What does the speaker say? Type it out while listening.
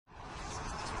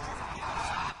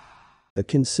A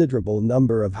considerable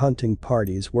number of hunting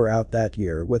parties were out that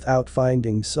year without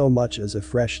finding so much as a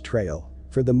fresh trail,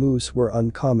 for the moose were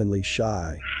uncommonly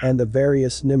shy, and the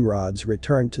various Nimrods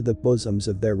returned to the bosoms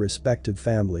of their respective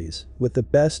families with the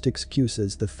best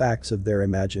excuses the facts of their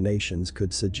imaginations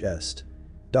could suggest.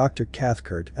 Dr.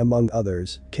 Cathcart, among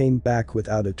others, came back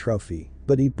without a trophy,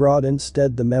 but he brought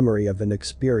instead the memory of an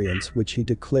experience which he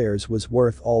declares was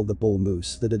worth all the bull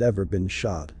moose that had ever been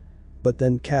shot. But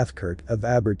then Cathcart, of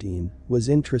Aberdeen, was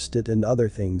interested in other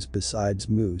things besides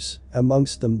moose,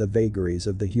 amongst them the vagaries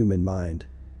of the human mind.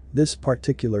 This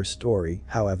particular story,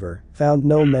 however, found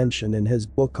no mention in his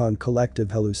book on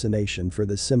collective hallucination for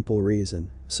the simple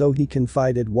reason, so he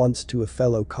confided once to a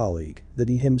fellow colleague, that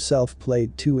he himself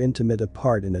played too intimate a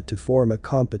part in it to form a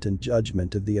competent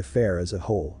judgment of the affair as a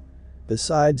whole.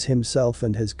 Besides himself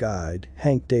and his guide,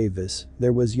 Hank Davis,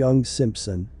 there was young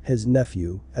Simpson, his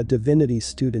nephew, a divinity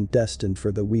student destined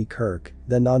for the wee kirk,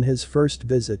 then on his first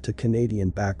visit to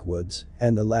Canadian backwoods,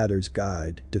 and the latter's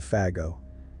guide, Defago.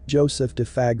 Joseph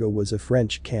Defago was a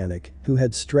French canic who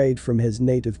had strayed from his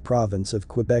native province of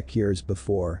Quebec years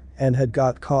before and had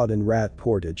got caught in Rat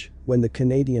Portage when the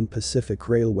Canadian Pacific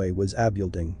Railway was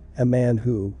building, a man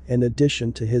who, in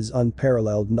addition to his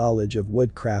unparalleled knowledge of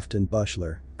woodcraft and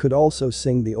bushler, could also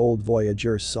sing the old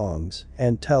voyageurs' songs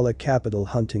and tell a capital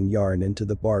hunting yarn into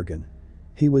the bargain.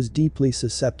 He was deeply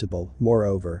susceptible,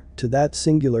 moreover, to that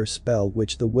singular spell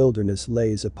which the wilderness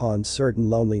lays upon certain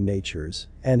lonely natures,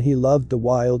 and he loved the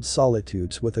wild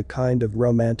solitudes with a kind of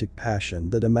romantic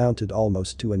passion that amounted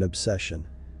almost to an obsession.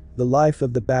 The life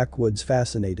of the backwoods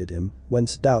fascinated him,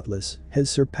 whence doubtless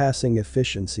his surpassing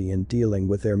efficiency in dealing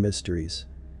with their mysteries.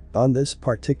 On this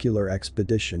particular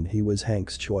expedition he was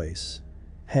Hank's choice.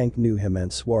 Hank knew him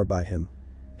and swore by him.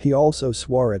 He also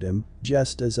swore at him,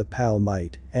 just as a pal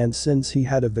might, and since he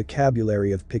had a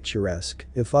vocabulary of picturesque,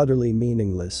 if utterly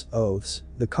meaningless, oaths,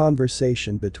 the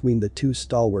conversation between the two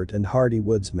stalwart and hardy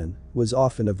woodsmen was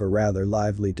often of a rather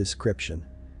lively description.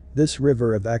 This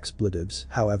river of expletives,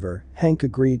 however, Hank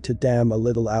agreed to dam a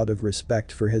little out of respect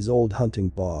for his old hunting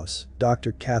boss,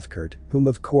 Dr. Cathcart, whom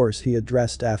of course he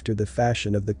addressed after the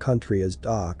fashion of the country as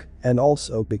Doc, and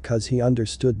also because he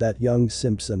understood that young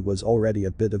Simpson was already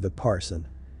a bit of a parson.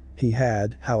 He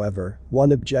had, however,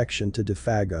 one objection to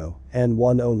Defago, and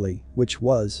one only, which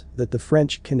was that the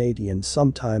French Canadian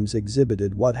sometimes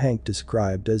exhibited what Hank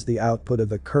described as the output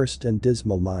of a cursed and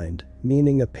dismal mind,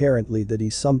 meaning apparently that he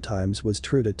sometimes was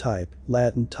true to type,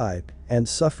 Latin type, and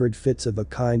suffered fits of a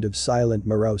kind of silent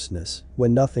moroseness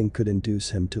when nothing could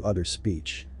induce him to utter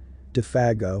speech.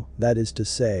 Defago, that is to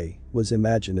say, was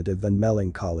imaginative and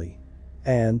melancholy.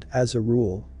 And, as a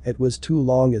rule, it was too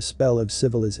long a spell of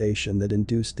civilization that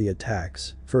induced the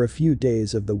attacks, for a few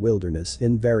days of the wilderness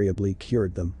invariably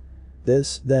cured them.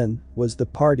 This, then, was the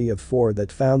party of four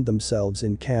that found themselves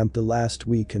in camp the last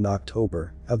week in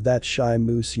October of that shy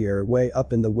moose year way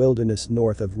up in the wilderness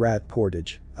north of Rat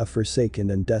Portage, a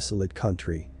forsaken and desolate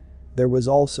country. There was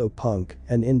also Punk,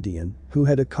 an Indian, who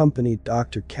had accompanied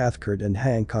Dr. Cathcart and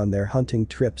Hank on their hunting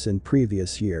trips in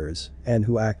previous years, and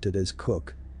who acted as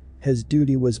cook. His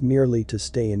duty was merely to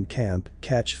stay in camp,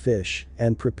 catch fish,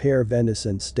 and prepare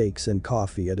venison steaks and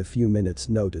coffee at a few minutes'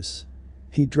 notice.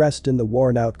 He dressed in the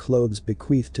worn-out clothes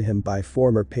bequeathed to him by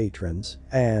former patrons,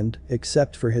 and,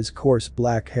 except for his coarse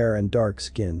black hair and dark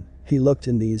skin, he looked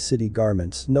in these city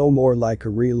garments no more like a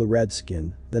real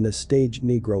redskin than a stage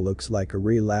Negro looks like a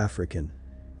real African.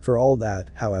 For all that,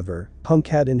 however, Punk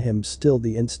had in him still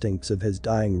the instincts of his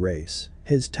dying race.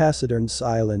 His taciturn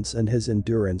silence and his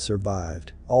endurance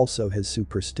survived, also his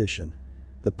superstition.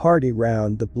 The party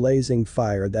round the blazing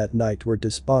fire that night were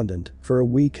despondent, for a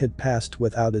week had passed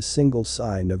without a single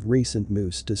sign of recent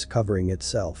moose discovering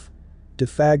itself.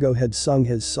 Defago had sung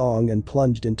his song and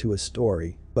plunged into a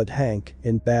story, but Hank,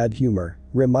 in bad humor,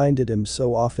 reminded him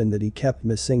so often that he kept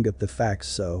missing up the facts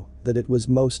so that it was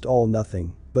most all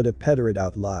nothing but a petered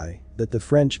out lie, that the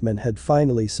Frenchman had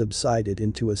finally subsided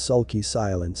into a sulky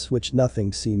silence which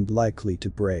nothing seemed likely to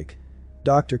break.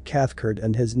 Dr. Cathcart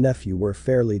and his nephew were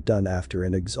fairly done after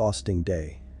an exhausting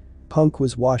day. Punk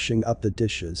was washing up the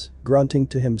dishes, grunting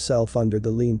to himself under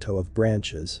the lean-to of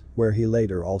branches, where he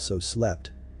later also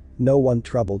slept. No one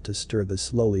troubled to stir the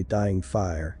slowly dying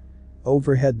fire.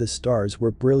 Overhead the stars were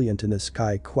brilliant in a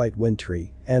sky quite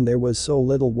wintry, and there was so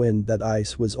little wind that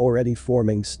ice was already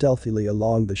forming stealthily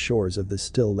along the shores of the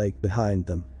still lake behind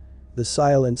them. The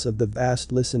silence of the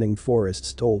vast listening forest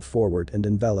stole forward and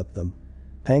enveloped them.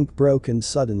 Hank broke in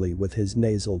suddenly with his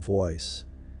nasal voice.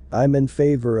 "I'm in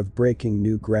favor of breaking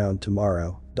new ground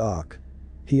tomorrow, Doc,"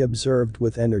 he observed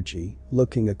with energy,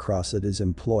 looking across at his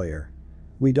employer.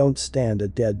 "We don't stand a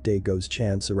dead Dago's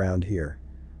chance around here.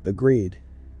 Agreed,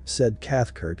 said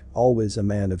Cathcart, always a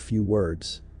man of few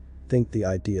words. Think the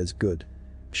idea's good?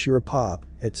 Sure pop,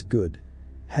 it's good.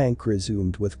 Hank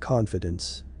resumed with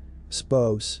confidence.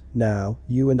 S'pose, now,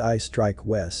 you and I strike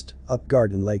west, up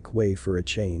Garden Lake way for a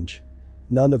change.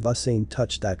 None of us ain't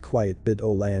touched that quiet bit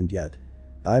o' land yet.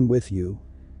 I'm with you.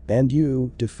 And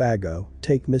you, DeFago,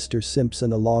 take Mr.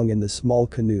 Simpson along in the small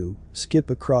canoe, skip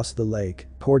across the lake,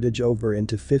 portage over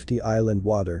into 50 Island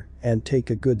water, and take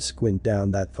a good squint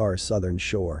down that far southern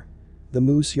shore. The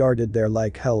moose yarded there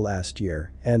like hell last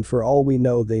year, and for all we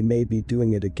know they may be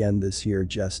doing it again this year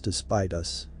just to spite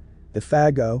us.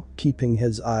 DeFago, keeping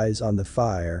his eyes on the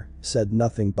fire, said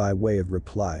nothing by way of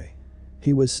reply.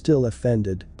 He was still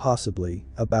offended, possibly,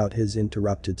 about his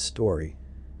interrupted story.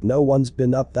 No one's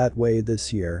been up that way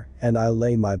this year, and I'll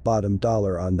lay my bottom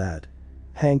dollar on that.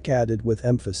 Hank added with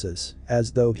emphasis,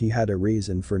 as though he had a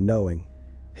reason for knowing.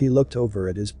 He looked over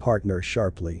at his partner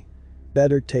sharply.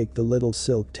 Better take the little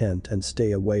silk tent and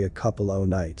stay away a couple o'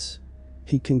 nights.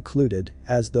 He concluded,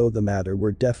 as though the matter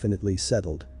were definitely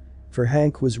settled. For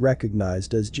Hank was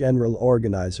recognized as general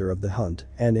organizer of the hunt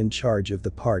and in charge of the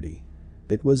party.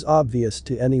 It was obvious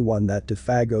to anyone that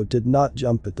DeFago did not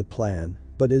jump at the plan,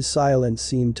 but his silence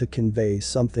seemed to convey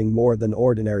something more than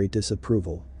ordinary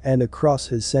disapproval, and across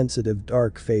his sensitive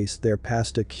dark face there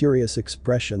passed a curious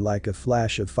expression like a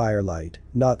flash of firelight,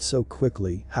 not so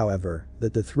quickly, however,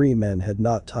 that the three men had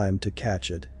not time to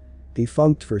catch it.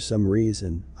 Defunct for some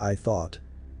reason, I thought.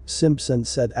 Simpson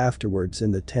said afterwards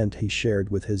in the tent he shared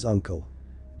with his uncle.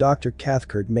 Dr.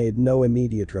 Cathcart made no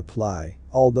immediate reply,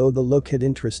 although the look had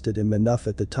interested him enough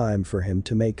at the time for him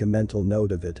to make a mental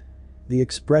note of it. The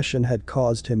expression had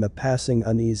caused him a passing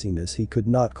uneasiness he could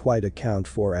not quite account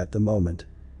for at the moment.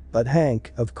 But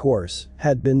Hank, of course,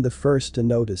 had been the first to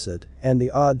notice it, and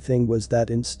the odd thing was that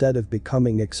instead of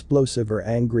becoming explosive or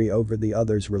angry over the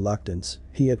other's reluctance,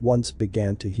 he at once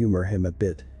began to humor him a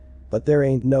bit. But there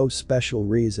ain't no special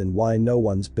reason why no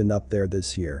one's been up there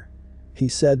this year. He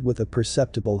said with a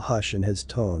perceptible hush in his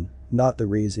tone, not the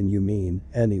reason you mean,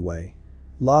 anyway.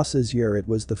 Last year it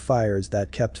was the fires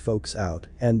that kept folks out,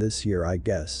 and this year I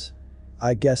guess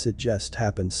it just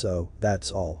happened so,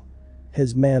 that's all.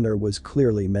 His manner was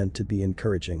clearly meant to be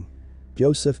encouraging.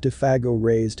 Joseph DeFago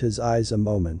raised his eyes a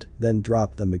moment, then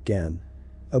dropped them again.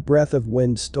 A breath of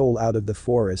wind stole out of the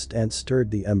forest and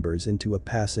stirred the embers into a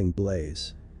passing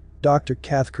blaze. Dr.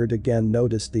 Cathcart again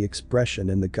noticed the expression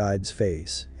in the guide's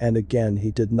face, and again he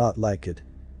did not like it.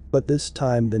 But this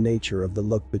time the nature of the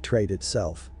look betrayed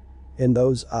itself. In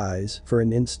those eyes, for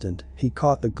an instant, he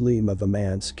caught the gleam of a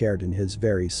man scared in his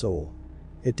very soul.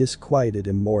 It disquieted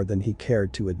him more than he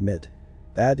cared to admit.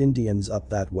 "That Indian's up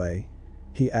that way?"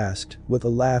 he asked, with a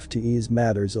laugh to ease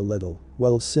matters a little.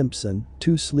 Well, Simpson,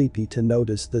 too sleepy to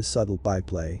notice this subtle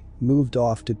byplay, moved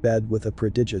off to bed with a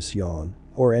prodigious yawn.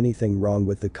 "Or anything wrong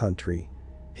with the country?"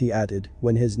 he added,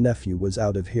 when his nephew was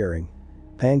out of hearing.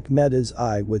 Hank met his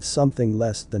eye with something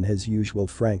less than his usual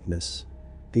frankness.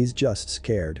 "He's just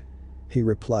scared," he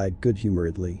replied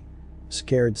good-humoredly.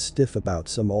 "Scared stiff about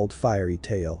some old fiery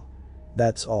tale.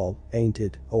 That's all, ain't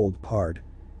it, old pard?"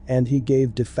 And he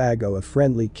gave DeFago a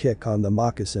friendly kick on the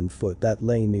moccasin foot that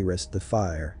lay nearest the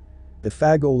fire.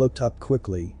 DeFago looked up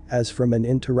quickly, as from an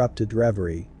interrupted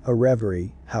reverie, a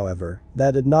reverie, however,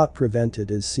 that had not prevented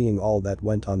his seeing all that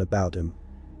went on about him.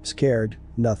 "Scared,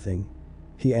 nothing,"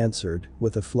 he answered,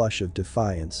 with a flush of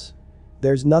defiance.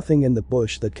 "There's nothing in the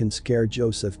bush that can scare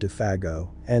Joseph DeFago,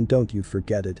 and don't you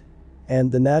forget it."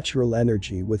 And the natural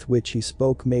energy with which he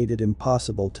spoke made it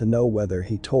impossible to know whether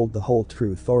he told the whole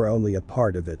truth or only a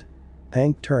part of it.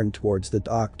 Hank turned towards the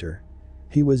doctor.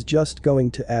 He was just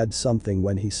going to add something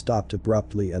when he stopped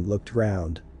abruptly and looked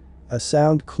round. A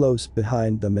sound close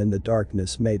behind them in the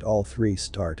darkness made all three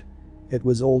start. It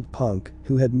was old Punk,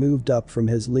 who had moved up from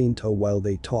his lean-to while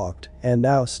they talked and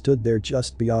now stood there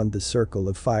just beyond the circle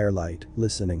of firelight,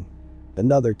 listening.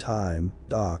 "Another time,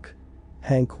 Doc,"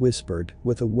 Hank whispered,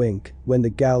 with a wink, when the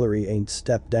gallery ain't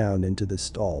stepped down into the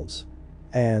stalls.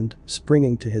 And,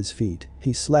 springing to his feet,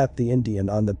 he slapped the Indian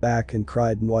on the back and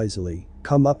cried noisily,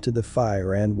 "Come up to the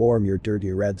fire and warm your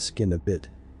dirty red skin a bit."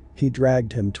 He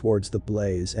dragged him towards the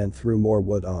blaze and threw more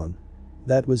wood on.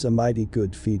 "That was a mighty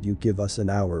good feed you give us an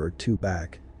hour or two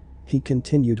back," he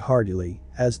continued heartily,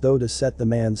 as though to set the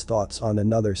man's thoughts on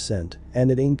another scent,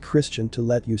 "and it ain't Christian to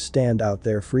let you stand out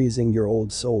there freezing your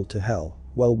old soul to hell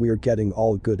while we're getting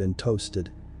all good and toasted."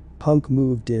 Punk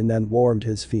moved in and warmed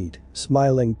his feet,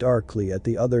 smiling darkly at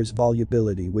the other's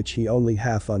volubility which he only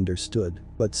half understood,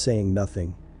 but saying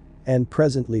nothing. And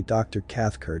presently Dr.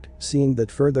 Cathcart, seeing that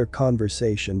further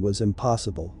conversation was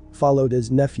impossible, followed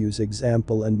his nephew's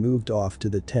example and moved off to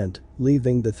the tent,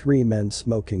 leaving the three men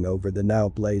smoking over the now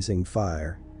blazing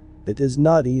fire. It is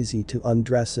not easy to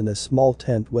undress in a small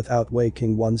tent without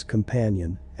waking one's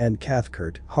companion, and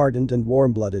Cathcart, hardened and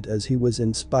warm-blooded as he was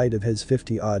in spite of his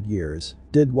 50-odd years,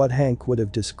 did what Hank would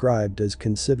have described as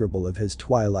considerable of his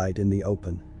twilight in the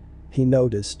open. He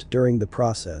noticed, during the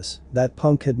process, that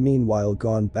Punk had meanwhile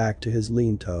gone back to his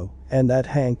lean-to, and that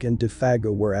Hank and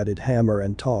Defago were at it hammer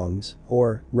and tongs,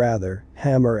 or, rather,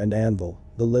 hammer and anvil,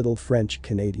 the little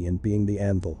French-Canadian being the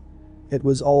anvil. It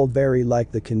was all very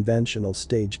like the conventional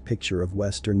stage picture of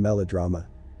Western melodrama.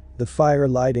 The fire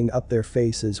lighting up their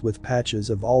faces with patches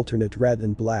of alternate red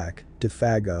and black,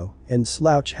 Defago, in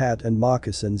slouch hat and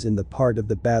moccasins in the part of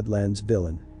the Badlands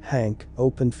villain, Hank,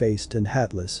 open-faced and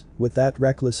hatless, with that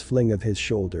reckless fling of his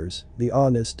shoulders, the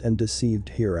honest and deceived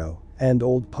hero, and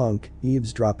old Punk,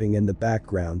 eavesdropping in the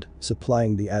background,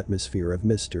 supplying the atmosphere of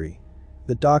mystery.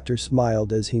 The doctor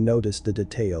smiled as he noticed the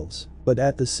details, but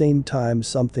at the same time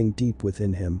something deep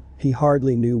within him, he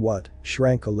hardly knew what,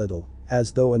 shrank a little,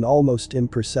 as though an almost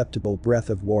imperceptible breath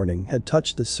of warning had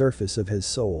touched the surface of his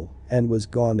soul and was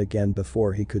gone again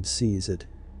before he could seize it.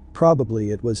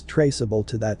 Probably it was traceable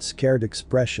to that scared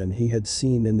expression he had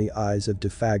seen in the eyes of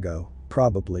Defago,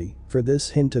 probably, for this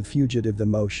hint of fugitive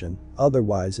emotion,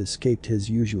 otherwise escaped his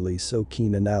usually so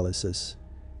keen analysis.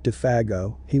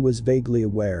 Defago, he was vaguely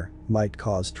aware, might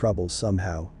cause trouble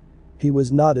somehow. He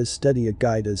was not as steady a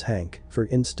guide as Hank, for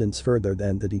instance further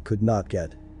than that he could not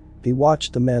get. He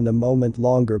watched the men a moment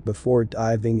longer before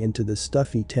diving into the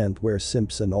stuffy tent where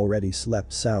Simpson already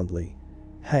slept soundly.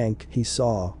 Hank, he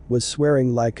saw, was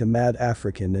swearing like a mad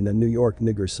African in a New York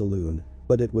nigger saloon,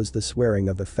 but it was the swearing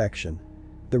of affection.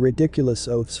 The ridiculous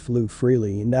oaths flew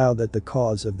freely now that the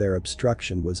cause of their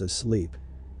obstruction was asleep.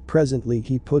 Presently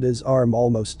he put his arm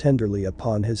almost tenderly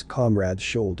upon his comrade's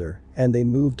shoulder, and they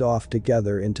moved off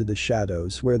together into the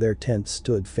shadows where their tent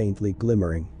stood faintly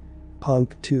glimmering.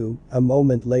 Punk, too, a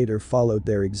moment later followed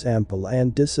their example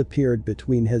and disappeared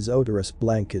between his odorous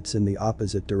blankets in the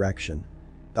opposite direction.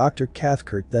 Dr.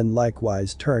 Cathcart then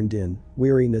likewise turned in,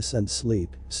 weariness and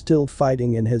sleep, still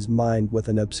fighting in his mind with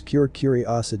an obscure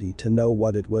curiosity to know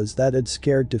what it was that had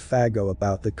scared Defago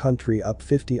about the country up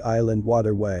 50 Island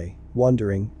Waterway,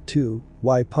 wondering, too,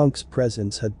 why Punk's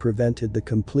presence had prevented the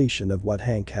completion of what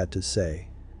Hank had to say.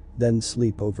 Then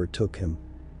sleep overtook him.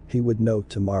 He would know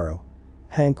tomorrow.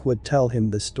 Hank would tell him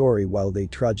the story while they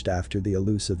trudged after the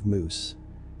elusive moose.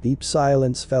 Deep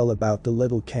silence fell about the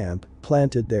little camp,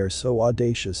 planted there so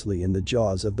audaciously in the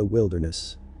jaws of the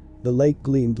wilderness. The lake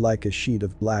gleamed like a sheet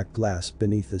of black glass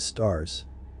beneath the stars.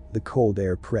 The cold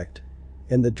air pricked.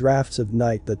 In the drafts of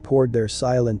night that poured their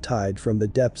silent tide from the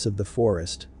depths of the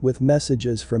forest, with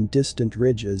messages from distant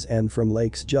ridges and from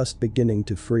lakes just beginning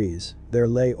to freeze, there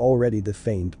lay already the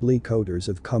faint bleak odors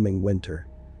of coming winter.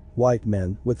 White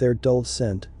men, with their dull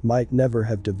scent, might never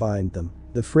have divined them.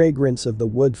 The fragrance of the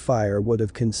wood fire would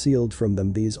have concealed from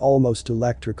them these almost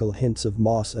electrical hints of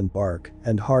moss and bark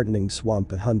and hardening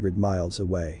swamp 100 miles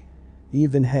away.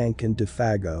 Even Hank and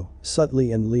Defago,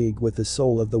 subtly in league with the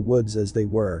soul of the woods as they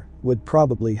were, would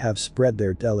probably have spread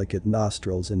their delicate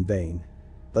nostrils in vain.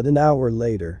 But an hour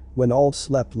later, when all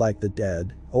slept like the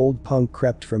dead, old Punk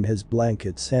crept from his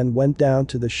blankets and went down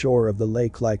to the shore of the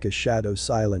lake like a shadow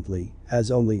silently,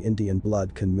 as only Indian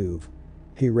blood can move.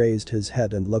 He raised his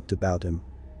head and looked about him.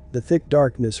 The thick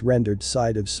darkness rendered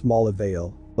sight of small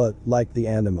avail, but, like the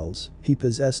animals, he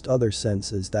possessed other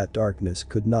senses that darkness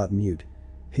could not mute.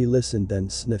 He listened then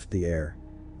sniffed the air.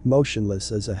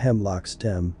 Motionless as a hemlock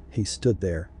stem, he stood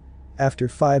there. After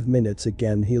 5 minutes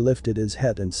again he lifted his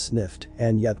head and sniffed,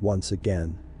 and yet once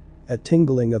again. A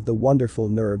tingling of the wonderful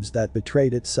nerves that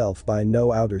betrayed itself by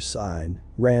no outer sign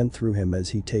ran through him as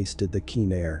he tasted the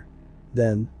keen air.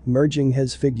 Then, merging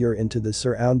his figure into the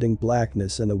surrounding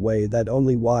blackness in a way that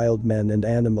only wild men and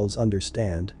animals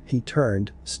understand, he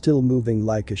turned, still moving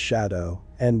like a shadow,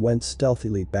 and went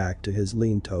stealthily back to his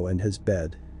lean-to and his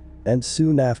bed. And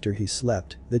soon after he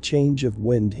slept, the change of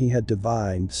wind he had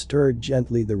divined stirred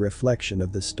gently the reflection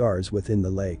of the stars within the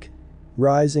lake.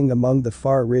 Rising among the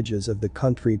far ridges of the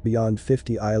country beyond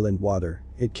 50 Island Water,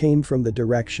 it came from the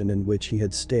direction in which he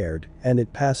had stared, and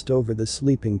it passed over the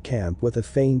sleeping camp with a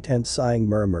faint and sighing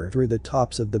murmur through the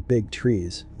tops of the big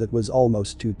trees that was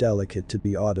almost too delicate to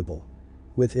be audible.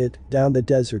 With it, down the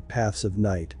desert paths of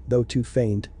night, though too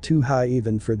faint, too high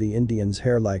even for the Indian's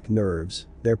hair-like nerves,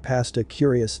 there passed a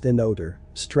curious thin odor,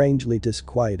 strangely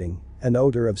disquieting, an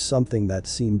odor of something that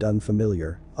seemed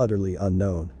unfamiliar, utterly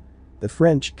unknown. The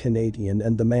French-Canadian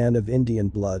and the man of Indian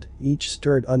blood each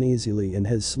stirred uneasily in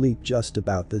his sleep just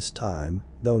about this time,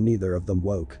 though neither of them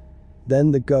woke.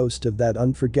 Then the ghost of that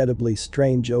unforgettably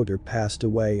strange odor passed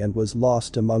away and was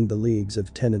lost among the leagues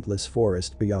of tenantless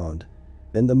forest beyond.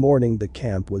 In the morning the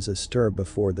camp was astir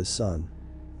before the sun.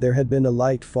 There had been a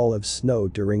light fall of snow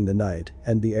during the night,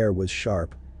 and the air was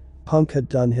sharp. Punk had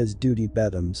done his duty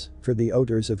bedtimes, for the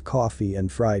odors of coffee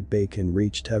and fried bacon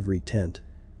reached every tent.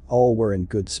 All were in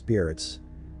good spirits.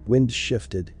 "Wind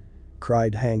shifted,"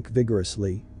 cried Hank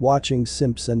vigorously, watching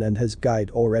Simpson and his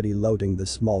guide already loading the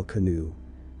small canoe.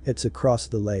 "It's across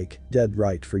the lake, dead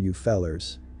right for you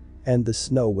fellers. And the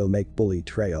snow will make bully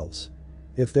trails.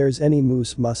 If there's any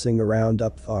moose mussing around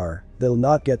up thar, they'll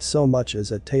not get so much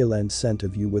as a tail-end scent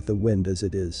of you with the wind as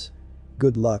it is.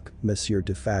 Good luck, Monsieur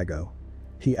Defago,"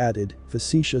 he added,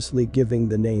 facetiously giving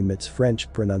the name its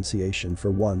French pronunciation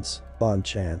for once, bon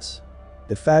chance.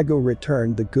 Defago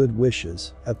returned the good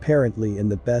wishes, apparently in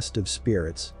the best of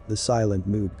spirits, the silent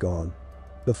mood gone.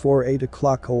 Before 8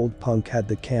 o'clock old Punk had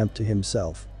the camp to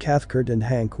himself. Cathcart and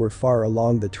Hank were far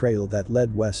along the trail that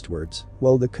led westwards,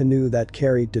 while the canoe that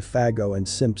carried Defago and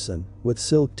Simpson, with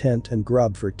silk tent and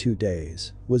grub for 2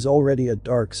 days, was already a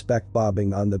dark speck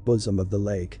bobbing on the bosom of the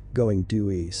lake, going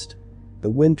due east. The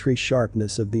wintry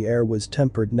sharpness of the air was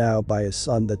tempered now by a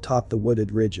sun that topped the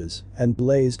wooded ridges and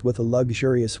blazed with a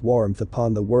luxurious warmth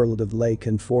upon the world of lake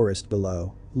and forest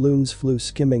below. Loons flew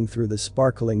skimming through the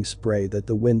sparkling spray that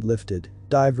the wind lifted.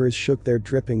 Divers shook their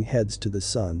dripping heads to the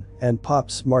sun and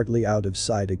popped smartly out of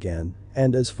sight again,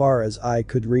 and as far as eye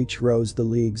could reach rose the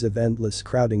leagues of endless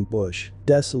crowding bush,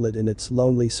 desolate in its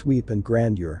lonely sweep and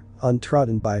grandeur,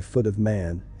 untrodden by foot of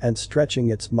man, and stretching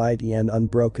its mighty and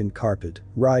unbroken carpet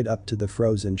right up to the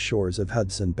frozen shores of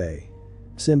Hudson Bay.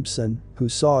 Simpson, who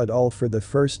saw it all for the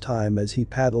first time as he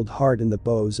paddled hard in the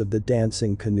bows of the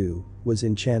dancing canoe, was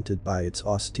enchanted by its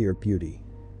austere beauty.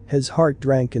 His heart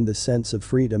drank in the sense of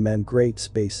freedom and great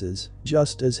spaces,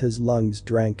 just as his lungs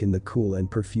drank in the cool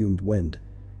and perfumed wind.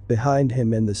 Behind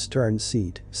him in the stern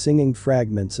seat, singing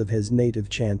fragments of his native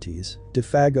chanties,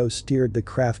 Defago steered the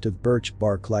craft of birch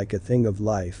bark like a thing of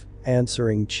life,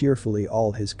 answering cheerfully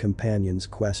all his companions'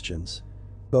 questions.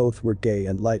 Both were gay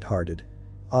and light-hearted.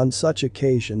 On such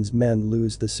occasions men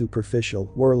lose the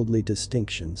superficial, worldly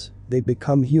distinctions, they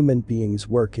become human beings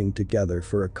working together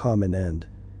for a common end.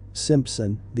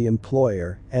 Simpson, the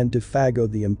employer, and Defago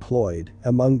the employed,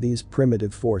 among these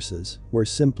primitive forces, were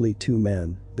simply two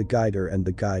men, the guider and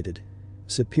the guided.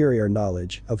 Superior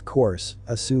knowledge, of course,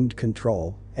 assumed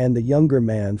control, and the younger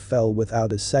man fell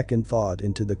without a second thought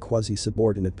into the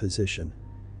quasi-subordinate position.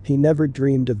 He never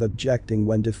dreamed of objecting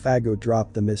when Defago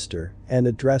dropped the Mr. and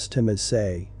addressed him as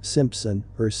say, Simpson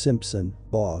or Simpson,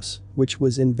 boss, which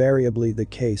was invariably the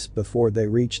case before they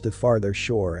reached the farther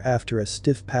shore after a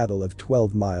stiff paddle of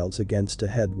 12 miles against a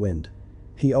headwind.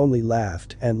 He only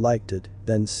laughed and liked it,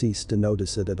 then ceased to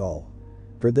notice it at all.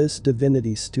 For this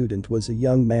divinity student was a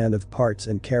young man of parts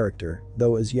and character,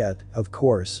 though as yet, of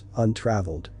course,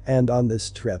 untraveled, and on this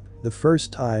trip, the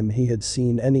first time he had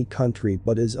seen any country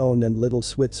but his own and little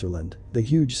Switzerland, the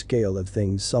huge scale of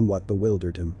things somewhat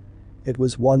bewildered him. It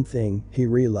was one thing, he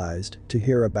realized, to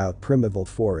hear about primeval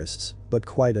forests, but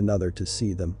quite another to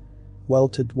see them. Well,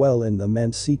 to dwell in them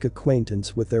and seek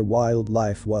acquaintance with their wild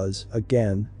life was,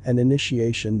 again, an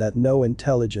initiation that no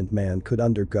intelligent man could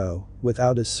undergo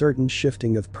without a certain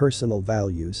shifting of personal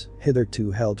values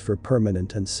hitherto held for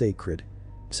permanent and sacred.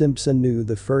 Simpson knew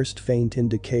the first faint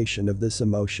indication of this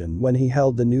emotion when he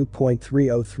held the new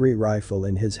 .303 rifle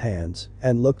in his hands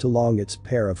and looked along its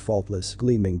pair of faultless,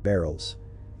 gleaming barrels.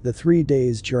 The 3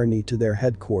 days' journey to their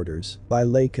headquarters, by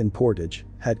lake and portage,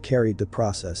 had carried the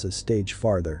process a stage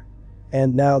farther.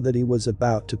 And now that he was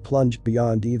about to plunge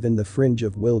beyond even the fringe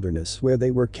of wilderness where they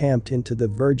were camped into the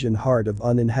virgin heart of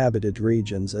uninhabited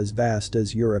regions as vast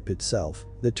as Europe itself,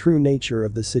 the true nature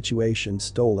of the situation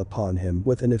stole upon him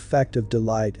with an effect of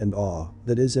delight and awe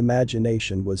that his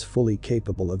imagination was fully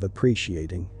capable of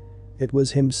appreciating. It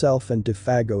was himself and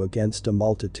Defago against a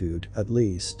multitude, at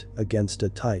least, against a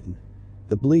titan.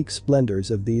 The bleak splendors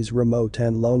of these remote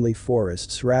and lonely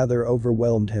forests rather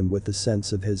overwhelmed him with the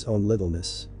sense of his own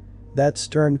littleness. That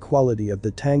stern quality of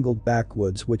the tangled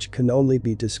backwoods which can only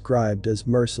be described as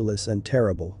merciless and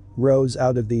terrible, rose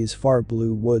out of these far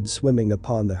blue woods swimming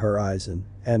upon the horizon,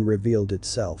 and revealed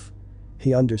itself.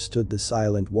 He understood the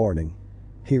silent warning.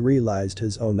 He realized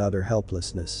his own utter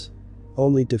helplessness.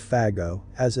 Only Defago,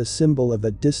 as a symbol of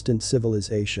a distant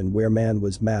civilization where man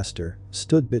was master,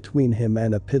 stood between him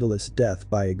and a pitiless death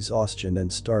by exhaustion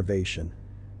and starvation.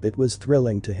 It was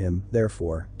thrilling to him,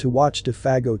 therefore, to watch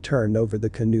Defago turn over the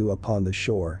canoe upon the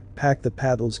shore, pack the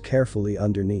paddles carefully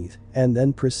underneath, and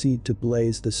then proceed to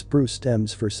blaze the spruce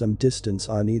stems for some distance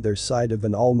on either side of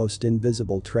an almost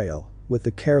invisible trail, with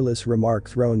the careless remark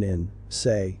thrown in,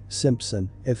 "Say, Simpson,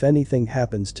 if anything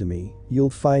happens to me, you'll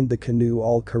find the canoe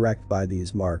all correct by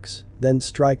these marks, then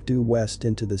strike due west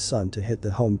into the sun to hit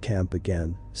the home camp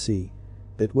again, see?"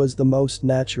 It was the most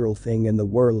natural thing in the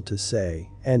world to say,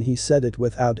 and he said it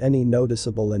without any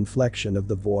noticeable inflection of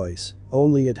the voice,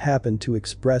 only it happened to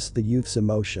express the youth's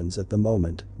emotions at the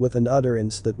moment with an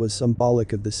utterance that was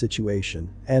symbolic of the situation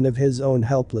and of his own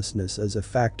helplessness as a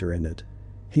factor in it.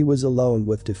 He was alone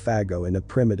with Defago in a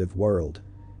primitive world.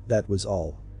 That was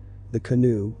all. The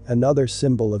canoe, another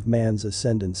symbol of man's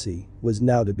ascendancy, was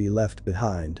now to be left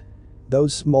behind.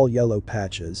 Those small yellow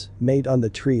patches, made on the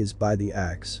trees by the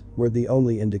axe, were the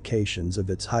only indications of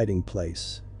its hiding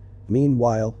place.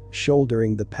 Meanwhile,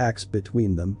 shouldering the packs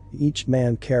between them, each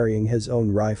man carrying his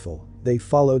own rifle, they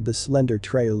followed the slender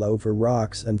trail over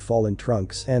rocks and fallen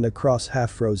trunks and across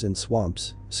half-frozen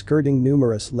swamps, skirting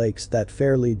numerous lakes that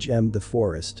fairly gemmed the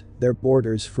forest, their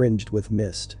borders fringed with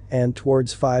mist, and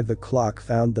towards 5 o'clock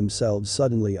found themselves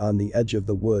suddenly on the edge of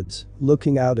the woods,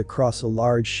 looking out across a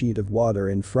large sheet of water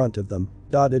in front of them,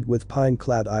 dotted with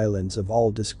pine-clad islands of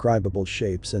all describable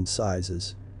shapes and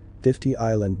sizes. 50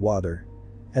 island water,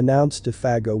 announced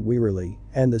Defago wearily,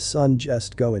 and the sun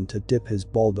just going to dip his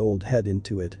bald old head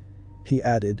into it. He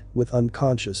added, with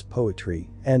unconscious poetry,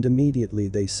 and immediately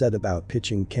they set about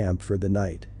pitching camp for the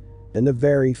night. In a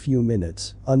very few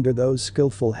minutes, under those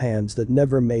skillful hands that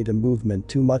never made a movement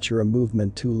too much or a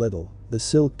movement too little, the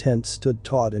silk tent stood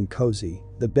taut and cozy,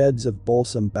 the beds of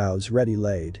balsam boughs ready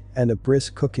laid, and a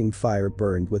brisk cooking fire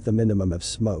burned with a minimum of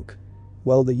smoke.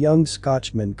 While the young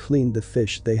Scotchman cleaned the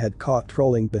fish they had caught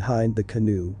trolling behind the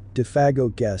canoe,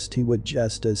 Defago guessed he would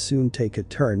just as soon take a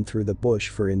turn through the bush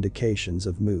for indications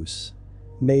of moose.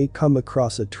 "May come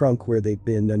across a trunk where they've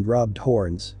been and rubbed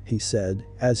horns," he said,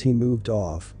 as he moved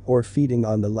off, or feeding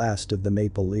on the last of the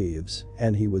maple leaves,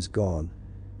 and he was gone.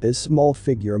 His small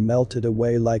figure melted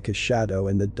away like a shadow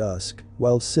in the dusk,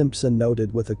 while Simpson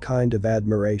noted with a kind of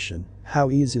admiration how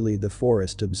easily the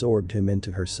forest absorbed him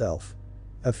into herself.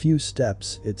 A few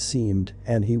steps, it seemed,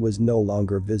 and he was no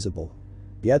longer visible.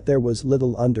 Yet there was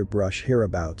little underbrush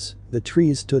hereabouts, the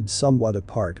trees stood somewhat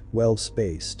apart, well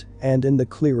spaced, and in the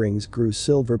clearings grew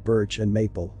silver birch and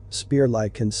maple,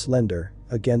 spear-like and slender,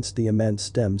 against the immense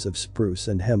stems of spruce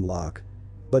and hemlock.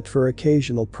 But for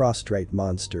occasional prostrate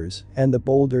monsters and the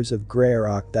boulders of grey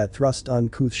rock that thrust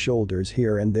uncouth shoulders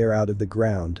here and there out of the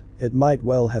ground, it might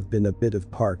well have been a bit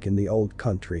of park in the old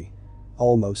country.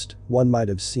 Almost, one might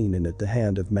have seen in it the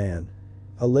hand of man.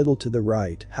 A little to the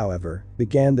right, however,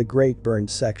 began the great burnt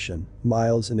section,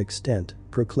 miles in extent,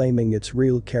 proclaiming its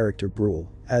real character brule,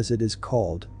 as it is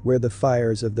called, where the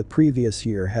fires of the previous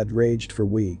year had raged for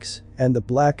weeks, and the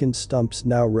blackened stumps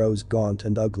now rose gaunt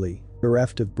and ugly,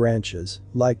 bereft of branches,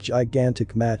 like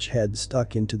gigantic match heads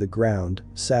stuck into the ground,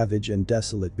 savage and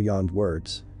desolate beyond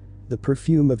words. The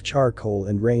perfume of charcoal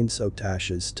and rain-soaked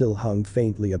ashes still hung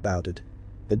faintly about it.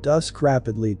 The dusk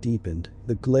rapidly deepened,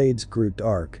 the glades grew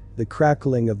dark, the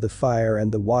crackling of the fire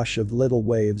and the wash of little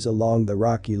waves along the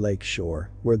rocky lake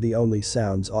shore were the only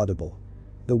sounds audible.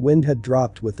 The wind had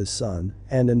dropped with the sun,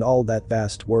 and in all that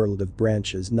vast world of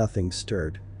branches nothing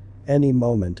stirred. Any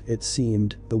moment, it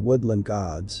seemed, the woodland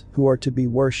gods, who are to be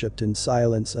worshipped in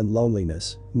silence and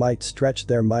loneliness, might stretch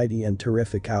their mighty and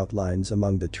terrific outlines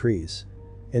among the trees.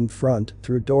 In front,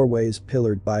 through doorways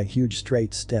pillared by huge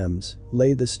straight stems,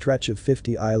 lay the stretch of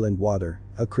 50 island water,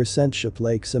 a crescent-shaped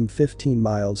lake some 15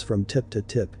 miles from tip to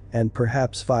tip and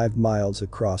perhaps 5 miles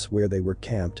across where they were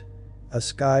camped. A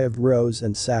sky of rose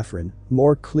and saffron,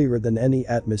 more clear than any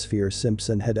atmosphere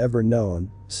Simpson had ever known,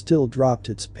 still dropped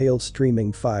its pale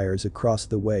streaming fires across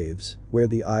the waves, where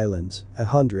the islands,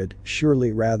 100,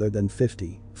 surely rather than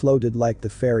 50, floated like the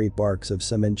fairy barks of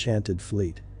some enchanted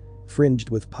fleet. Fringed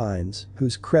with pines,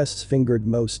 whose crests fingered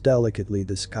most delicately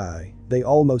the sky, they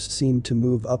almost seemed to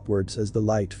move upwards as the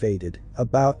light faded,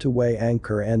 about to weigh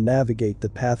anchor and navigate the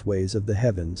pathways of the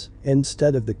heavens,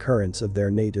 instead of the currents of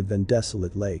their native and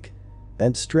desolate lake.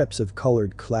 And strips of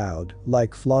colored cloud,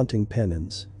 like flaunting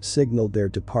pennons, signaled their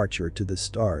departure to the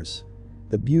stars.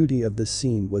 The beauty of the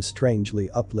scene was strangely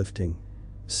uplifting.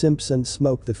 Simpson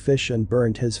smoked the fish and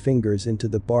burned his fingers into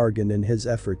the bargain in his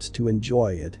efforts to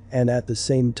enjoy it and at the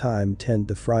same time tend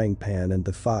the frying pan and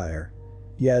the fire.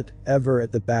 Yet, ever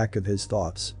at the back of his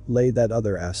thoughts, lay that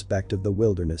other aspect of the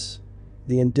wilderness.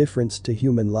 The indifference to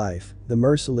human life, the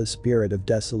merciless spirit of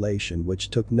desolation which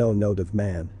took no note of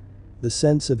man. The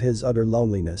sense of his utter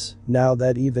loneliness, now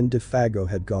that even Defago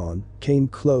had gone, came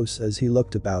close as he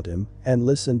looked about him and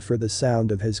listened for the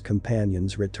sound of his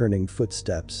companions' returning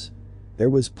footsteps. There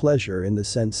was pleasure in the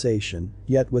sensation,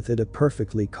 yet with it a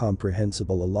perfectly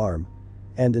comprehensible alarm.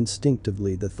 and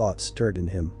instinctively the thought stirred in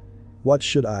him. What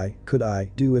could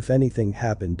I do if anything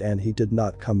happened and he did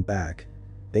not come back?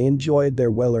 They enjoyed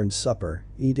their well-earned supper,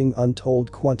 eating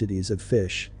untold quantities of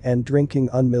fish and drinking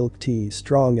unmilked tea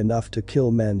strong enough to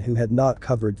kill men who had not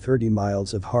covered 30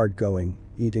 miles of hard going,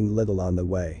 eating little on the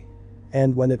way.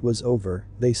 And when it was over,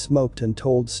 they smoked and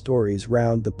told stories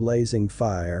round the blazing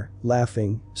fire,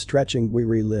 laughing, stretching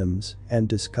weary limbs, and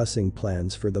discussing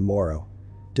plans for the morrow.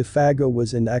 Defago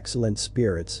was in excellent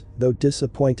spirits, though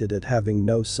disappointed at having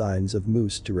no signs of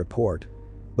moose to report.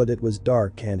 But it was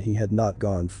dark and he had not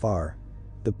gone far.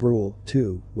 The brule,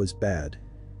 too, was bad.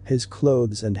 His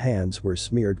clothes and hands were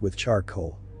smeared with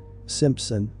charcoal.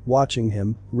 Simpson, watching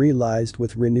him, realized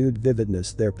with renewed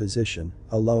vividness their position,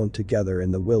 alone together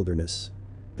in the wilderness.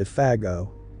 "Defago,"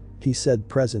 he said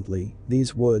presently,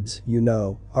 "these woods, you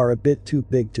know, are a bit too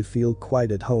big to feel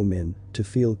quite at home in, to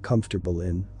feel comfortable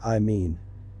in, I mean."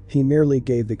 He merely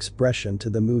gave expression to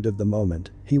the mood of the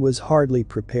moment. He was hardly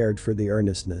prepared for the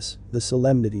earnestness, the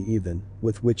solemnity even,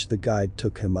 with which the guide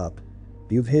took him up.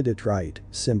 "You've hit it right,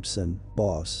 Simpson,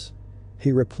 boss,"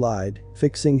 he replied,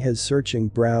 fixing his searching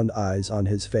brown eyes on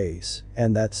his face,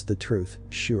 "and that's the truth,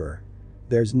 sure.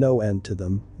 There's no end to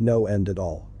them, no end at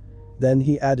all." Then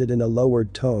he added in a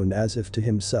lowered tone as if to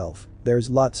himself, "There's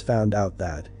lots found out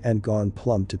that, and gone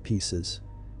plumb to pieces."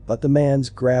 But the man's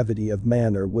gravity of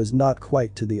manner was not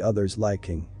quite to the other's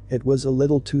liking. It was a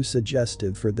little too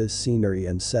suggestive for this scenery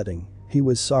and setting. He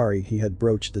was sorry he had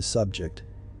broached the subject.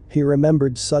 He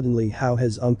remembered suddenly how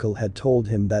his uncle had told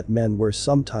him that men were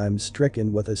sometimes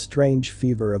stricken with a strange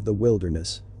fever of the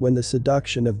wilderness, when the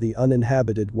seduction of the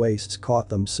uninhabited wastes caught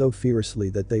them so fiercely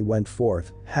that they went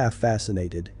forth, half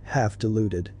fascinated, half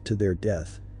deluded, to their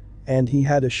death. And he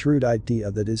had a shrewd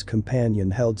idea that his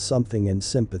companion held something in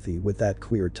sympathy with that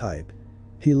queer type.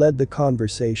 He led the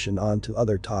conversation on to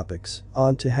other topics,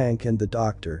 on to Hank and the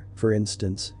doctor, for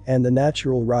instance, and the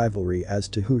natural rivalry as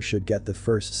to who should get the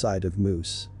first sight of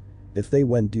moose. "If they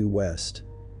went due west,"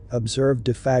 observed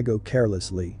Defago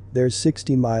carelessly, "there's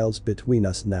 60 miles between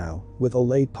us now, with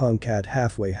old punk at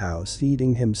halfway house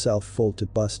eating himself full to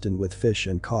bustin' with fish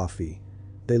and coffee."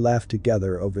 They laughed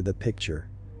together over the picture.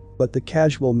 But the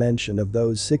casual mention of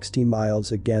those 60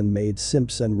 miles again made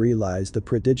Simpson realize the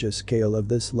prodigious scale of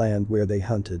this land where they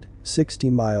hunted. 60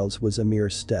 miles was a mere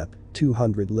step,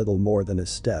 200 little more than a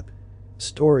step.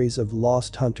 Stories of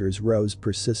lost hunters rose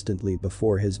persistently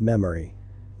before his memory.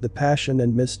 The passion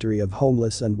and mystery of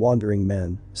homeless and wandering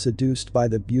men, seduced by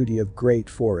the beauty of great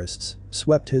forests,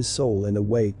 swept his soul in a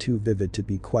way too vivid to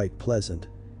be quite pleasant.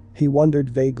 He wondered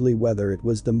vaguely whether it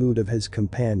was the mood of his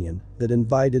companion that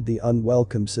invited the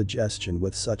unwelcome suggestion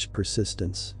with such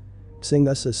persistence. "Sing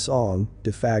us a song,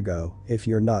 Defago, if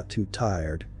you're not too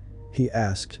tired," he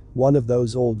asked, "one of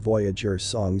those old Voyager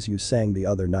songs you sang the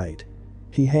other night."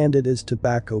 He handed his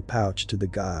tobacco pouch to the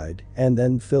guide and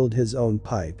then filled his own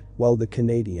pipe while the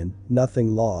Canadian,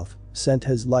 nothing loth, sent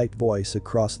his light voice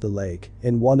across the lake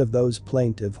in one of those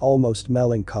plaintive, almost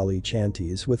melancholy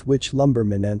chanties with which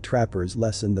lumbermen and trappers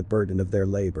lessen the burden of their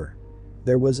labor.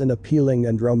 There was an appealing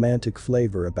and romantic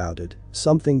flavor about it,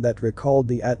 something that recalled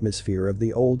the atmosphere of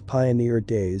the old pioneer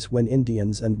days when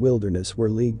Indians and wilderness were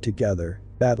leagued together,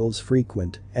 battles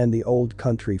frequent, and the old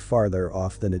country farther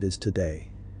off than it is today.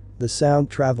 The sound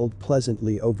traveled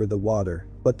pleasantly over the water,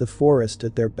 but the forest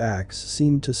at their backs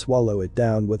seemed to swallow it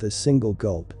down with a single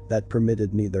gulp that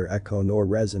permitted neither echo nor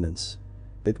resonance.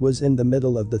 It was in the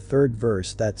middle of the third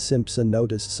verse that Simpson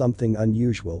noticed something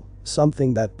unusual,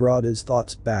 something that brought his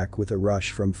thoughts back with a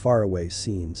rush from faraway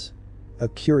scenes. A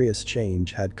curious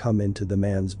change had come into the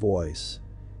man's voice.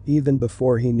 Even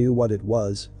before he knew what it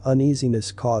was,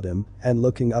 uneasiness caught him, and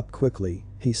looking up quickly,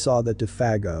 he saw that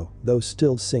Defago, though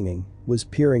still singing, was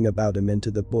peering about him into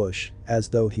the bush, as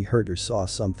though he heard or saw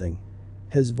something.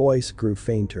 His voice grew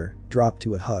fainter, dropped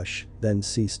to a hush, then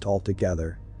ceased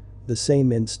altogether. The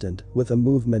same instant, with a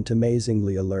movement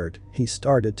amazingly alert, he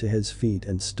started to his feet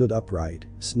and stood upright,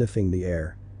 sniffing the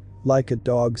air. Like a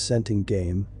dog scenting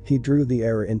game, he drew the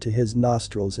air into his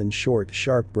nostrils in short,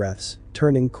 sharp breaths,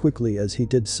 turning quickly as he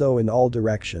did so in all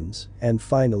directions, and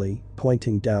finally,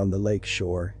 pointing down the lake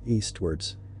shore,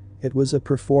 eastwards. It was a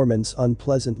performance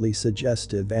unpleasantly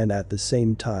suggestive and at the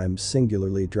same time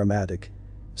singularly dramatic.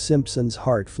 Simpson's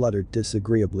heart fluttered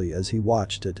disagreeably as he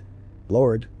watched it.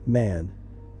 "Lord, man.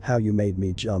 How you made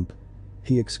me jump,"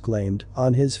 he exclaimed,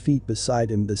 on his feet beside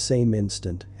him the same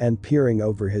instant and peering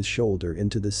over his shoulder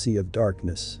into the sea of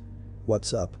darkness.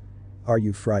 "What's up? Are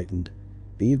you frightened?"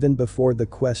 Even before the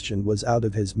question was out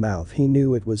of his mouth he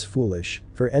knew it was foolish,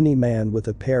 for any man with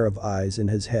a pair of eyes in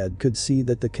his head could see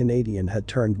that the Canadian had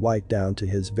turned white down to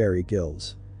his very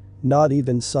gills. Not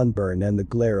even sunburn and the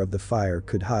glare of the fire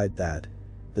could hide that.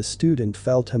 The student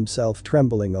felt himself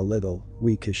trembling a little,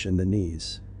 weakish in the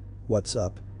knees. "What's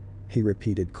up?" he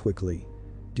repeated quickly.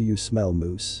 "Do you smell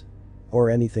moose? Or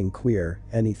anything queer,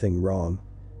 anything wrong?"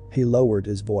 He lowered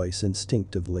his voice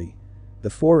instinctively. The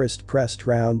forest pressed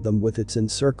round them with its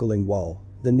encircling wall.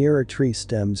 The nearer tree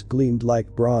stems gleamed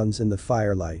like bronze in the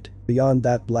firelight. Beyond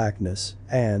that blackness,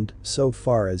 and, so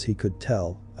far as he could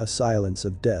tell, a silence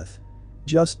of death.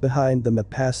 Just behind them a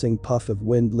passing puff of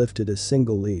wind lifted a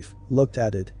single leaf, looked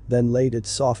at it, then laid it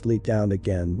softly down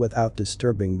again without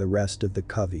disturbing the rest of the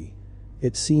covey.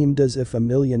 It seemed as if a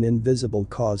million invisible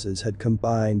causes had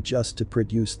combined just to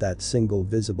produce that single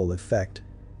visible effect.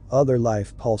 Other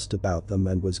life pulsed about them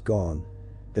and was gone.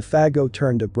 Defago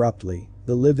turned abruptly,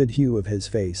 the livid hue of his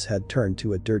face had turned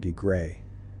to a dirty gray.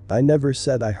 "I never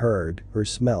said I heard or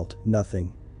smelt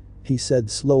nothing," he said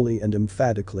slowly and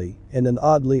emphatically, in an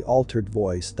oddly altered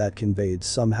voice that conveyed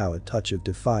somehow a touch of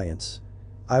defiance.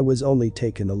 "I was only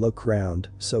taking a look round,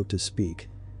 so to speak.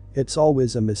 It's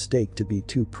always a mistake to be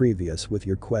too previous with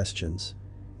your questions."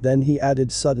 Then he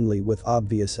added suddenly with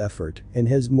obvious effort, in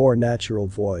his more natural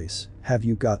voice, "Have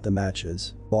you got the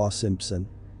matches, Boss Simpson?"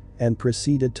 And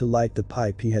proceeded to light the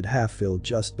pipe he had half-filled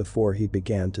just before he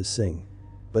began to sing.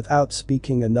 Without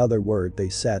speaking another word they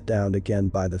sat down again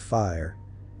by the fire.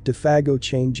 Defago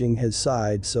changing his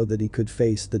side so that he could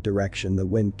face the direction the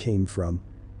wind came from.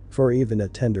 For even a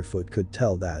tenderfoot could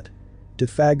tell that.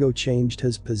 Defago changed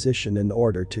his position in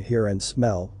order to hear and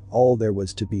smell all there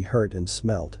was to be heard and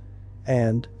smelt.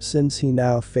 And, since he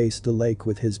now faced the lake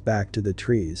with his back to the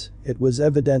trees, it was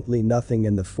evidently nothing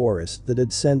in the forest that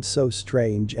had sent so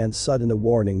strange and sudden a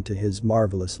warning to his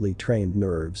marvelously trained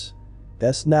nerves.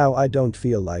 Now I don't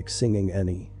feel like singing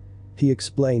any," he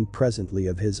explained presently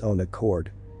of his own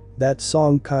accord. "That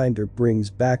song kinder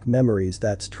brings back memories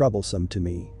that's troublesome to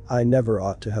me. I never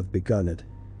ought to have begun it.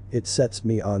 It sets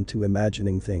me on to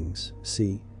imagining things,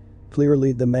 see?"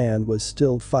 Clearly the man was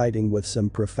still fighting with some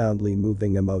profoundly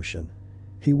moving emotion.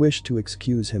 He wished to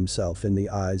excuse himself in the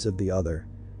eyes of the other.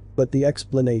 But the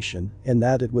explanation, in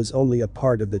that it was only a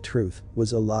part of the truth,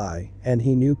 was a lie, and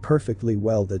he knew perfectly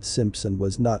well that Simpson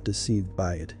was not deceived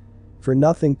by it. For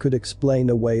nothing could explain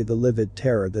away the livid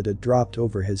terror that had dropped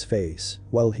over his face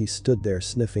while he stood there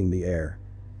sniffing the air.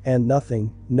 And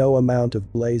nothing, no amount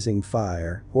of blazing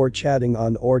fire or chatting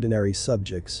on ordinary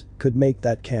subjects, could make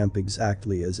that camp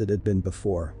exactly as it had been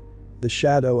before. The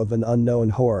shadow of an unknown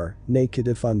horror, naked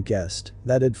if unguessed,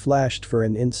 that had flashed for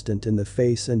an instant in the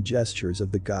face and gestures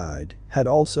of the guide, had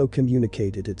also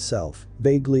communicated itself,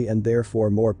 vaguely and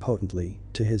therefore more potently,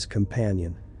 to his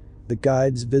companion. The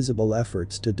guide's visible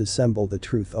efforts to dissemble the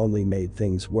truth only made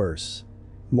things worse.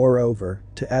 Moreover,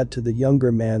 to add to the younger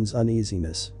man's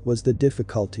uneasiness, was the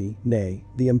difficulty, nay,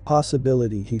 the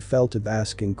impossibility he felt of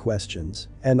asking questions,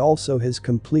 and also his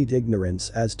complete ignorance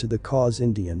as to the cause.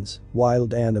 Indians,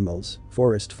 wild animals,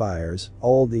 forest fires,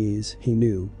 all these, he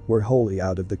knew, were wholly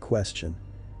out of the question.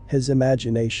 His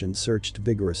imagination searched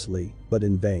vigorously, but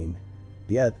in vain.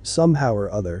 Yet, somehow or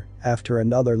other, after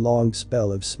another long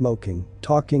spell of smoking,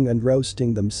 talking and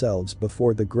roasting themselves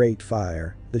before the great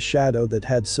fire, the shadow that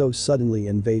had so suddenly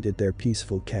invaded their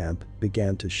peaceful camp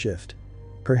began to shift.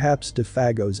 Perhaps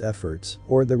Defago's efforts,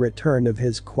 or the return of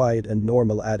his quiet and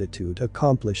normal attitude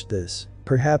accomplished this.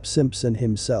 Perhaps Simpson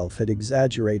himself had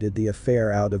exaggerated the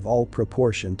affair out of all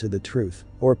proportion to the truth,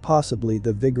 or possibly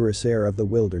the vigorous air of the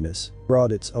wilderness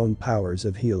brought its own powers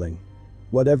of healing.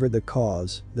 Whatever the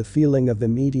cause, the feeling of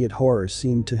immediate horror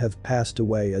seemed to have passed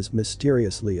away as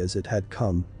mysteriously as it had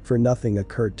come, for nothing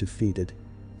occurred to feed it.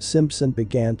 Simpson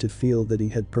began to feel that he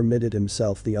had permitted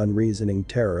himself the unreasoning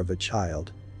terror of a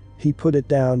child. He put it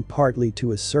down partly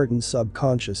to a certain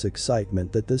subconscious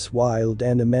excitement that this wild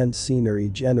and immense scenery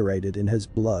generated in his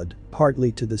blood,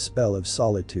 partly to the spell of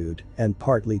solitude, and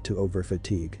partly to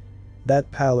overfatigue.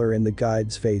 That pallor in the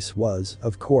guide's face was,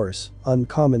 of course,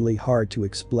 uncommonly hard to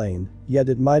explain, yet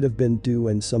it might have been due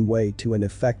in some way to an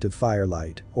effect of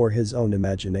firelight or his own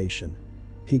imagination.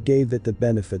 He gave it the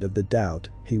benefit of the doubt.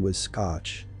 He was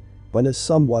Scotch. When a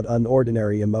somewhat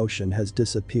unordinary emotion has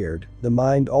disappeared, the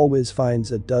mind always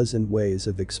finds a dozen ways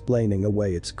of explaining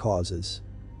away its causes.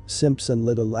 Simpson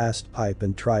lit a last pipe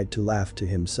and tried to laugh to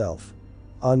himself.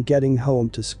 On getting home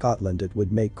to Scotland it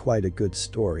would make quite a good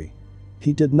story.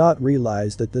 He did not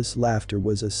realize that this laughter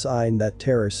was a sign that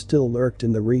terror still lurked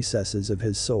in the recesses of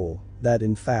his soul, that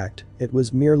in fact, it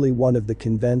was merely one of the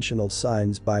conventional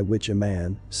signs by which a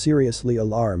man, seriously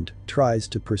alarmed, tries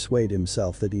to persuade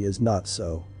himself that he is not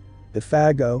so.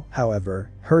 Defago, however,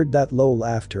 heard that low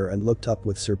laughter and looked up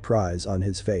with surprise on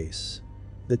his face.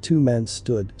 The two men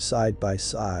stood side by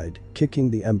side,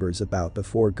 kicking the embers about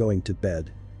before going to bed.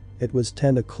 It was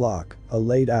 10 o'clock, a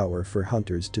late hour for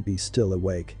hunters to be still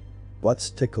awake. "What's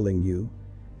tickling you?"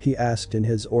 he asked in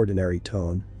his ordinary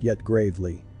tone, yet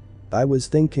gravely. "I was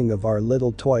thinking of our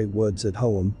little toy woods at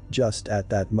home, just at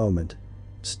that moment,"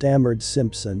 stammered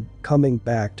Simpson, coming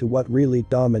back to what really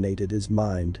dominated his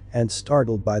mind and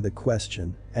startled by the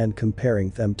question and comparing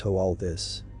them to all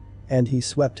this. And he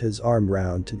swept his arm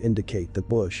round to indicate the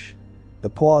bush. A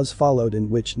pause followed in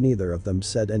which neither of them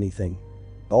said anything.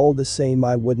 "All the same,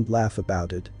 I wouldn't laugh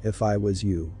about it if I was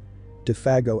you,"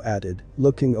 Defago added,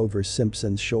 looking over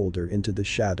Simpson's shoulder into the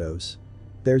shadows.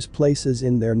 "There's places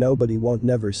in there nobody won't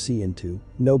never see into,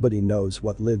 nobody knows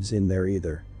what lives in there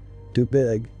either. Too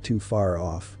big, too far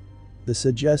off." The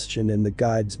suggestion in the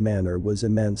guide's manner was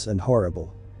immense and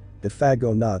horrible.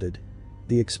 Defago nodded.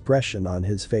 The expression on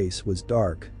his face was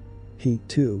dark. He,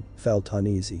 too, felt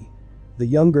uneasy. The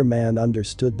younger man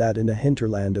understood that in a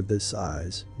hinterland of this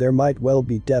size, there might well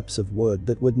be depths of wood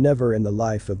that would never in the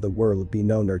life of the world be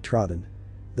known or trodden.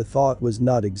 The thought was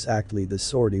not exactly the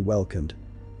sort he welcomed.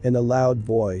 In a loud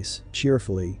voice,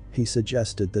 cheerfully, he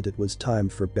suggested that it was time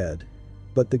for bed.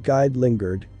 But the guide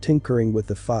lingered, tinkering with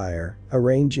the fire,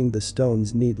 arranging the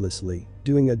stones needlessly,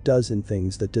 doing a dozen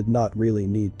things that did not really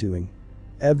need doing.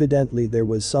 Evidently there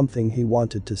was something he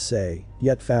wanted to say,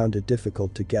 yet found it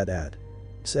difficult to get at.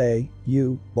 "Say,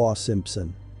 you, Boss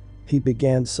Simpson," he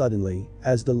began suddenly,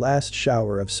 as the last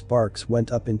shower of sparks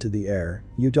went up into the air,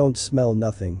 "you don't smell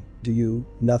nothing, do you?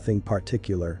 Nothing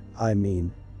particular, I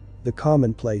mean." The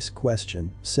commonplace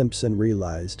question, Simpson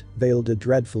realized, veiled a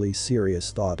dreadfully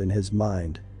serious thought in his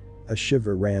mind. A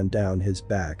shiver ran down his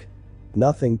back.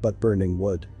 "Nothing but burning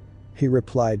wood," he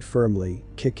replied firmly,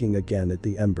 kicking again at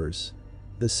the embers.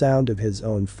 The sound of his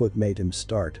own foot made him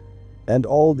start. "And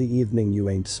all the evening you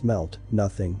ain't smelt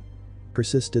nothing?"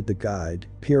 persisted the guide,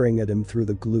 peering at him through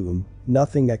the gloom.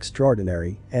 "Nothing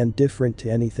extraordinary and different to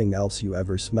anything else you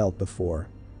ever smelt before?"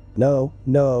 "No,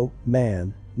 no,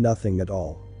 man, nothing at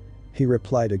all," he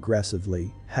replied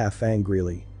aggressively, half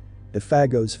angrily.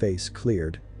 Defago's face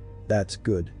cleared. "That's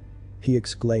good," he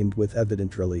exclaimed with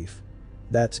evident relief.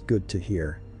 "That's good to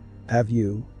hear. Have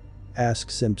you?"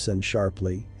 asked Simpson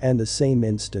sharply, and the same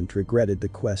instant regretted the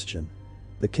question.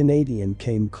 The Canadian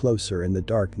came closer in the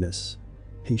darkness.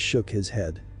 He shook his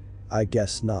head. "I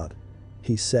guess not,"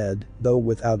 he said, though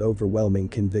without overwhelming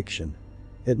conviction.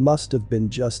 "It must have been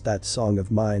just that song of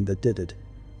mine that did it.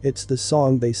 It's the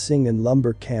song they sing in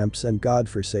lumber camps and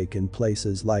godforsaken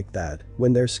places like that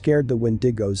when they're scared the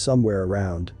Wendigo's somewhere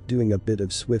around, doing a bit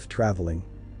of swift traveling."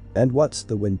 "And what's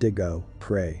the Wendigo,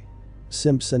 pray?"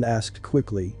 Simpson asked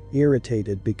quickly,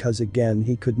 irritated because again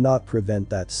he could not prevent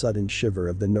that sudden shiver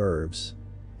of the nerves.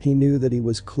 He knew that he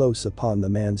was close upon the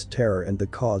man's terror and the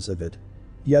cause of it.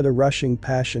 Yet a rushing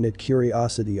passionate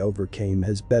curiosity overcame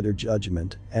his better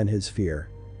judgment and his fear.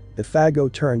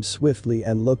 Defago turned swiftly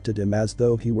and looked at him as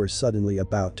though he were suddenly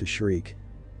about to shriek.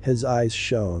 His eyes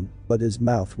shone, but his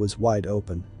mouth was wide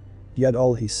open. Yet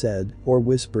all he said, or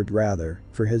whispered rather,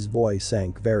 for his voice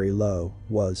sank very low,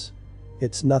 was,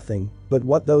 "It's nothing but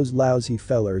what those lousy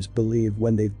fellers believe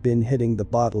when they've been hitting the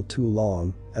bottle too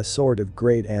long, a sort of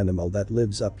great animal that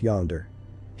lives up yonder."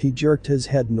 He jerked his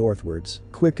head northwards,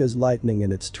 quick as lightning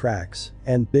in its tracks,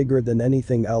 and bigger than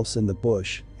anything else in the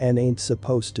bush, and ain't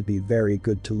supposed to be very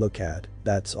good to look at,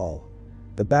 that's all.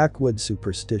 "The backwoods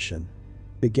superstition,"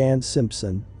 began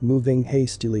Simpson, moving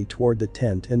hastily toward the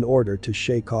tent in order to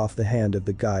shake off the hand of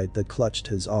the guide that clutched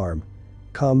his arm.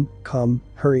 Come,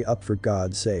 hurry up for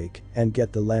God's sake, and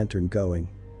get the lantern going.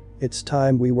 It's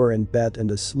time we were in bed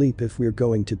and asleep if we're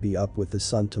going to be up with the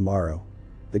sun tomorrow."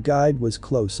 The guide was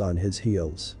close on his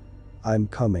heels. "I'm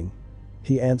coming,"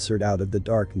 he answered out of the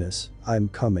darkness, "I'm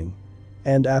coming."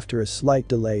 And after a slight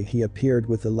delay he appeared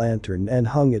with the lantern and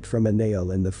hung it from a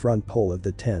nail in the front pole of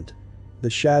the tent. The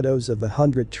shadows of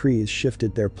 100 trees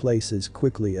shifted their places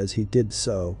quickly as he did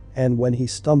so, and when he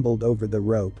stumbled over the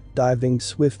rope, diving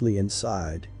swiftly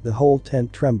inside, the whole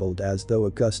tent trembled as though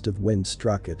a gust of wind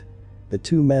struck it. The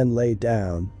two men lay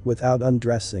down, without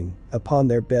undressing, upon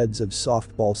their beds of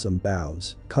soft balsam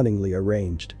boughs, cunningly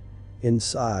arranged.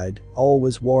 Inside, all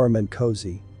was warm and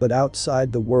cozy, but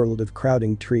outside the world of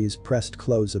crowding trees pressed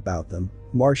close about them,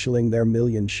 marshalling their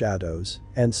million shadows,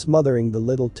 and smothering the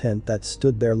little tent that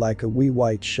stood there like a wee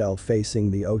white shell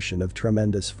facing the ocean of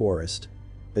tremendous forest.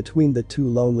 Between the two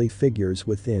lonely figures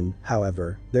within,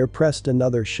 however, there pressed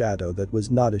another shadow that was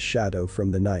not a shadow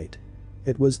from the night.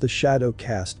 It was the shadow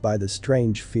cast by the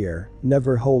strange fear,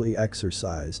 never wholly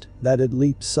exorcised, that had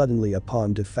leaped suddenly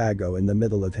upon Defago in the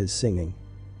middle of his singing.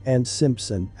 And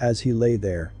Simpson, as he lay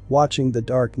there, watching the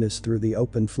darkness through the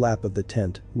open flap of the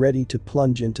tent, ready to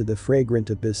plunge into the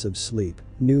fragrant abyss of sleep,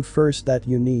 knew first that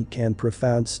unique and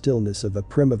profound stillness of a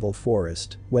primeval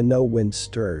forest, when no wind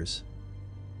stirs.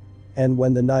 And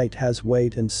when the night has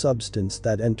weight and substance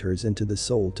that enters into the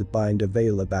soul to bind a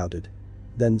veil about it.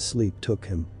 Then sleep took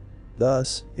him.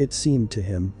 Thus, it seemed to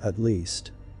him, at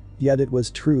least. Yet it was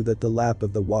true that the lap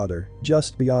of the water,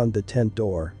 just beyond the tent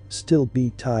door, still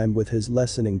beat time with his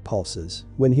lessening pulses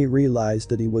when he realized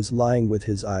that he was lying with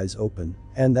his eyes open,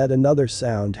 and that another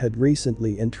sound had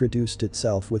recently introduced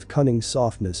itself with cunning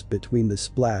softness between the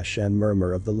splash and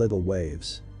murmur of the little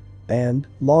waves. And,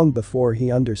 long before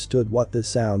he understood what the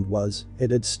sound was, it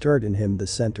had stirred in him the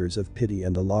centers of pity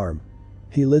and alarm.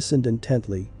 He listened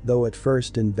intently, though at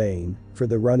first in vain, for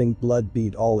the running blood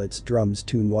beat all its drums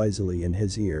too noisily in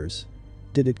his ears.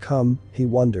 Did it come, he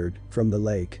wondered, from the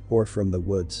lake or from the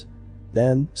woods?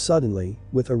 Then, suddenly,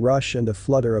 with a rush and a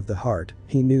flutter of the heart,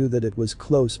 he knew that it was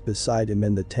close beside him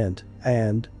in the tent,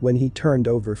 and, when he turned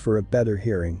over for a better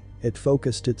hearing, it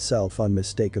focused itself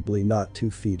unmistakably not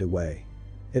 2 feet away.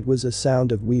 It was a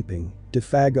sound of weeping.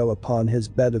 Defago upon his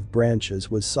bed of branches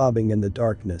was sobbing in the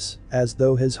darkness, as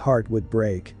though his heart would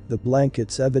break, the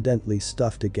blankets evidently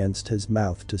stuffed against his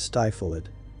mouth to stifle it.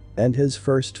 And his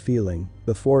first feeling,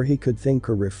 before he could think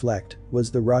or reflect,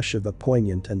 was the rush of a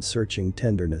poignant and searching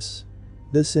tenderness.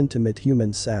 This intimate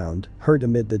human sound, heard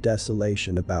amid the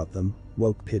desolation about them,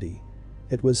 woke pity.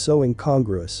 It was so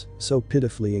incongruous, so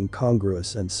pitifully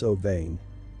incongruous and so vain.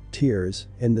 Tears,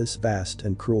 in this vast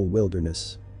and cruel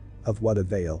wilderness. Of what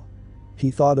avail?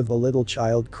 He thought of a little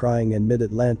child crying in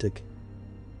mid-Atlantic.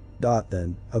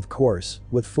 Then, of course,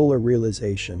 with fuller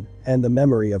realization, and the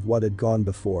memory of what had gone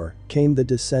before, came the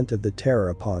descent of the terror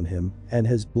upon him, and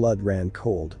his blood ran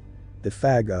cold.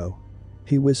 Defago.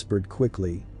 He whispered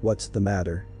quickly, "What's the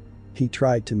matter?" He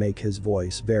tried to make his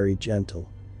voice very gentle.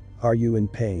 "Are you in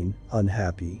pain,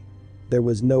 unhappy?" There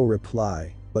was no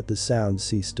reply, but the sound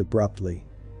ceased abruptly.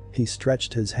 He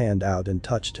stretched his hand out and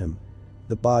touched him.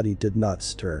 The body did not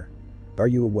stir. "Are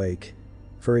you awake?"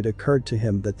 For it occurred to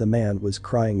him that the man was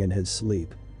crying in his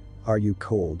sleep. "Are you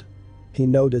cold?" He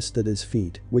noticed that his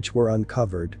feet, which were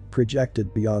uncovered,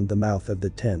 projected beyond the mouth of the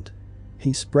tent.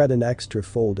 He spread an extra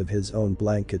fold of his own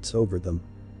blankets over them.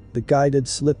 The guide had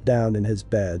slipped down in his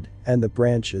bed, and the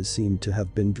branches seemed to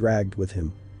have been dragged with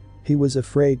him. He was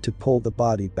afraid to pull the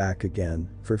body back again,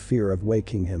 for fear of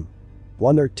waking him.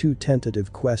 1 or 2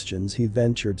 tentative questions he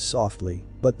ventured softly,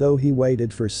 but though he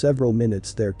waited for several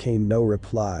minutes there came no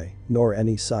reply, nor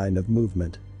any sign of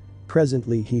movement.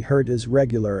 Presently he heard his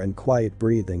regular and quiet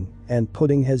breathing, and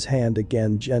putting his hand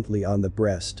again gently on the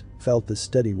breast, felt the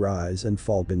steady rise and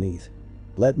fall beneath.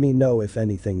 "Let me know if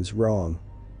anything's wrong,"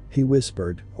 he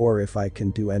whispered, "or if I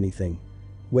can do anything.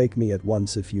 Wake me at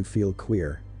once if you feel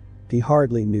queer." He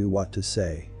hardly knew what to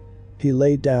say. He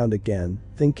lay down again,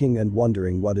 thinking and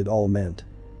wondering what it all meant.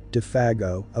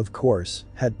 Defago, of course,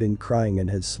 had been crying in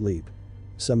his sleep.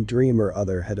 Some dream or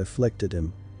other had afflicted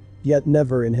him. Yet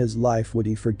never in his life would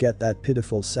he forget that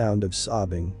pitiful sound of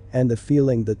sobbing, and the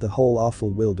feeling that the whole awful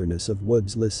wilderness of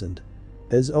woods listened.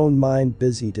 His own mind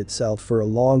busied itself for a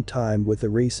long time with the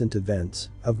recent events,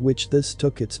 of which this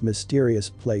took its mysterious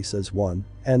place as one,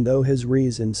 and though his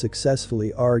reason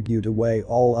successfully argued away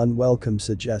all unwelcome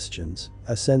suggestions,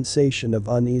 a sensation of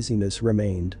uneasiness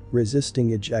remained,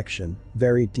 resisting ejection,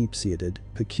 very deep-seated,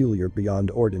 peculiar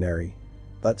beyond ordinary.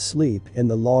 But sleep, in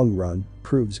the long run,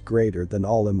 proves greater than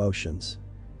all emotions.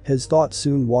 His thoughts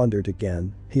soon wandered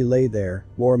again. He lay there,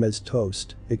 warm as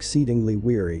toast, exceedingly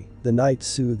weary, the night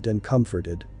soothed and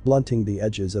comforted, blunting the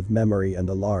edges of memory and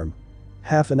alarm.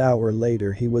 Half an hour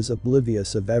later he was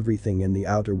oblivious of everything in the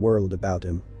outer world about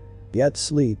him. Yet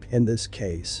sleep, in this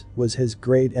case, was his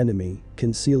great enemy,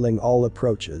 concealing all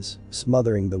approaches,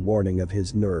 smothering the warning of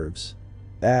his nerves.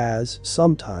 As,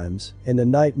 sometimes, in a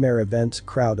nightmare events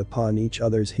crowd upon each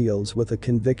other's heels with a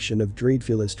conviction of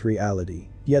dreadfulest reality,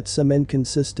 yet some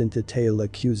inconsistent detail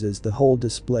accuses the whole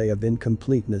display of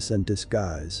incompleteness and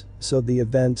disguise, so the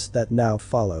events that now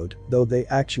followed, though they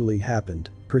actually happened,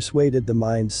 persuaded the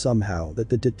mind somehow that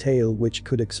the detail which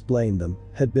could explain them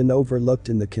had been overlooked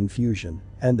in the confusion,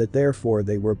 and that therefore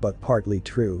they were but partly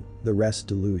true, the rest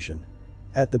delusion.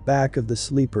 At the back of the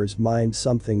sleeper's mind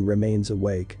something remains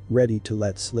awake, ready to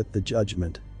let slip the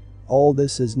judgment. All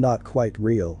this is not quite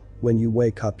real. When you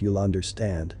wake up you'll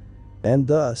understand. And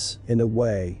thus, in a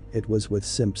way, it was with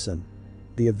Simpson.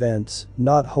 The events,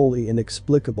 not wholly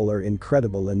inexplicable or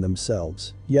incredible in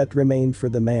themselves, yet remained for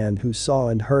the man who saw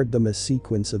and heard them a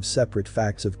sequence of separate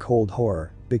facts of cold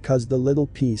horror, because the little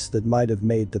piece that might have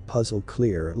made the puzzle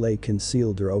clear lay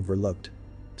concealed or overlooked.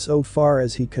 So far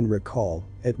as he can recall,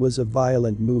 it was a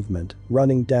violent movement,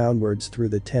 running downwards through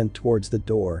the tent towards the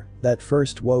door, that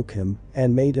first woke him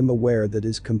and made him aware that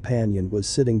his companion was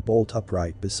sitting bolt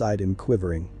upright beside him,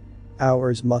 quivering.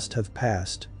 Hours must have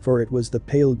passed, for it was the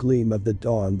pale gleam of the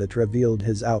dawn that revealed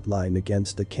his outline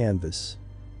against the canvas.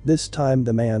 This time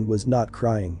the man was not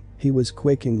crying, he was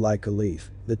quaking like a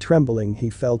leaf, the trembling he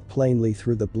felt plainly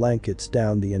through the blankets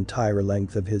down the entire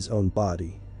length of his own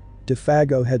body.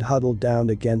 Defago had huddled down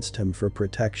against him for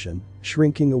protection,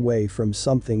 shrinking away from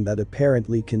something that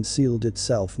apparently concealed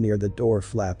itself near the door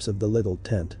flaps of the little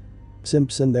tent.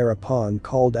 Simpson thereupon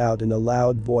called out in a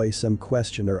loud voice some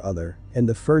question or other, in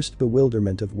the first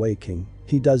bewilderment of waking.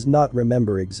 He does not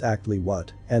remember exactly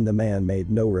what, and the man made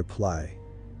no reply.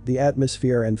 The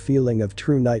atmosphere and feeling of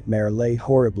true nightmare lay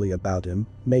horribly about him,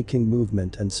 making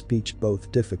movement and speech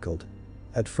both difficult.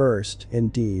 At first,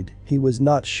 indeed, he was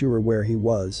not sure where he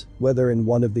was, whether in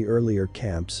one of the earlier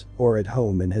camps or at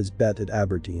home in his bed at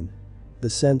Aberdeen. The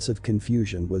sense of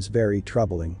confusion was very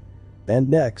troubling. And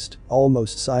next,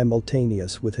 almost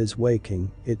simultaneous with his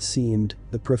waking, it seemed,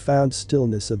 the profound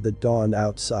stillness of the dawn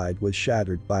outside was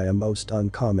shattered by a most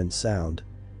uncommon sound.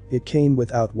 It came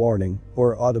without warning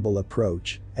or audible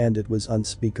approach, and it was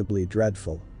unspeakably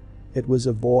dreadful. It was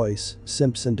a voice,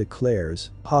 Simpson declares,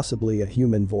 possibly a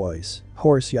human voice,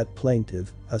 hoarse yet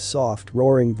plaintive, a soft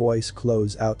roaring voice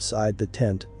close outside the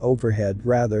tent, overhead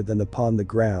rather than upon the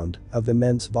ground, of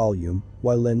immense volume,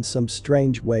 while in some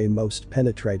strange way most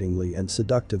penetratingly and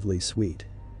seductively sweet.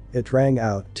 It rang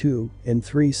out, too, in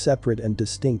 3 separate and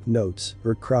distinct notes,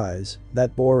 or cries,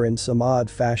 that bore in some odd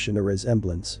fashion a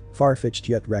resemblance, far-fetched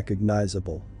yet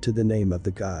recognizable, to the name of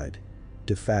the guide.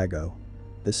 Defago.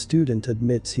 The student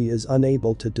admits he is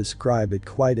unable to describe it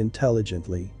quite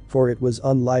intelligently, for it was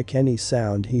unlike any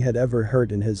sound he had ever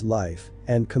heard in his life,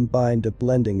 and combined a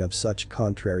blending of such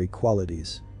contrary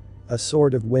qualities. A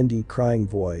sort of windy crying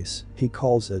voice, he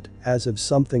calls it, as of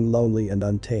something lonely and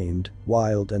untamed,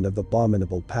 wild and of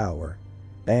abominable power.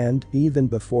 And, even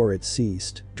before it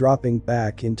ceased, dropping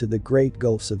back into the great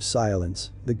gulfs of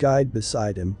silence, the guide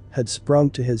beside him had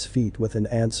sprung to his feet with an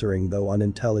answering though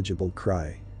unintelligible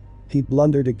cry. He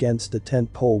blundered against the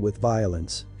tent pole with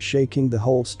violence, shaking the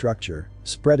whole structure,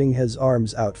 spreading his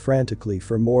arms out frantically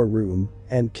for more room,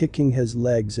 and kicking his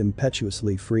legs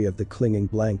impetuously free of the clinging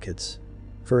blankets.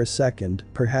 For a second,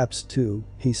 perhaps 2,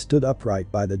 he stood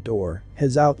upright by the door,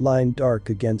 his outline dark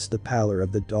against the pallor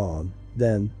of the dawn.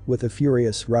 Then, with a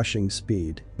furious rushing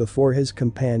speed, before his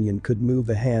companion could move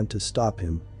a hand to stop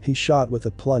him, he shot with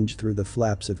a plunge through the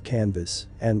flaps of canvas,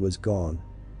 and was gone.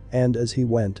 And as he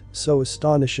went, so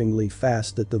astonishingly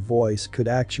fast that the voice could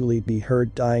actually be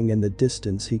heard dying in the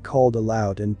distance, he called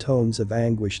aloud in tones of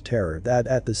anguished terror that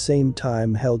at the same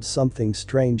time held something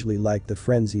strangely like the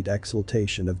frenzied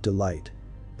exultation of delight.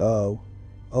 Oh!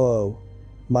 Oh!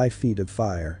 My feet of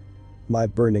fire! My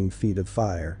burning feet of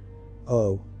fire!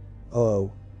 Oh!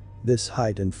 Oh! This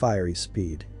height and fiery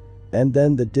speed! And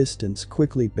then the distance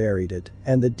quickly buried it,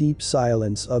 and the deep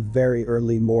silence of very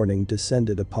early morning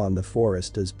descended upon the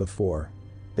forest as before.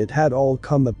 It had all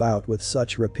come about with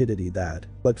such rapidity that,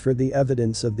 but for the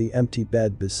evidence of the empty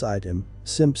bed beside him,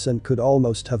 Simpson could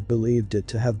almost have believed it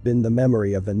to have been the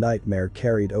memory of a nightmare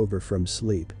carried over from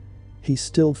sleep. He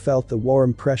still felt the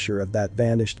warm pressure of that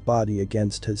vanished body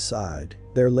against his side.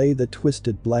 There lay the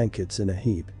twisted blankets in a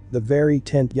heap. The very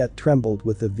tent yet trembled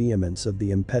with the vehemence of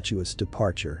the impetuous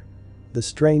departure. The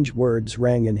strange words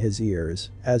rang in his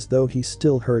ears, as though he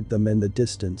still heard them in the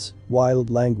distance, wild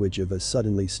language of a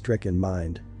suddenly stricken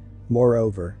mind.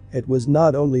 Moreover, it was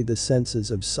not only the senses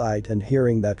of sight and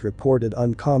hearing that reported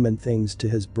uncommon things to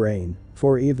his brain,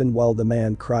 for even while the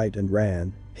man cried and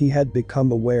ran, he had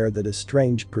become aware that a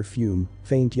strange perfume,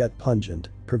 faint yet pungent,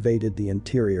 pervaded the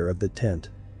interior of the tent.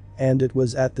 And it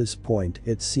was at this point,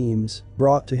 it seems,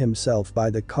 brought to himself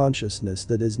by the consciousness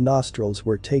that his nostrils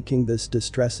were taking this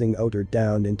distressing odor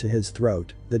down into his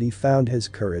throat, that he found his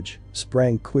courage,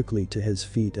 sprang quickly to his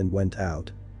feet and went out.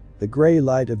 The gray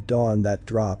light of dawn that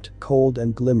dropped, cold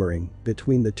and glimmering,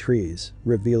 between the trees,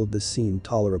 revealed the scene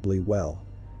tolerably well.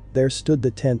 There stood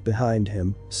the tent behind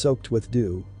him, soaked with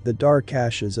dew, the dark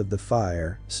ashes of the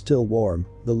fire, still warm,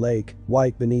 the lake,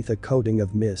 white beneath a coating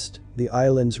of mist, the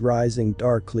islands rising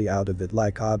darkly out of it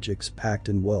like objects packed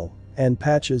in wool, and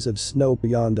patches of snow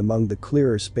beyond among the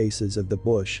clearer spaces of the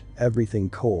bush, everything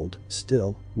cold,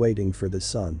 still, waiting for the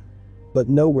sun. But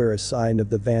nowhere a sign of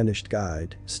the vanished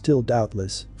guide, still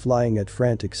doubtless, flying at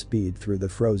frantic speed through the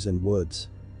frozen woods.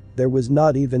 There was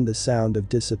not even the sound of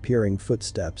disappearing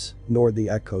footsteps, nor the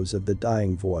echoes of the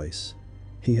dying voice.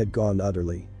 He had gone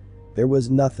utterly. There was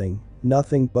nothing,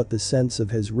 nothing but the sense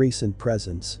of his recent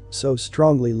presence, so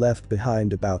strongly left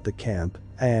behind about the camp,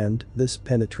 and this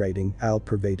penetrating,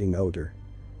 all-pervading odor.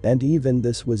 And even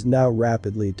this was now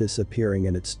rapidly disappearing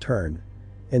in its turn.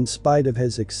 In spite of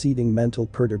his exceeding mental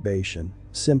perturbation,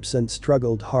 Simpson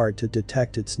struggled hard to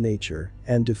detect its nature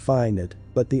and define it,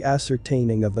 but the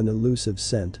ascertaining of an elusive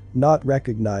scent, not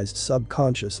recognized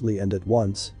subconsciously and at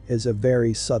once, is a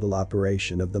very subtle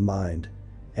operation of the mind.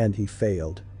 And he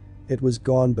failed. It was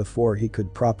gone before he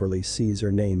could properly seize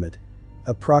or name it.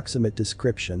 Approximate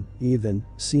description, even,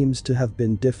 seems to have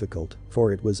been difficult,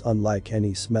 for it was unlike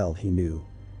any smell he knew.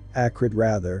 Acrid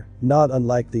rather, not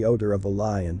unlike the odor of a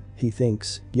lion, he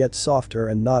thinks, yet softer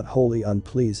and not wholly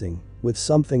unpleasing, with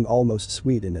something almost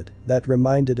sweet in it that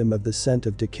reminded him of the scent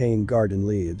of decaying garden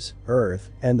leaves, earth,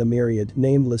 and the myriad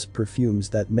nameless perfumes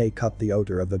that make up the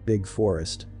odor of a big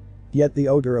forest. Yet the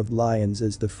odor of lions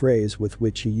is the phrase with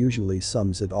which he usually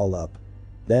sums it all up.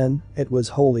 Then, it was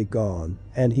wholly gone,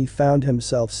 and he found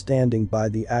himself standing by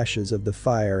the ashes of the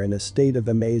fire in a state of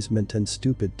amazement and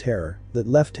stupid terror that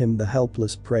left him the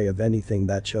helpless prey of anything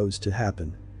that chose to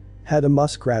happen. Had a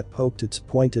muskrat poked its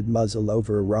pointed muzzle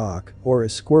over a rock, or a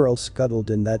squirrel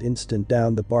scuttled in that instant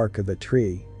down the bark of a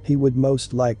tree, he would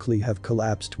most likely have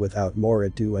collapsed without more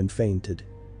ado and fainted.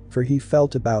 For he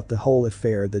felt about the whole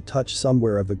affair the touch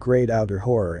somewhere of a great outer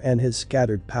horror, and his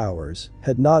scattered powers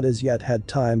had not as yet had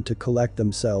time to collect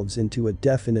themselves into a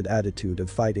definite attitude of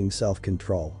fighting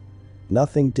self-control.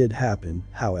 Nothing did happen,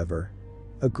 however.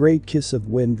 A great kiss of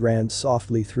wind ran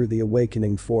softly through the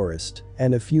awakening forest,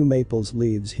 and a few maples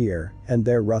leaves here and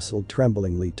there rustled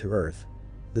tremblingly to earth.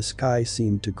 The sky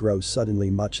seemed to grow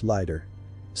suddenly much lighter.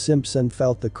 Simpson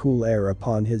felt the cool air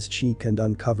upon his cheek and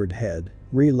uncovered head,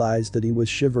 realized that he was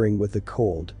shivering with the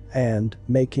cold, and,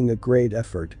 making a great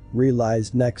effort,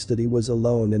 realized next that he was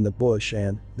alone in the bush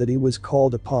and that he was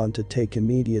called upon to take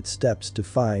immediate steps to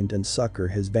find and succor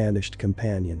his vanished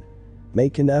companion.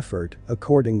 Make an effort,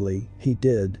 accordingly, he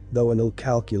did, though an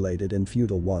ill-calculated and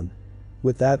futile one.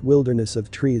 With that wilderness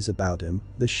of trees about him,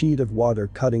 the sheet of water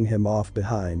cutting him off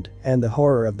behind, and the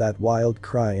horror of that wild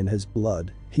cry in his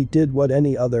blood, he did what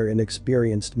any other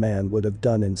inexperienced man would have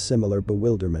done in similar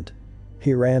bewilderment.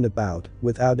 He ran about,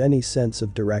 without any sense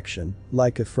of direction,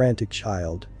 like a frantic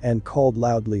child, and called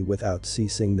loudly without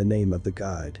ceasing the name of the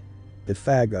guide.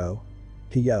 "Defago!"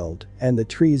 he yelled, and the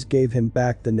trees gave him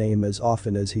back the name as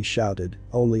often as he shouted,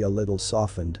 only a little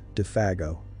softened,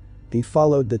 "Defago." He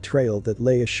followed the trail that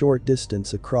lay a short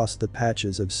distance across the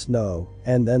patches of snow,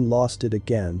 and then lost it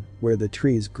again, where the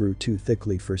trees grew too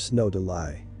thickly for snow to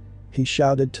lie. He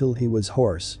shouted till he was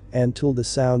hoarse, and till the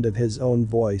sound of his own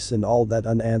voice in all that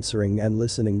unanswering and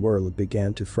listening world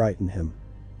began to frighten him.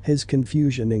 His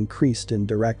confusion increased in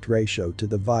direct ratio to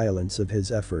the violence of his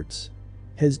efforts.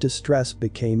 His distress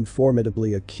became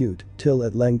formidably acute, till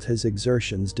at length his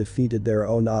exertions defeated their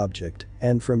own object,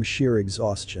 and from sheer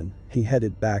exhaustion, he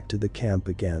headed back to the camp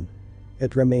again.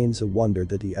 It remains a wonder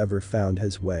that he ever found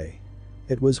his way.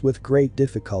 It was with great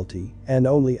difficulty, and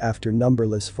only after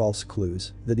numberless false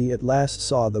clues, that he at last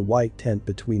saw the white tent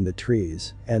between the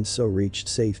trees, and so reached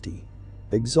safety.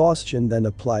 Exhaustion then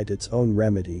applied its own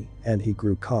remedy, and he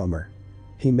grew calmer.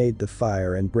 He made the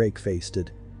fire and break-faced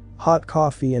it. Hot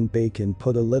coffee and bacon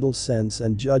put a little sense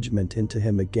and judgment into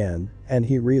him again, and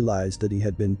he realized that he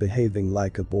had been behaving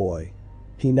like a boy.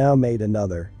 He now made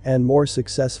another, and more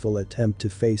successful attempt to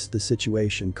face the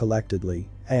situation collectedly,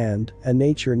 and, a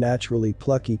nature naturally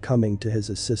plucky coming to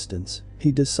his assistance,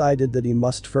 he decided that he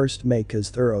must first make as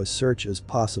thorough a search as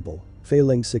possible,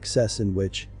 failing success in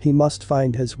which, he must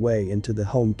find his way into the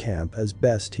home camp as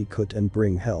best he could and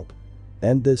bring help.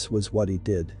 And this was what he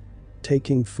did.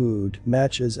 Taking food,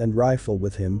 matches and rifle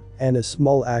with him, and a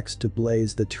small axe to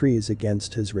blaze the trees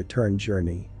against his return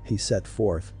journey, he set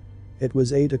forth. It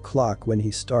was 8 o'clock when he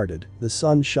started, the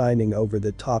sun shining over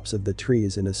the tops of the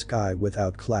trees in a sky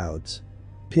without clouds.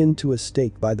 Pinned to a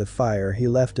stake by the fire, he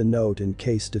left a note in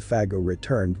case Defago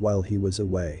returned while he was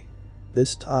away.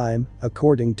 This time,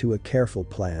 according to a careful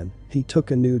plan, he took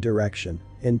a new direction,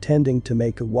 intending to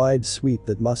make a wide sweep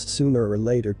that must sooner or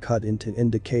later cut into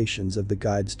indications of the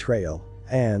guide's trail,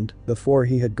 and, before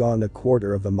he had gone a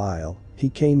quarter of a mile, he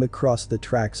came across the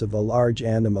tracks of a large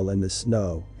animal in the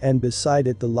snow, and beside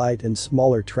it the light and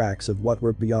smaller tracks of what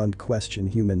were beyond question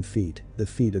human feet, the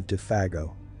feet of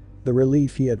Defago. The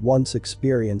relief he at once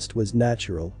experienced was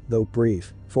natural, though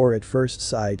brief, for at first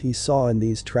sight he saw in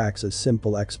these tracks a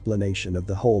simple explanation of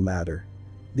the whole matter.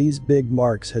 These big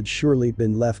marks had surely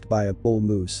been left by a bull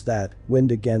moose that,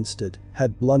 wind against it,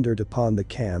 had blundered upon the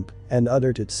camp and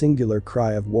uttered its singular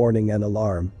cry of warning and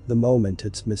alarm the moment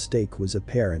its mistake was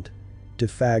apparent.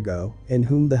 Defago, in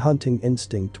whom the hunting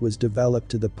instinct was developed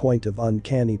to the point of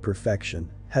uncanny perfection,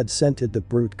 had scented the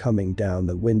brute coming down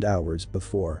the wind hours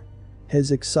before.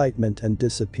 His excitement and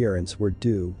disappearance were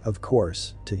due, of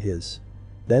course, to his.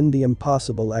 Then the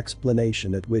impossible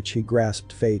explanation at which he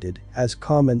grasped faded, as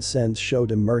common sense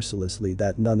showed him mercilessly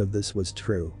that none of this was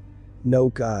true. No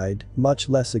guide, much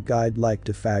less a guide like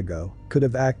Defago, could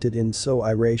have acted in so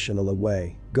irrational a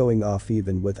way, going off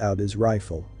even without his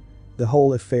rifle. The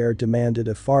whole affair demanded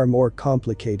a far more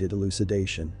complicated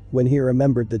elucidation. When he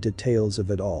remembered the details of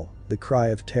it all, the cry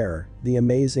of terror, the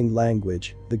amazing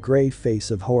language, the gray face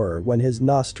of horror when his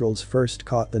nostrils first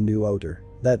caught the new odor,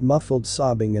 that muffled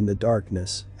sobbing in the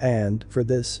darkness, and, for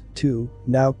this, too,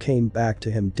 now came back to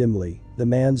him dimly, the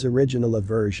man's original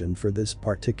aversion for this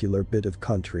particular bit of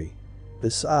country.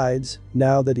 Besides,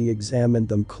 now that he examined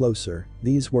them closer,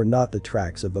 these were not the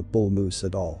tracks of a bull moose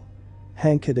at all.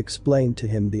 Hank had explained to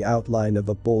him the outline of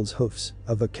a bull's hoofs,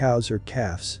 of a cow's or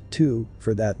calf's, too,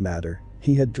 for that matter.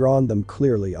 He had drawn them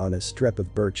clearly on a strip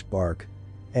of birch bark.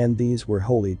 And these were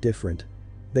wholly different.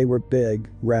 They were big,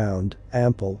 round,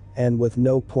 ample, and with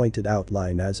no pointed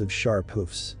outline as of sharp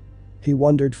hoofs. He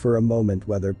wondered for a moment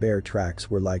whether bear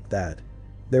tracks were like that.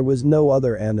 There was no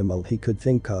other animal he could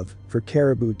think of, for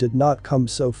caribou did not come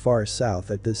so far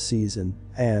south at this season,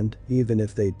 and, even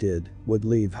if they did, would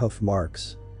leave hoof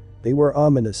marks. They were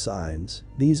ominous signs,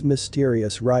 these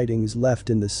mysterious writings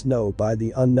left in the snow by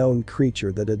the unknown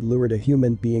creature that had lured a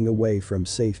human being away from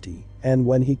safety, and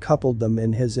when he coupled them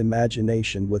in his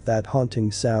imagination with that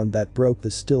haunting sound that broke the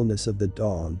stillness of the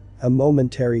dawn, a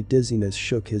momentary dizziness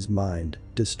shook his mind,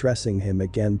 distressing him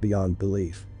again beyond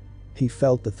belief. He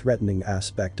felt the threatening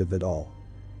aspect of it all.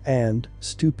 And,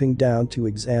 stooping down to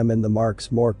examine the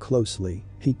marks more closely,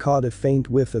 he caught a faint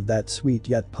whiff of that sweet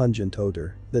yet pungent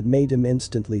odor that made him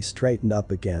instantly straighten up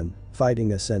again,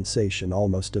 fighting a sensation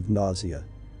almost of nausea.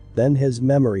 Then his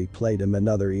memory played him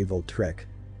another evil trick.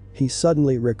 He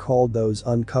suddenly recalled those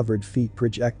uncovered feet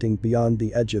projecting beyond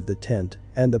the edge of the tent,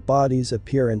 and the body's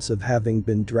appearance of having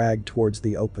been dragged towards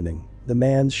the opening, the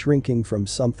man shrinking from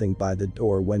something by the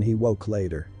door when he woke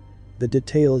later. The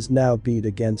details now beat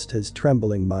against his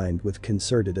trembling mind with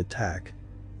concerted attack.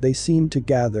 They seemed to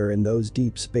gather in those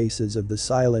deep spaces of the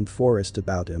silent forest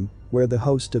about him, where the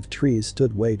host of trees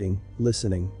stood waiting,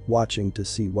 listening, watching to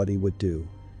see what he would do.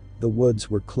 The woods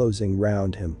were closing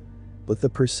round him. With the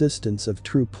persistence of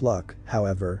true pluck,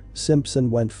 however,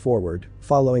 Simpson went forward,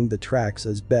 following the tracks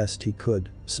as best he could,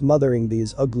 smothering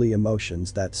these ugly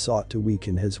emotions that sought to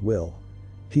weaken his will.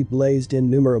 He blazed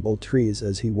innumerable trees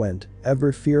as he went,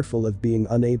 ever fearful of being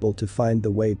unable to find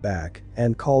the way back,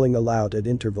 and calling aloud at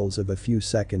intervals of a few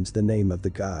seconds the name of the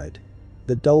guide.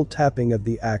 The dull tapping of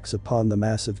the axe upon the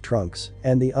massive trunks,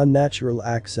 and the unnatural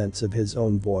accents of his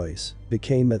own voice,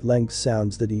 became at length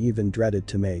sounds that he even dreaded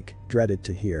to make, dreaded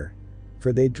to hear.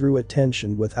 For they drew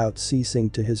attention without ceasing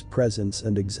to his presence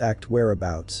and exact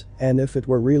whereabouts, and if it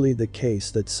were really the case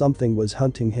that something was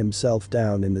hunting himself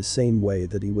down in the same way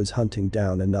that he was hunting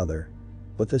down another.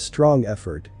 With a strong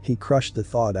effort, he crushed the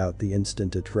thought out the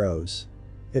instant it rose.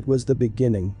 It was the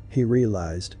beginning, he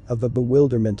realized, of a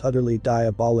bewilderment utterly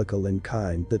diabolical in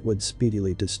kind that would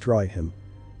speedily destroy him.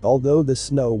 Although the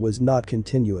snow was not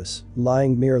continuous,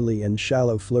 lying merely in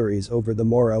shallow flurries over the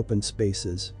more open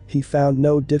spaces, he found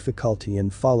no difficulty in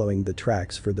following the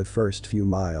tracks for the first few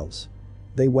miles.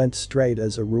 They went straight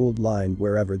as a ruled line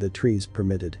wherever the trees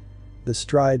permitted. The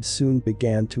strides soon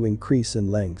began to increase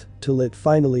in length, till it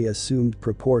finally assumed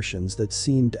proportions that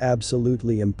seemed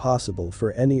absolutely impossible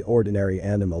for any ordinary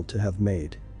animal to have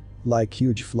made. Like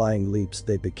huge flying leaps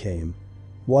they became.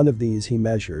 One of these he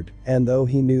measured, and though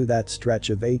he knew that stretch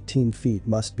of 18 feet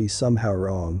must be somehow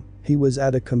wrong, he was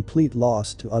at a complete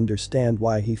loss to understand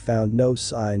why he found no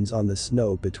signs on the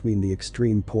snow between the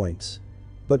extreme points.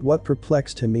 But what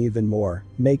perplexed him even more,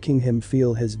 making him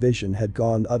feel his vision had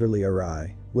gone utterly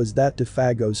awry, was that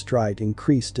Defago's stride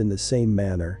increased in the same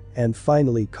manner and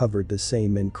finally covered the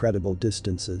same incredible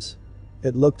distances.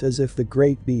 It looked as if the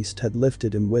great beast had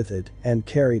lifted him with it and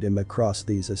carried him across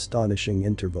these astonishing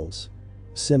intervals.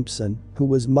 Simpson, who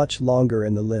was much longer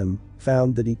in the limb,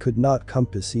 found that he could not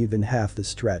compass even half the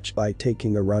stretch by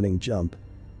taking a running jump.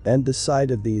 And the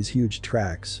sight of these huge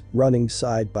tracks, running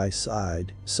side by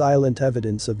side, silent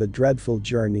evidence of a dreadful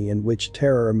journey in which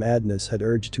terror or madness had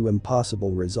urged to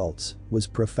impossible results, was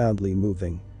profoundly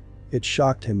moving. It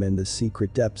shocked him in the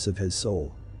secret depths of his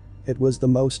soul. It was the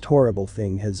most horrible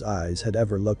thing his eyes had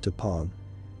ever looked upon.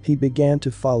 He began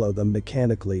to follow them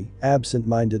mechanically,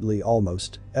 absent-mindedly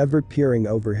almost, ever peering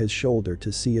over his shoulder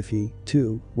to see if he,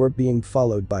 too, were being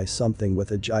followed by something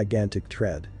with a gigantic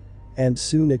tread. and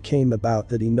soon it came about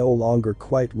that he no longer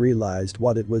quite realized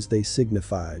what it was they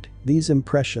signified. These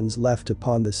impressions left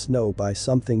upon the snow by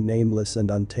something nameless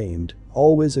and untamed,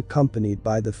 always accompanied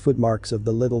by the footmarks of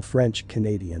the little French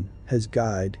Canadian, his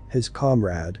guide, his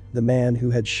comrade, the man who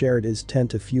had shared his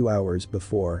tent a few hours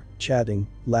before, chatting,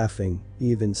 laughing,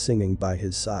 even singing by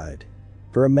his side.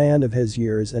 For a man of his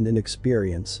years and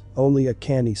inexperience, only a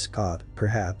canny Scot,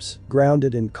 perhaps,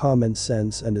 grounded in common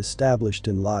sense and established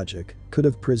in logic, could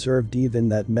have preserved even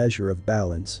that measure of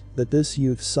balance that this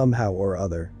youth somehow or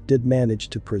other did manage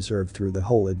to preserve through the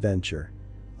whole adventure.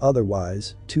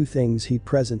 Otherwise, two things he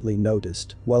presently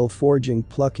noticed while forging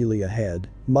pluckily ahead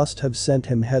must have sent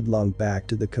him headlong back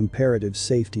to the comparative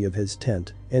safety of his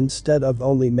tent, instead of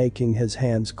only making his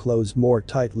hands close more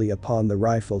tightly upon the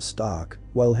rifle stock,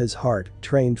 while his heart,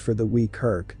 trained for the weak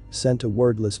Herc, sent a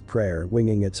wordless prayer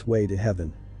winging its way to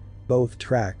heaven. Both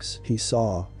tracks, he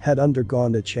saw, had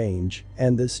undergone a change,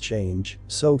 and this change,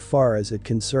 so far as it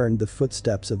concerned the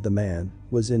footsteps of the man,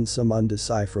 was in some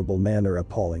undecipherable manner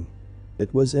appalling.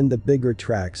 It was in the bigger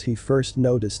tracks he first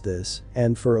noticed this,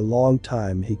 and for a long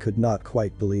time he could not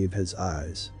quite believe his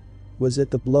eyes. Was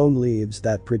it the blown leaves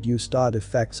that produced odd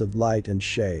effects of light and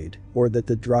shade, or that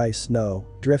the dry snow,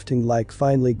 drifting like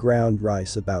finely ground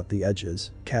rice about the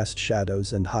edges, cast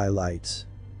shadows and highlights?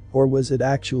 Or was it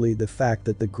actually the fact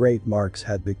that the great marks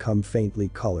had become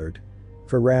faintly colored?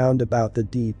 For round about the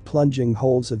deep plunging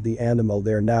holes of the animal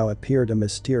there now appeared a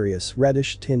mysterious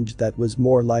reddish tinge that was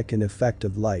more like an effect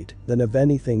of light than of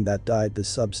anything that dyed the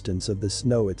substance of the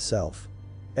snow itself.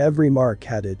 Every mark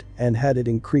had it, and had it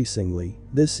increasingly,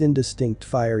 this indistinct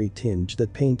fiery tinge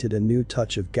that painted a new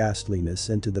touch of ghastliness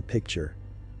into the picture.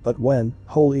 But when,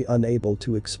 wholly unable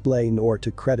to explain or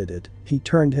to credit it, he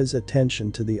turned his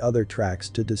attention to the other tracks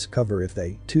to discover if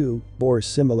they, too, bore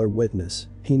similar witness,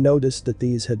 he noticed that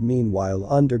these had meanwhile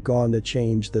undergone a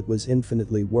change that was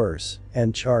infinitely worse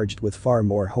and charged with far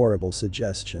more horrible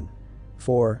suggestion.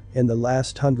 For, in the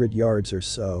last 100 yards or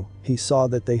so, he saw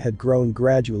that they had grown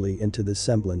gradually into the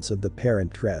semblance of the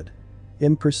parent tread.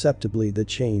 Imperceptibly the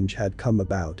change had come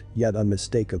about, yet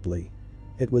unmistakably.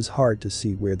 It was hard to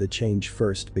see where the change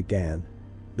first began.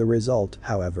 The result,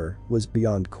 however, was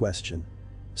beyond question.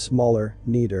 Smaller,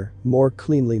 neater, more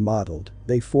cleanly modeled,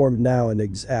 they formed now an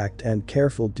exact and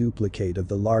careful duplicate of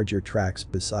the larger tracks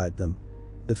beside them.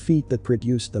 The feet that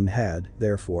produced them had,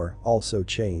 therefore, also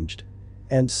changed.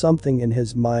 And something in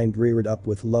his mind reared up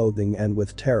with loathing and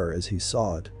with terror as he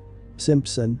saw it.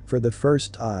 Simpson, for the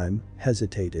first time,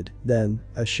 hesitated, then,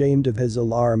 ashamed of his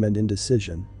alarm and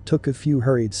indecision, took a few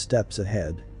hurried steps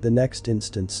ahead, the next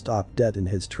instant stopped dead in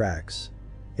his tracks.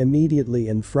 Immediately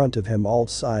in front of him all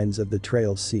signs of the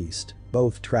trail ceased,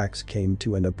 both tracks came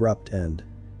to an abrupt end.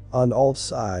 On all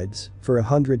sides, for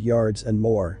 100 yards and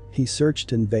more, he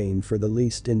searched in vain for the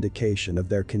least indication of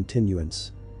their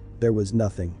continuance. There was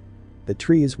nothing. The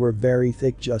trees were very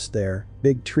thick just there,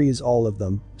 big trees all of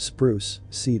them, spruce,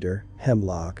 cedar,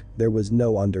 hemlock, there was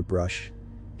no underbrush.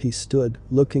 He stood,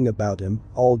 looking about him,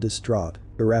 all distraught,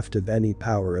 bereft of any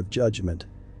power of judgment.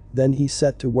 Then he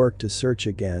set to work to search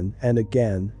again,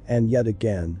 and yet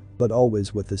again, but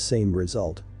always with the same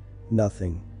result.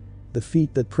 Nothing. The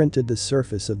feet that printed the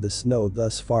surface of the snow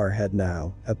thus far had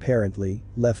now, apparently,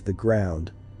 left the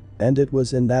ground. And it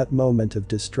was in that moment of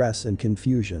distress and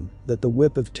confusion that the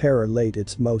whip of terror laid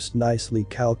its most nicely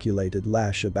calculated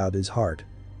lash about his heart.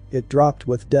 It dropped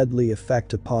with deadly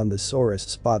effect upon the sorest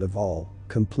spot of all,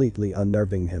 completely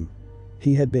unnerving him.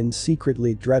 He had been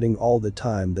secretly dreading all the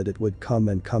time that it would come,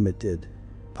 and come it did.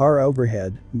 Far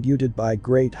overhead, muted by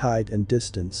great height and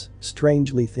distance,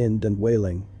 strangely thinned and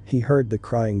wailing, he heard the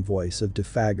crying voice of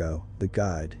Defago, the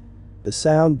guide. The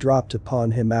sound dropped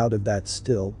upon him out of that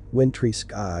still, wintry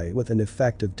sky with an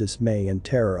effect of dismay and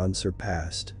terror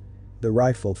unsurpassed. The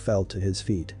rifle fell to his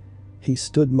feet. He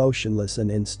stood motionless an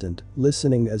instant,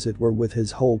 listening as it were with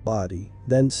his whole body,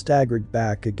 then staggered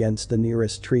back against the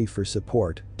nearest tree for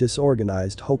support,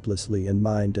 disorganized hopelessly in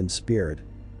mind and spirit.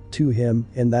 To him,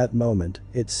 in that moment,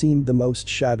 it seemed the most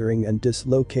shattering and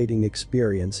dislocating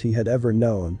experience he had ever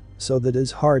known, so that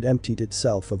his heart emptied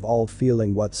itself of all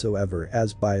feeling whatsoever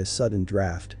as by a sudden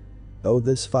draught. Oh,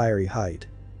 this fiery height!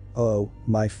 Oh,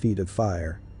 my feet of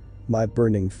fire! My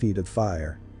burning feet of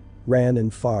fire! Ran in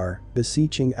far,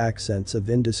 beseeching accents of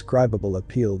indescribable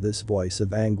appeal this voice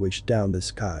of anguish down the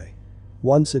sky.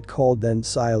 Once it called, then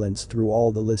silence through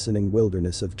all the listening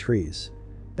wilderness of trees.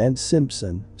 And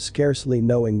Simpson, scarcely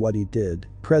knowing what he did,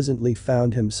 presently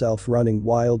found himself running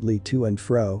wildly to and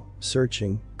fro,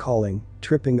 searching, calling,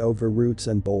 tripping over roots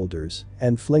and boulders,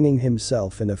 and flinging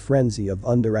himself in a frenzy of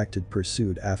undirected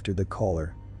pursuit after the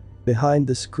caller. Behind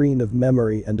the screen of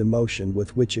memory and emotion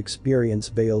with which experience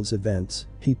veils events,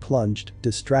 he plunged,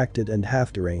 distracted and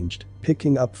half-deranged,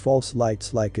 picking up false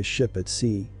lights like a ship at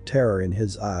sea, terror in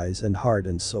his eyes and heart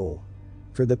and soul.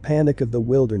 For the panic of the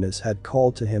wilderness had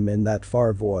called to him in that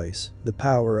far voice, the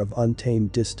power of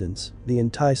untamed distance, the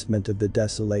enticement of the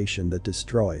desolation that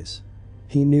destroys.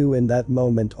 He knew in that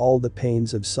moment all the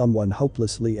pains of someone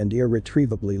hopelessly and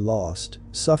irretrievably lost,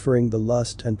 suffering the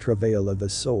lust and travail of a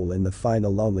soul in the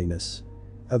final loneliness.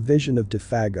 A vision of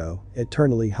Defago,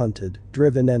 eternally hunted,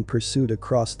 driven and pursued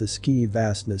across the ski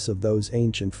vastness of those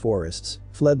ancient forests,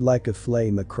 fled like a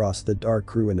flame across the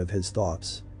dark ruin of his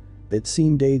thoughts. It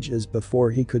seemed ages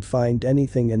before he could find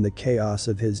anything in the chaos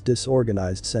of his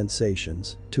disorganized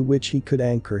sensations, to which he could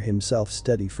anchor himself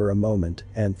steady for a moment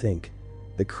and think.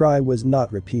 The cry was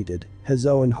not repeated, his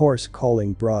own hoarse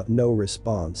calling brought no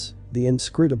response, the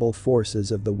inscrutable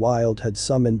forces of the wild had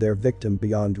summoned their victim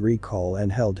beyond recall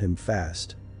and held him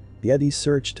fast. Yet he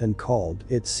searched and called,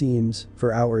 it seems,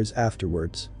 for hours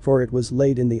afterwards, for it was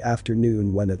late in the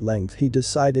afternoon when at length he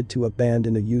decided to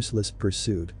abandon a useless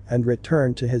pursuit and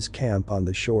return to his camp on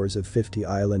the shores of 50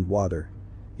 Island Water.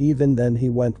 Even then he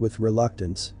went with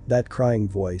reluctance, that crying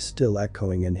voice still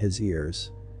echoing in his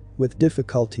ears. With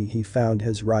difficulty he found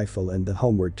his rifle and the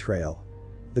homeward trail.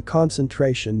 The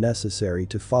concentration necessary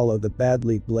to follow the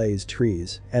badly blazed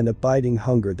trees and a biting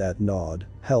hunger that gnawed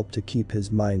helped to keep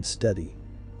his mind steady.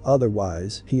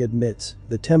 Otherwise, he admits,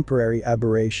 the temporary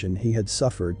aberration he had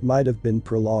suffered might have been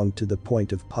prolonged to the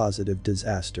point of positive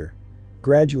disaster.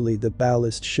 Gradually the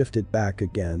ballast shifted back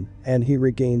again, and he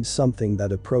regained something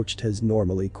that approached his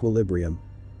normal equilibrium.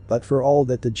 But for all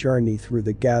that the journey through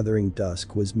the gathering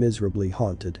dusk was miserably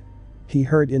haunted. He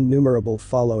heard innumerable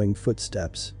following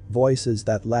footsteps, voices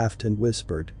that laughed and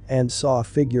whispered, and saw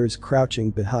figures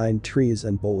crouching behind trees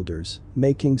and boulders,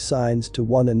 making signs to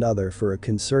one another for a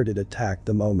concerted attack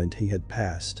the moment he had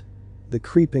passed. The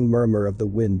creeping murmur of the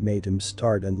wind made him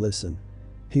start and listen.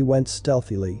 He went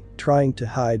stealthily, trying to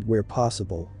hide where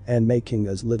possible, and making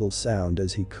as little sound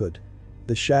as he could.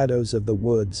 The shadows of the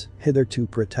woods, hitherto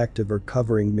protective or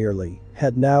covering merely,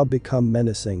 had now become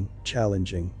menacing,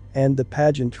 challenging. And the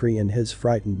pageantry in his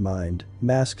frightened mind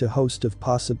masked a host of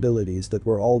possibilities that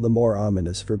were all the more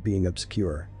ominous for being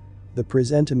obscure. The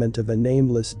presentiment of a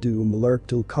nameless doom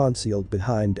lurked ill-concealed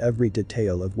behind every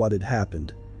detail of what had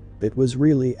happened. It was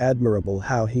really admirable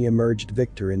how he emerged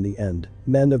victor in the end.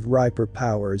 Men of riper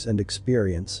powers and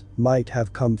experience might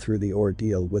have come through the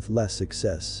ordeal with less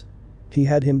success. He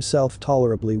had himself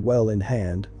tolerably well in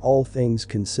hand, all things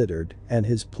considered, and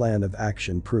his plan of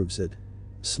action proves it.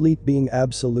 Sleep being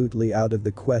absolutely out of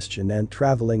the question and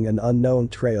traveling an unknown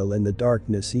trail in the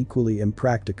darkness equally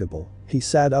impracticable, he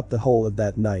sat up the whole of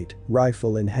that night,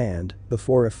 rifle in hand,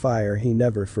 before a fire he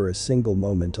never for a single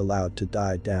moment allowed to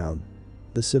die down.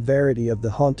 The severity of the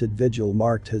haunted vigil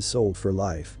marked his soul for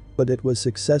life, but it was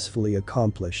successfully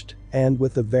accomplished, and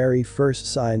with the very first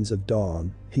signs of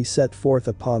dawn, he set forth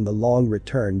upon the long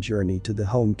return journey to the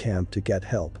home camp to get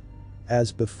help.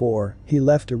 As before, he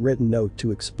left a written note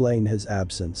to explain his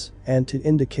absence and to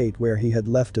indicate where he had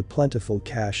left a plentiful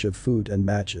cache of food and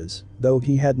matches, though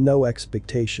he had no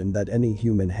expectation that any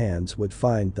human hands would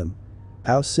find them.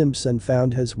 How Simpson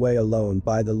found his way alone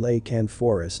by the lake and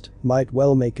forest might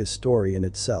well make a story in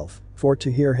itself, for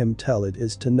to hear him tell it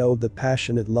is to know the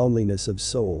passionate loneliness of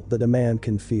soul that a man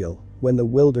can feel when the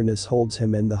wilderness holds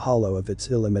him in the hollow of its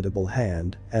illimitable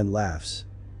hand and laughs.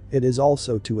 It is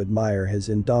also to admire his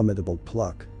indomitable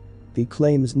pluck. He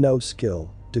claims no skill,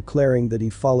 declaring that he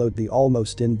followed the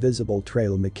almost invisible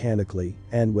trail mechanically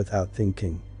and without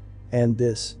thinking. And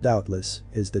this, doubtless,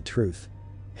 is the truth.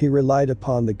 He relied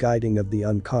upon the guiding of the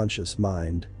unconscious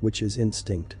mind, which is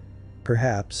instinct.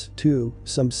 Perhaps, too,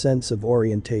 some sense of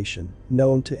orientation,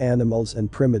 known to animals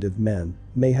and primitive men,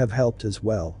 may have helped as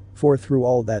well. For through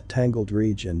all that tangled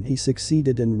region he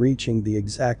succeeded in reaching the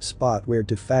exact spot where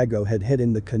Defago had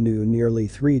hidden the canoe nearly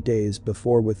 3 days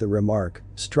before with the remark,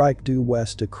 "Strike due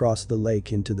west across the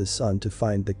lake into the sun to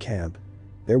find the camp."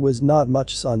 There was not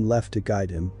much sun left to guide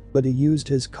him, but he used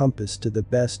his compass to the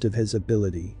best of his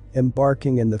ability,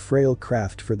 embarking in the frail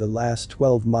craft for the last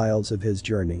 12 miles of his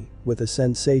journey, with a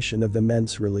sensation of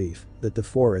immense relief that the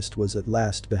forest was at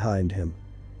last behind him.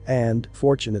 And,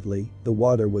 fortunately, the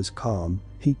water was calm.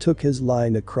 He took his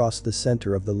line across the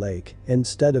center of the lake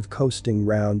instead of coasting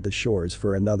round the shores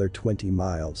for another 20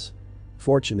 miles.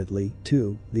 Fortunately,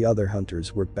 too, the other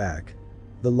hunters were back.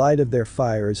 The light of their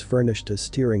fires furnished a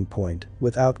steering point,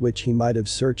 without which he might have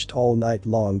searched all night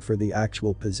long for the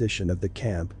actual position of the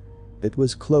camp. It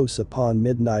was close upon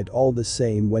midnight all the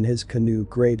same when his canoe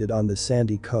grated on the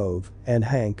sandy cove, and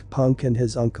Hank, Punk and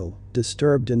his uncle,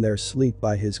 disturbed in their sleep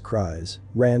by his cries,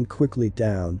 ran quickly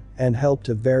down and helped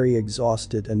a very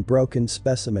exhausted and broken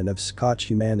specimen of Scotch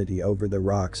humanity over the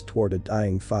rocks toward a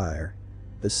dying fire.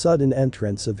 The sudden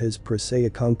entrance of his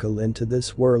prosaic uncle into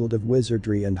this world of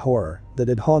wizardry and horror that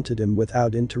had haunted him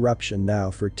without interruption now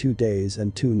for 2 days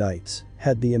and 2 nights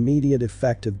had the immediate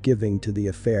effect of giving to the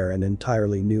affair an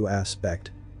entirely new aspect.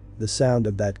 The sound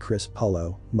of that crisp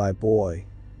hello, my boy.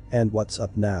 And what's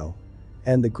up now?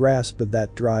 And the grasp of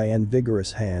that dry and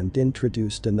vigorous hand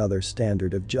introduced another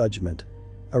standard of judgment.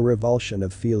 A revulsion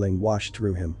of feeling washed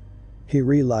through him. He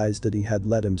realized that he had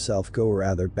let himself go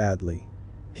rather badly.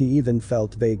 He even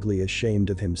felt vaguely ashamed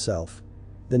of himself.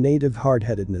 The native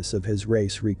hard-headedness of his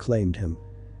race reclaimed him.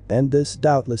 And this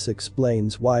doubtless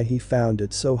explains why he found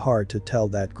it so hard to tell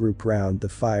that group round the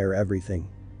fire everything.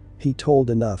 He told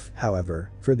enough, however,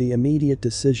 for the immediate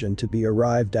decision to be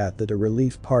arrived at that a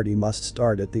relief party must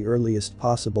start at the earliest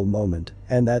possible moment,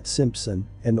 and that Simpson,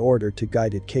 in order to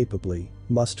guide it capably,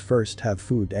 must first have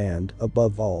food and,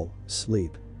 above all,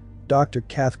 sleep. Dr.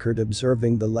 Cathcart,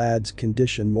 observing the lad's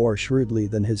condition more shrewdly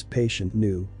than his patient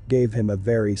knew, gave him a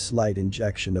very slight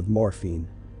injection of morphine.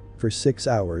 For 6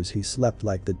 hours he slept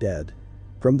like the dead.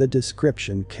 From the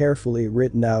description carefully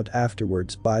written out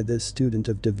afterwards by this student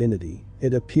of divinity,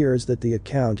 it appears that the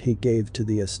account he gave to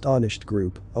the astonished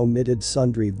group omitted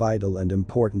sundry vital and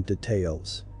important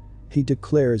details. He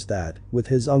declares that, with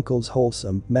his uncle's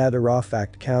wholesome,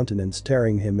 matter-of-fact countenance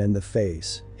staring him in the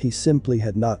face, he simply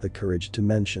had not the courage to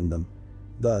mention them.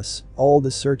 Thus, all the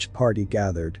search party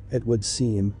gathered, it would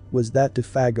seem, was that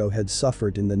Defago had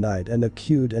suffered in the night an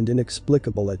acute and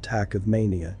inexplicable attack of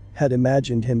mania, had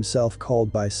imagined himself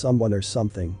called by someone or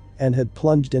something, and had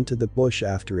plunged into the bush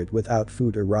after it without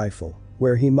food or rifle,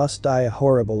 where he must die a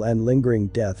horrible and lingering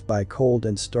death by cold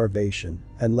and starvation,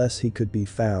 unless he could be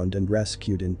found and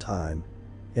rescued in time.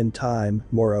 In time,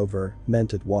 moreover,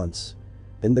 meant at once.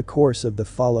 In the course of the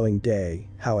following day,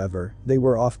 however, they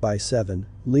were off by 7,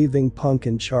 leaving Punk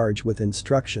in charge with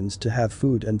instructions to have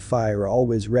food and fire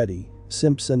always ready.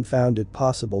 Simpson found it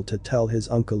possible to tell his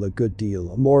uncle a good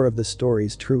deal more of the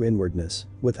story's true inwardness,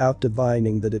 without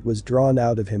divining that it was drawn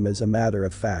out of him as a matter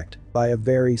of fact, by a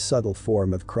very subtle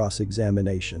form of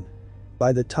cross-examination.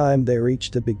 By the time they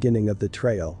reached the beginning of the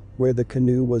trail, where the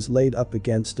canoe was laid up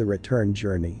against the return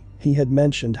journey, he had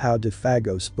mentioned how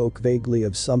Defago spoke vaguely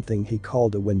of something he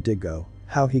called a Wendigo,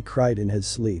 how he cried in his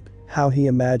sleep, how he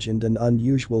imagined an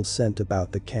unusual scent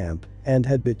about the camp, and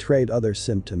had betrayed other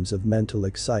symptoms of mental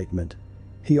excitement.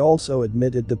 He also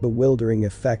admitted the bewildering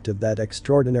effect of that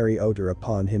extraordinary odor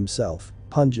upon himself,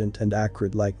 pungent and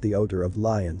acrid like the odor of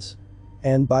lions.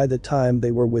 And by the time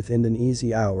they were within an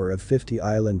easy hour of 50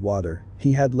 Island Water,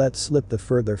 he had let slip the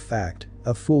further fact,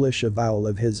 a foolish avowal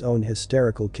of his own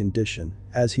hysterical condition,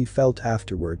 as he felt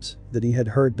afterwards, that he had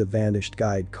heard the vanished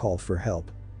guide call for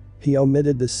help. He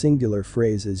omitted the singular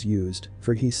phrases used,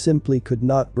 for he simply could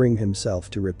not bring himself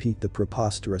to repeat the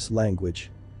preposterous language.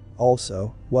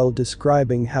 Also, while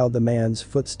describing how the man's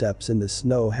footsteps in the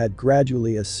snow had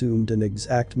gradually assumed an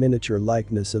exact miniature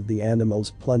likeness of the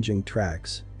animal's plunging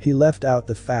tracks, he left out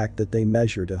the fact that they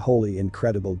measured a wholly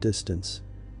incredible distance.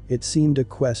 It seemed a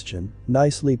question,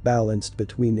 nicely balanced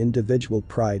between individual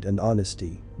pride and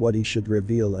honesty, what he should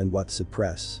reveal and what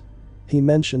suppress. He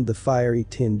mentioned the fiery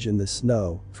tinge in the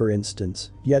snow, for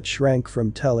instance, yet shrank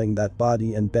from telling that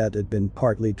body and bed had been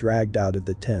partly dragged out of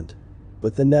the tent.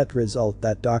 With the net result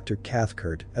that Dr.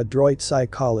 Cathcart, adroit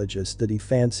psychologist that he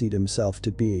fancied himself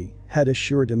to be, had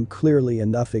assured him clearly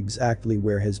enough exactly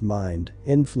where his mind,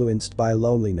 influenced by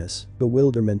loneliness,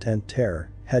 bewilderment and terror,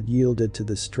 had yielded to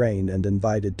the strain and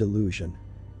invited delusion.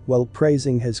 While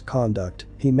praising his conduct,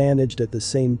 he managed at the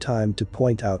same time to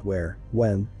point out where,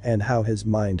 when, and how his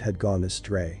mind had gone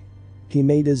astray. He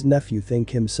made his nephew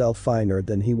think himself finer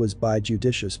than he was by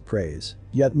judicious praise,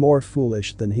 yet more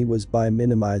foolish than he was by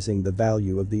minimizing the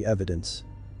value of the evidence.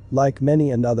 Like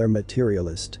many another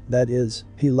materialist, that is,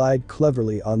 he lied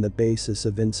cleverly on the basis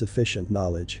of insufficient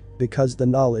knowledge, because the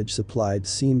knowledge supplied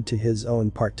seemed to his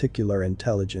own particular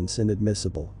intelligence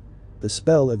inadmissible. The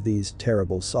spell of these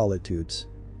terrible solitudes,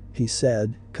 he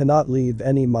said, cannot leave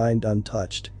any mind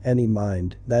untouched, any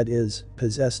mind, that is,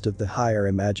 possessed of the higher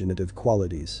imaginative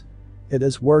qualities. It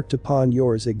has worked upon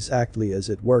yours exactly as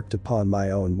it worked upon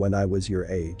my own when I was your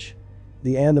age.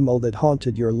 The animal that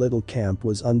haunted your little camp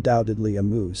was undoubtedly a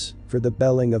moose, for the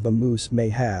belling of a moose may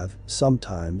have,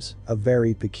 sometimes, a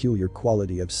very peculiar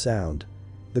quality of sound.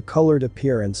 The colored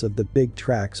appearance of the big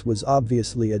tracks was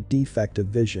obviously a defect of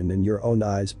vision in your own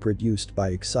eyes produced by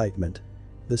excitement.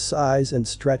 The size and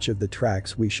stretch of the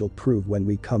tracks we shall prove when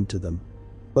we come to them.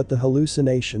 But the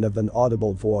hallucination of an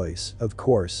audible voice, of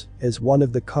course, is one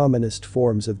of the commonest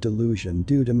forms of delusion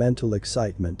due to mental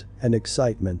excitement, an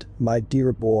excitement, my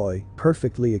dear boy,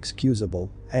 perfectly excusable,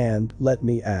 and, let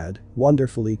me add,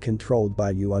 wonderfully controlled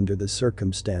by you under the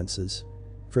circumstances.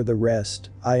 For the rest,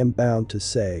 I am bound to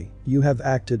say, you have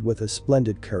acted with a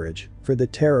splendid courage, for the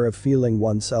terror of feeling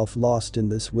oneself lost in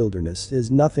this wilderness is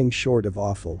nothing short of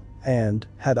awful, and,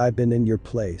 had I been in your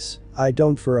place, I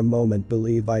don't for a moment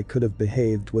believe I could have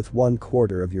behaved with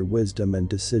 1/4 of your wisdom and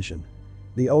decision.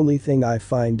 The only thing I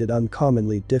find it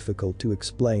uncommonly difficult to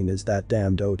explain is that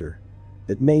damned odor.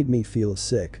 It made me feel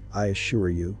sick, I assure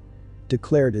you,"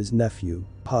 declared his nephew,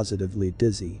 positively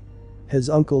dizzy. His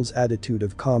uncle's attitude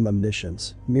of calm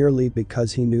omniscience, merely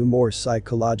because he knew more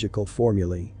psychological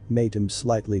formulae, made him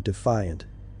slightly defiant.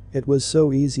 It was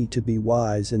so easy to be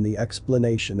wise in the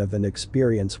explanation of an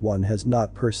experience one has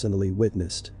not personally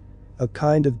witnessed. "A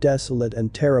kind of desolate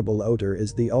and terrible odor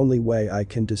is the only way I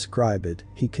can describe it,"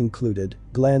 he concluded,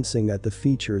 glancing at the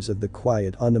features of the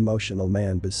quiet, unemotional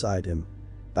man beside him.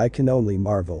 "I can only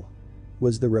marvel,"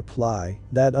 was the reply,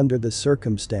 "that under the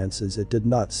circumstances it did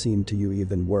not seem to you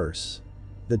even worse."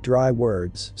 The dry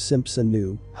words, Simpson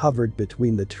knew, hovered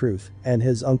between the truth and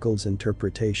his uncle's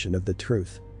interpretation of the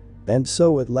truth. And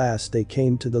so at last they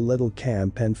came to the little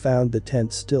camp and found the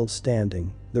tent still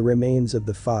standing, the remains of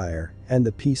the fire, and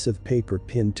the piece of paper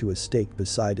pinned to a stake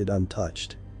beside it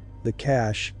untouched. The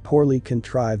cache, poorly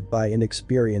contrived by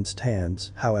inexperienced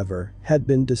hands, however, had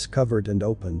been discovered and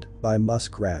opened by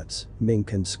muskrats,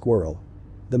 mink and squirrel.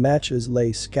 The matches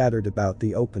lay scattered about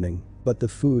the opening, but the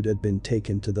food had been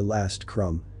taken to the last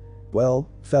crumb. "Well,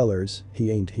 fellers,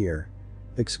 he ain't here,"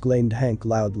 exclaimed Hank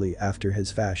loudly after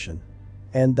his fashion.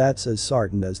 "And that's as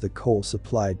sartin as the coal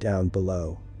supply down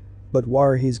below. But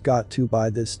whar he's got to by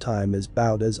this time is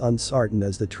 'bout as unsartin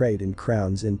as the trade in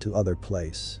crowns into other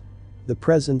place." The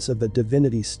presence of a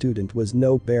divinity student was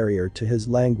no barrier to his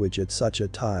language at such a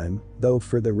time, though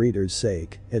for the reader's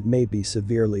sake, it may be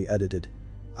severely edited.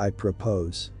 "I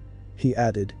propose," he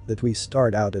added, "that we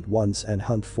start out at once and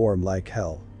hunt for 'em like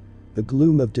hell." The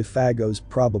gloom of Defago's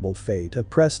probable fate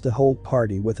oppressed the whole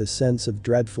party with a sense of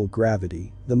dreadful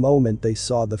gravity the moment they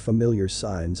saw the familiar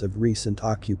signs of recent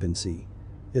occupancy.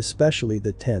 Especially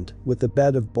the tent, with the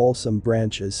bed of balsam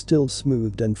branches still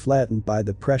smoothed and flattened by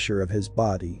the pressure of his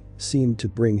body, seemed to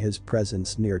bring his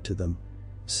presence near to them.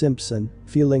 Simpson,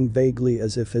 feeling vaguely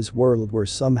as if his world were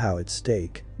somehow at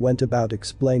stake, went about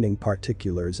explaining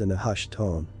particulars in a hushed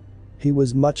tone. He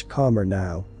was much calmer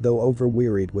now, though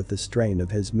overwearied with the strain of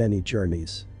his many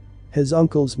journeys. His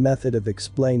uncle's method of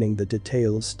explaining the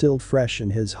details still fresh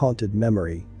in his haunted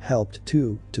memory helped,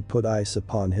 too, to put ice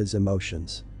upon his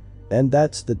emotions. "And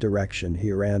that's the direction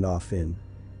he ran off in,"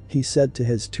 he said to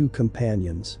his two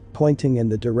companions, pointing in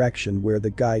the direction where the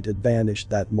guide had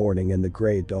vanished that morning in the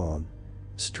gray dawn.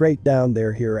 "Straight down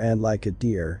there he ran like a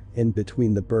deer, in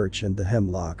between the birch and the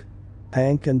hemlock."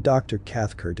 Hank and Dr.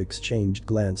 Cathcart exchanged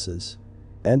glances.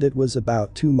 "And it was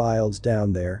about 2 miles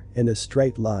down there, in a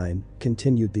straight line,"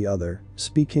 continued the other,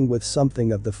 speaking with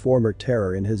something of the former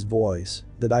terror in his voice,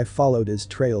 "that I followed his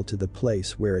trail to the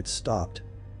place where it stopped."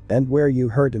 "And where you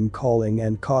heard him calling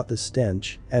and caught the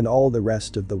stench, and all the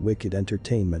rest of the wicked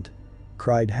entertainment,"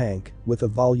 cried Hank, with a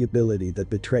volubility that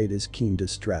betrayed his keen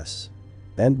distress.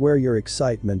 "And where your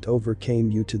excitement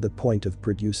overcame you to the point of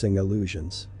producing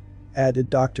illusions," added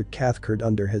Dr. Cathcart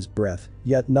under his breath,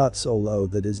 yet not so low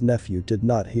that his nephew did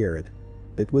not hear it.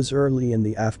 It was early in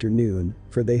the afternoon,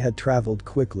 for they had traveled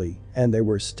quickly, and there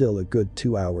were still a good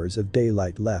 2 hours of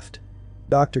daylight left.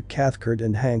 Dr. Cathcart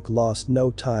and Hank lost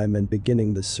no time in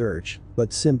beginning the search,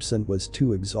 but Simpson was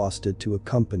too exhausted to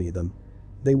accompany them.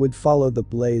 They would follow the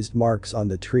blazed marks on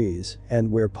the trees,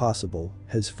 and where possible,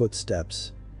 his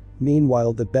footsteps.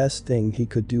 Meanwhile, the best thing he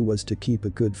could do was to keep a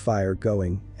good fire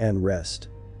going and rest.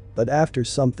 But after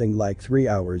something like 3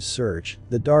 hours' search,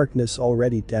 the darkness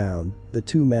already down, the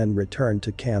two men returned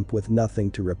to camp with nothing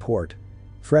to report.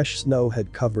 Fresh snow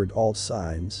had covered all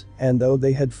signs, and though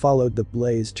they had followed the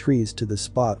blazed trees to the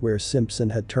spot where Simpson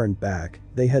had turned back,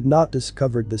 they had not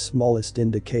discovered the smallest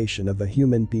indication of a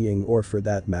human being or, for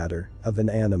that matter, of an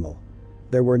animal.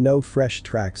 There were no fresh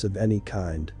tracks of any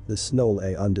kind, the snow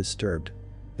lay undisturbed.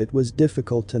 It was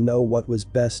difficult to know what was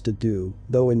best to do,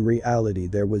 though in reality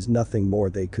there was nothing more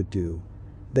they could do.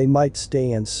 They might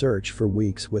stay and search for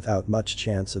weeks without much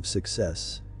chance of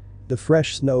success. The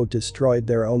fresh snow destroyed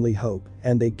their only hope,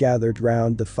 and they gathered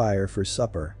round the fire for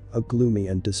supper, a gloomy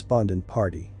and despondent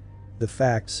party. The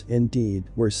facts, indeed,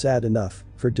 were sad enough,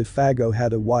 for Defago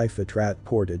had a wife at Rat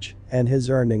Portage, and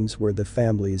his earnings were the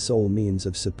family's sole means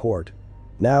of support.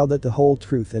 Now that the whole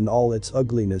truth in all its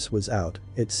ugliness was out,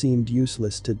 it seemed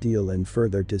useless to deal in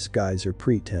further disguise or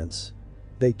pretense.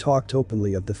 They talked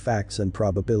openly of the facts and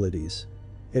probabilities.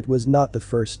 It was not the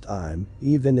first time,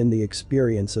 even in the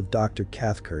experience of Dr.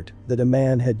 Cathcart, that a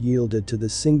man had yielded to the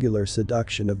singular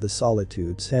seduction of the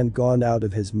solitudes and gone out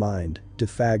of his mind.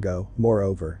 Defago,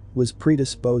 moreover, was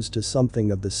predisposed to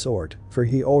something of the sort, for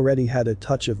he already had a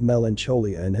touch of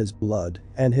melancholia in his blood,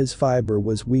 and his fibre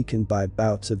was weakened by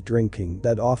bouts of drinking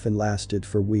that often lasted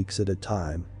for weeks at a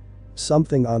time.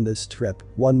 Something on this trip,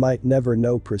 one might never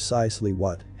know precisely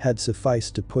what, had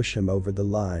sufficed to push him over the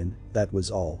line, that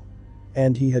was all.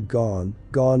 And he had gone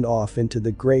off into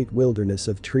the great wilderness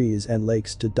of trees and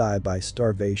lakes to die by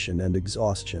starvation and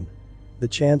exhaustion. The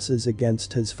chances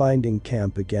against his finding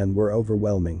camp again were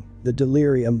overwhelming. The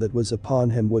delirium that was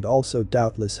upon him would also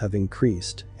doubtless have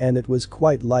increased, and it was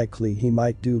quite likely he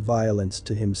might do violence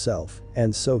to himself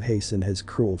and so hasten his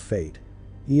cruel fate.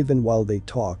 Even while they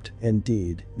talked,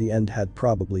 indeed, the end had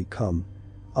probably come.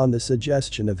 On the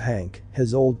suggestion of Hank,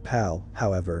 his old pal,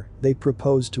 however, they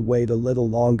proposed to wait a little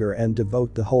longer and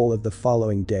devote the whole of the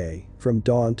following day, from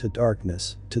dawn to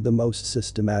darkness, to the most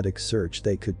systematic search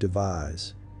they could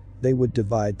devise. They would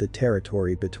divide the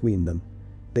territory between them.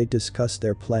 They discussed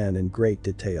their plan in great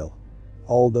detail.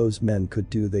 All those men could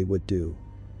do they would do.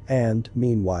 And,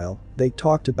 meanwhile, they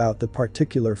talked about the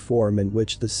particular form in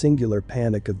which the singular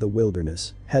panic of the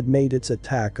wilderness had made its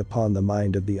attack upon the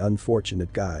mind of the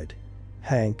unfortunate guide.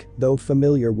 Hank, though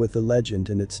familiar with the legend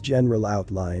in its general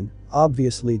outline,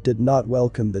 obviously did not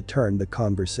welcome the turn the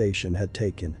conversation had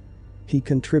taken. He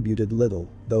contributed little,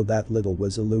 though that little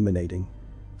was illuminating.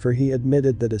 For he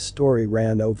admitted that a story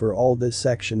ran over all this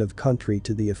section of country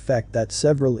to the effect that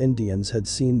several Indians had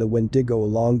seen the Wendigo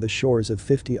along the shores of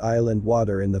 50 Island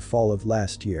Water in the fall of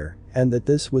last year, and that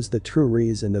this was the true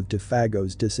reason of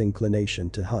Defago's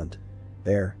disinclination to hunt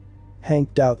there.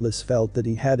 Hank doubtless felt that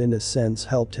he had in a sense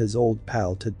helped his old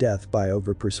pal to death by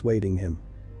over-persuading him.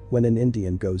 When an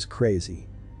Indian goes crazy,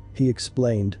 he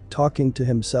explained, talking to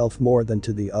himself more than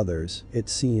to the others,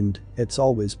 it's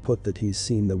always put that he's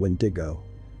seen the Wendigo.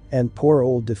 And poor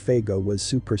old Defago was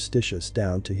superstitious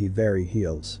down to his very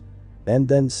heels. And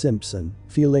then Simpson,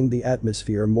 feeling the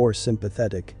atmosphere more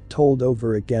sympathetic, told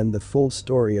over again the full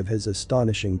story of his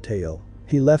astonishing tale.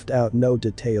 He left out no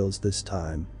details this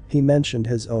time. He mentioned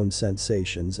his own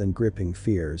sensations and gripping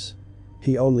fears.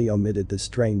 He only omitted the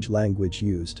strange language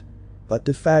used. But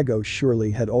Defago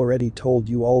surely had already told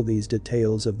you all these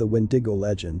details of the Wendigo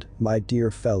legend, my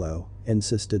dear fellow,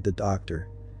 insisted the doctor.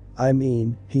 I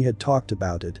mean, he had talked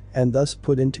about it and thus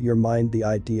put into your mind the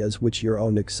ideas which your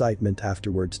own excitement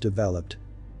afterwards developed.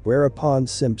 Whereupon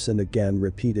Simpson again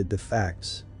repeated the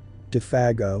facts.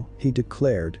 Defago, he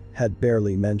declared, had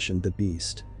barely mentioned the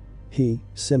beast. He,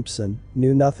 Simpson,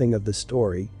 knew nothing of the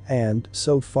story and,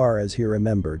 so far as he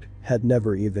remembered, had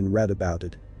never even read about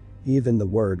it. Even the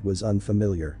word was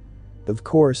unfamiliar. Of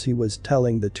course he was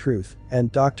telling the truth,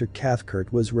 and Dr.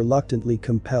 Cathcart was reluctantly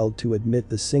compelled to admit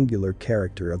the singular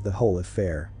character of the whole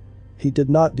affair. He did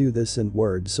not do this in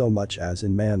word so much as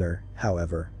in manner,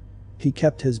 however. He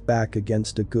kept his back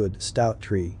against a good, stout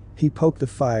tree. He poked the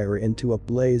fire into a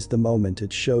blaze the moment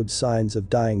it showed signs of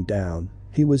dying down.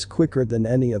 He was quicker than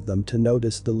any of them to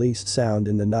notice the least sound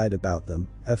in the night about them,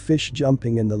 a fish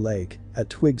jumping in the lake, a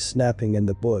twig snapping in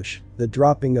the bush, the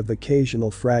dropping of occasional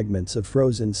fragments of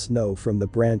frozen snow from the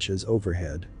branches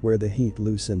overhead, where the heat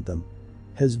loosened them.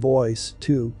 His voice,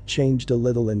 too, changed a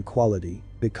little in quality,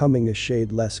 becoming a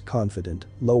shade less confident,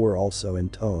 lower also in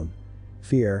tone.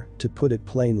 Fear, to put it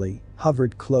plainly,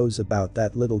 hovered close about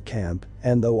that little camp,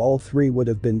 and though all three would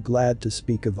have been glad to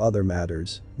speak of other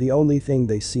matters, the only thing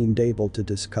they seemed able to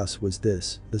discuss was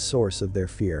this, the source of their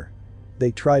fear.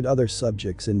 They tried other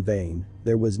subjects in vain,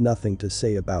 there was nothing to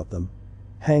say about them.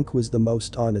 Hank was the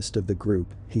most honest of the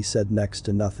group, he said next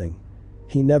to nothing.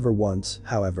 He never once,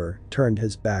 however, turned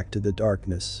his back to the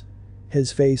darkness.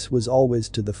 His face was always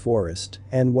to the forest,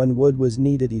 and when wood was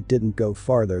needed he didn't go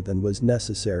farther than was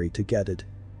necessary to get it.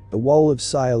 A wall of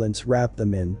silence wrapped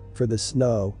them in, for the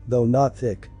snow, though not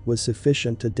thick, was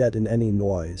sufficient to deaden any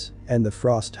noise, and the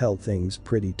frost held things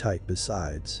pretty tight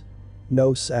besides.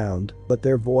 No sound, but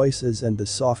their voices and the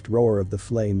soft roar of the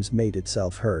flames made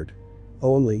itself heard.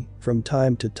 Only, from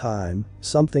time to time,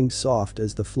 something soft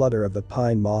as the flutter of a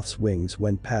pine moth's wings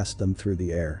went past them through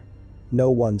the air.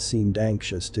 No one seemed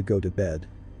anxious to go to bed.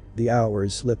 The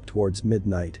hours slipped towards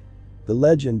midnight. The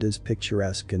legend is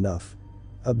picturesque enough,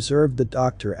 observed the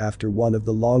doctor after one of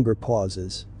the longer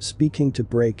pauses, speaking to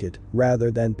break it rather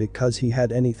than because he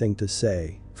had anything to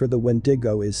say, for the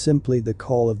Wendigo is simply the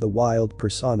call of the wild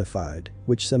personified,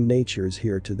 which some natures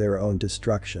hear to their own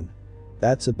destruction.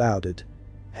 "That's about it,"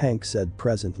 Hank said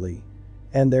presently.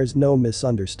 "And there's no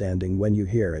misunderstanding when you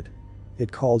hear it.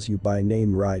 It calls you by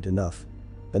name right enough."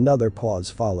 Another pause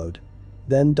followed.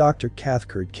 Then Dr.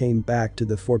 Cathcart came back to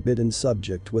the forbidden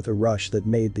subject with a rush that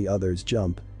made the others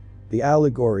jump. "The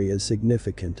allegory is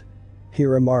significant," he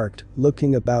remarked,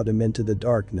 looking about him into the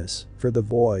darkness, "for the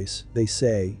voice, they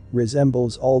say,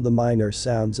 resembles all the minor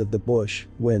sounds of the bush,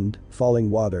 wind, falling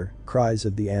water, cries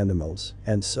of the animals,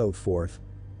 and so forth.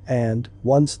 And,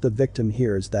 once the victim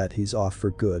hears that, he's off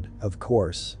for good, of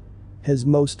course. His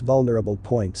most vulnerable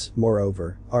points,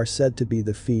 moreover, are said to be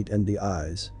the feet and the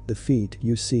eyes, the feet,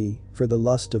 you see, for the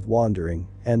lust of wandering,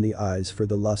 and the eyes for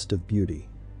the lust of beauty.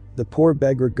 The poor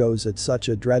beggar goes at such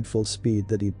a dreadful speed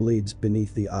that he bleeds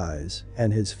beneath the eyes,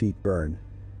 and his feet burn."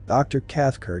 Dr.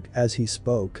 Cathcart, as he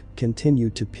spoke,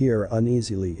 continued to peer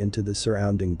uneasily into the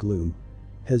surrounding gloom.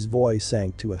 His voice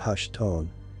sank to a hushed tone.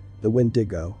 "The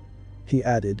Wendigo," he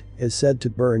added, "is said to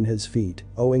burn his feet,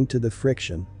 owing to the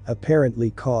friction,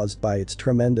 apparently caused by its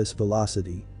tremendous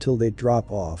velocity, till they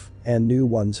drop off, and new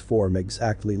ones form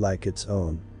exactly like its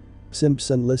own."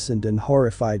 Simpson listened in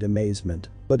horrified amazement,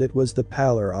 but it was the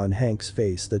pallor on Hank's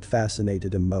face that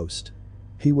fascinated him most.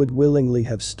 He would willingly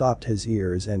have stopped his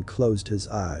ears and closed his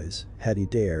eyes, had he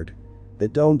dared. "They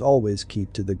don't always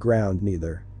keep to the ground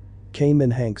neither," came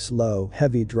in Hank's low,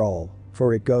 heavy drawl,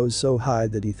 "for it goes so high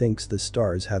that he thinks the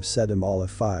stars have set 'em all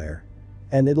afire.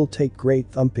 And it'll take great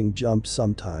thumping jumps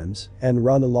sometimes, and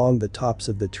run along the tops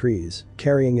of the trees,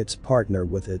 carrying its partner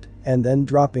with it, and then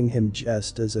dropping him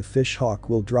just as a fishhawk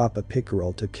will drop a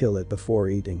pickerel to kill it before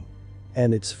eating.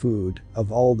 And its food,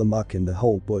 of all the muck in the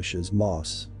whole bush, is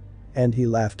moss." And he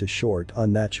laughed a short,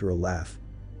 unnatural laugh.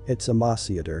 "It's a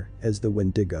moss-eater, as the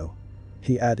Wendigo,"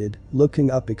 he added,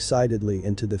 looking up excitedly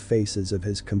into the faces of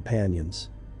his companions.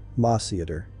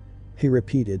 "Moss-eater," he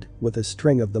repeated, with a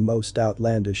string of the most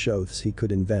outlandish oaths he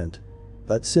could invent.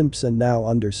 But Simpson now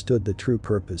understood the true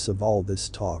purpose of all this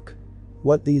talk.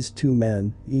 What these two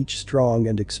men, each strong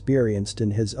and experienced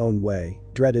in his own way,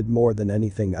 dreaded more than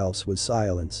anything else was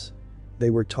silence. They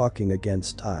were talking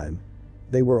against time.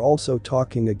 They were also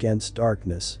talking against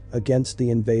darkness, against the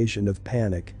invasion of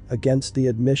panic, against the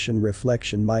admission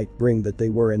reflection might bring that they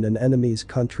were in an enemy's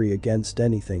country, against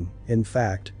anything, in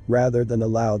fact, rather than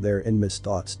allow their inmost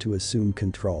thoughts to assume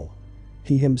control.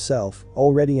 He himself,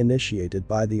 already initiated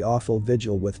by the awful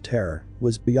vigil with terror,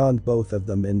 was beyond both of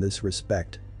them in this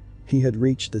respect. He had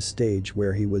reached the stage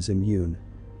where he was immune.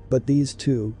 But these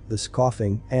two, the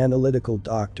scoffing, analytical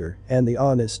doctor and the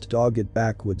honest, dogged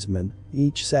backwoodsman,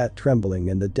 each sat trembling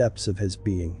in the depths of his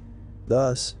being.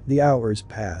 Thus, the hours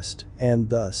passed, and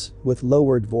thus, with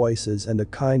lowered voices and a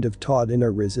kind of taut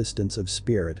inner resistance of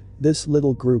spirit, this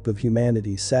little group of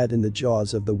humanity sat in the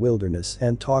jaws of the wilderness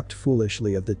and talked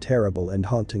foolishly of the terrible and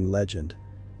haunting legend.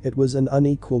 It was an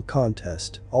unequal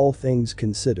contest, all things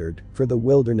considered, for the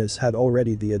wilderness had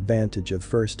already the advantage of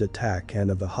first attack and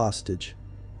of a hostage.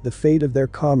 The fate of their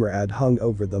comrade hung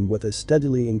over them with a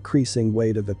steadily increasing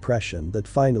weight of oppression that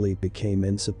finally became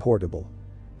insupportable.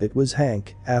 It was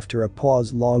Hank, after a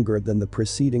pause longer than the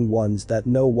preceding ones that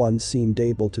no one seemed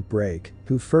able to break,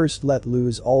 who first let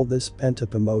loose all this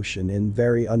pent-up emotion in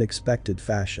very unexpected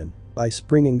fashion, by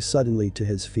springing suddenly to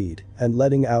his feet and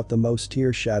letting out the most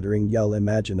ear-shattering yell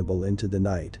imaginable into the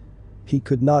night. He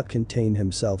could not contain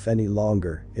himself any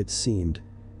longer, it seemed.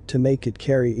 To make it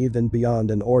carry even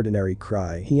beyond an ordinary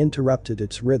cry, he interrupted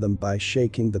its rhythm by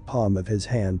shaking the palm of his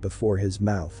hand before his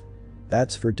mouth.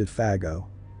 "That's for Defago,"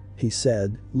 he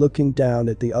said, looking down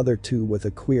at the other two with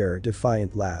a queer,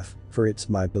 defiant laugh, "for it's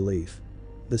my belief.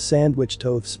 The sandwiched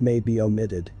oaths may be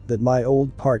omitted, that my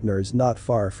old partner's not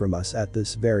far from us at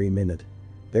this very minute."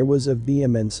 There was a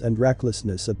vehemence and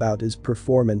recklessness about his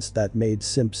performance that made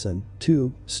Simpson,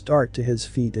 too, start to his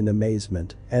feet in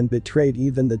amazement and betrayed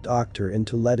even the doctor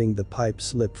into letting the pipe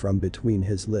slip from between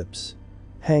his lips.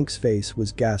 Hank's face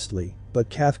was ghastly, but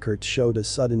Cathcart showed a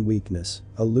sudden weakness,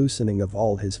 a loosening of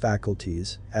all his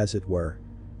faculties, as it were.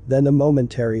 Then a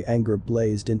momentary anger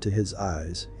blazed into his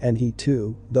eyes, and he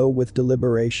too, though with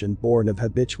deliberation born of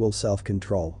habitual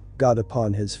self-control, got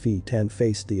upon his feet and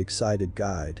faced the excited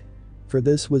guide. For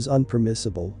this was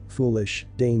unpermissible, foolish,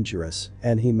 dangerous,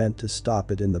 and he meant to stop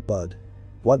it in the bud.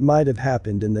 What might have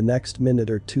happened in the next minute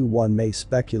or two one may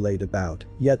speculate about,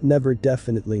 yet never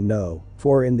definitely know,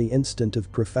 for in the instant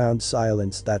of profound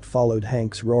silence that followed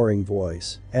Hank's roaring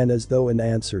voice, and as though in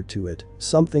answer to it,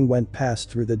 something went past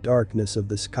through the darkness of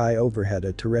the sky overhead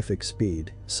at terrific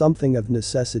speed, something of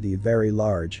necessity very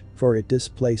large, for it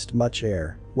displaced much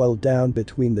air, while down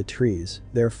between the trees,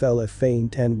 there fell a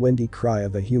faint and windy cry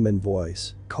of a human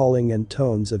voice, calling in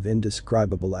tones of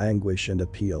indescribable anguish and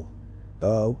appeal.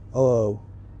 Oh, oh.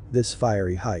 This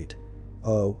fiery height.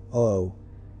 Oh, oh.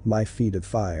 My feet of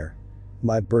fire.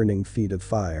 My burning feet of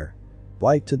fire.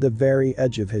 White to the very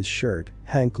edge of his shirt,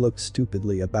 Hank looked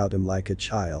stupidly about him like a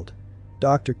child.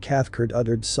 Dr. Cathcart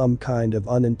uttered some kind of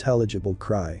unintelligible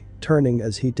cry, turning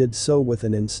as he did so with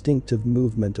an instinctive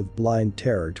movement of blind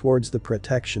terror towards the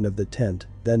protection of the tent,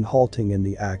 then halting in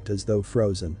the act as though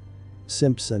frozen.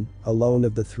 Simpson, alone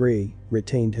of the three,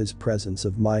 retained his presence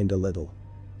of mind a little.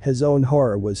 His own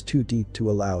horror was too deep to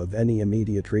allow of any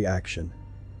immediate reaction.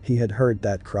 He had heard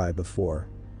that cry before.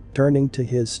 Turning to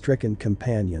his stricken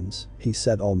companions, he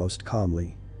said almost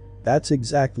calmly. "That's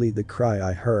exactly the cry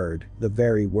I heard," the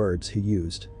very words he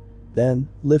used. Then,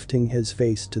 lifting his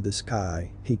face to the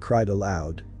sky, he cried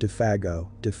aloud, "Defago,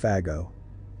 Defago.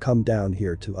 Come down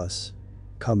here to us.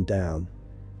 Come down."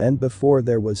 And before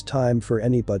there was time for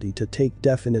anybody to take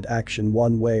definite action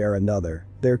one way or another,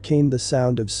 there came the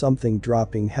sound of something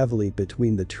dropping heavily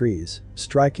between the trees,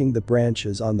 striking the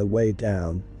branches on the way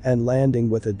down, and landing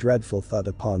with a dreadful thud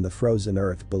upon the frozen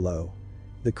earth below.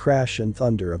 The crash and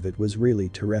thunder of it was really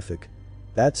terrific.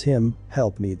 "That's him,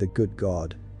 help me the good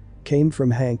God," came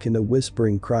from Hank in a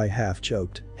whispering cry, half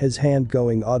choked, his hand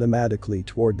going automatically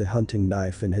toward the hunting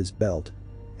knife in his belt.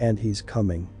 "And he's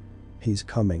coming. He's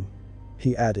coming,"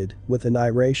 he added, with an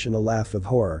irrational laugh of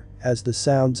horror, as the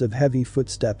sounds of heavy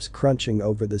footsteps crunching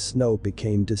over the snow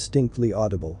became distinctly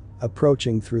audible,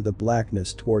 approaching through the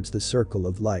blackness towards the circle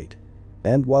of light.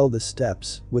 And while the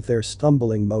steps, with their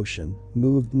stumbling motion,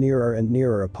 moved nearer and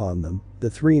nearer upon them,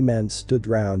 the three men stood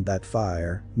round that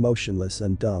fire, motionless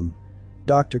and dumb.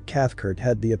 Dr. Cathcart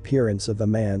had the appearance of a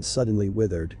man suddenly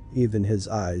withered, even his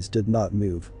eyes did not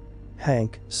move.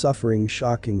 Hank, suffering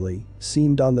shockingly,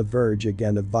 seemed on the verge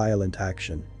again of violent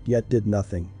action, yet did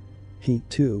nothing. He,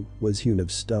 too, was hewn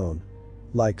of stone.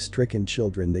 Like stricken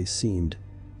children they seemed.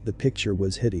 The picture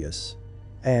was hideous.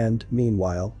 And,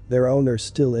 meanwhile, their owner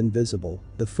still invisible,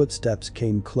 the footsteps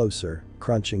came closer,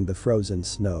 crunching the frozen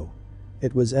snow.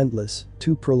 It was endless,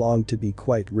 too prolonged to be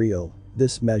quite real,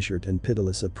 this measured and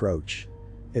pitiless approach.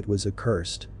 It was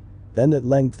accursed. Then at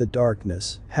length the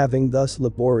darkness, having thus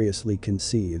laboriously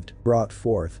conceived, brought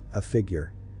forth a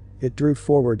figure. It drew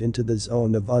forward into the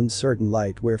zone of uncertain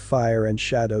light where fire and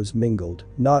shadows mingled,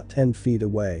 not 10 feet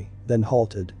away, then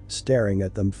halted, staring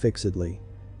at them fixedly.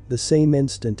 The same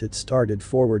instant it started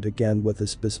forward again with a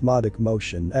spasmodic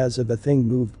motion as of a thing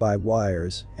moved by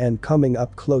wires, and coming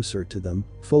up closer to them,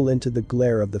 full into the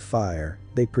glare of the fire,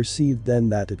 they perceived then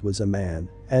that it was a man,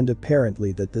 and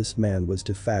apparently that this man was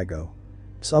Defago.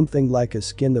 Something like a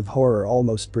skin of horror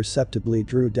almost perceptibly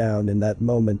drew down in that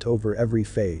moment over every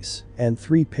face, and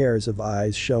 3 pairs of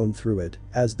eyes shone through it,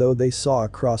 as though they saw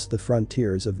across the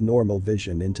frontiers of normal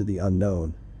vision into the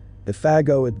unknown.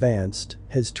 Defago advanced,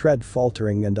 his tread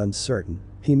faltering and uncertain.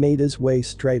 He made his way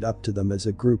straight up to them as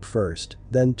a group first,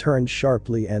 then turned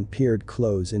sharply and peered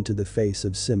close into the face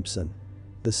of Simpson.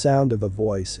 The sound of a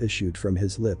voice issued from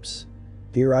his lips.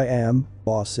 "Here I am,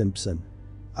 Boss Simpson.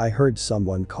 I heard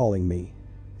someone calling me."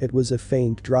 It was a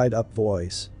faint, dried-up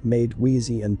voice, made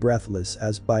wheezy and breathless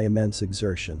as by immense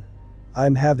exertion.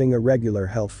 "I'm having a regular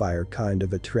hellfire kind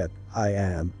of a trip, I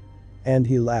am." And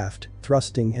he laughed,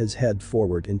 thrusting his head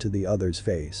forward into the other's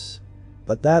face.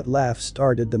 But that laugh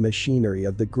started the machinery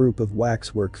of the group of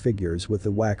waxwork figures with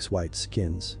the wax-white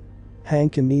skins.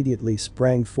 Hank immediately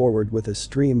sprang forward with a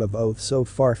stream of oaths so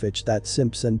far-fetched that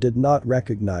Simpson did not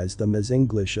recognize them as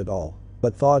English at all,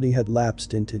 but thought he had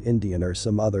lapsed into Indian or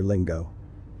some other lingo.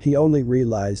 He only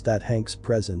realized that Hank's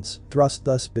presence, thrust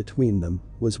thus between them,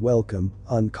 was welcome,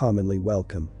 uncommonly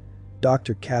welcome.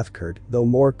 Dr. Cathcart, though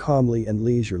more calmly and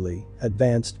leisurely,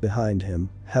 advanced behind him,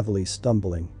 heavily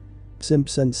stumbling.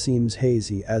 Simpson seems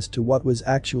hazy as to what was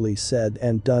actually said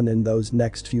and done in those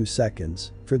next few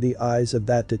seconds, for the eyes of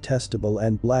that detestable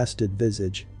and blasted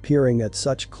visage, peering at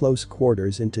such close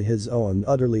quarters into his own,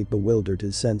 utterly bewildered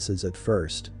his senses at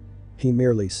first. He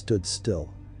merely stood still.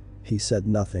 He said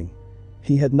nothing.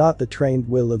 He had not the trained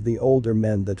will of the older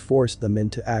men that forced them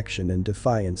into action in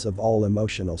defiance of all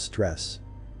emotional stress.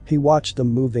 He watched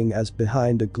them moving as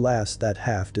behind a glass that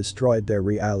half destroyed their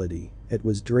reality. It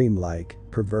was dreamlike,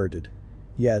 perverted.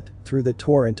 Yet, through the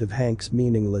torrent of Hank's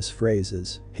meaningless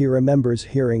phrases, he remembers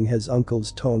hearing his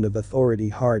uncle's tone of authority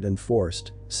hard and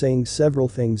forced, saying several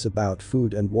things about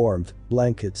food and warmth,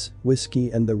 blankets, whiskey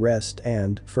and the rest,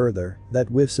 and, further, that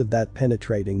whiffs of that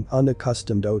penetrating,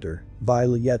 unaccustomed odor,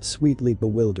 vile yet sweetly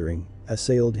bewildering,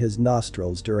 assailed his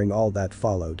nostrils during all that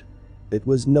followed. It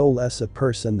was no less a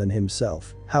person than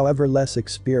himself, however less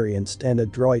experienced and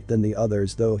adroit than the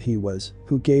others though he was,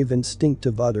 who gave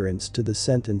instinctive utterance to the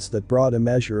sentence that brought a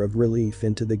measure of relief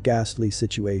into the ghastly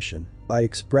situation. by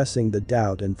expressing the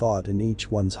doubt and thought in each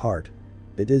one's heart.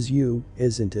 "It is you,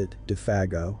 isn't it,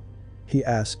 Defago?" he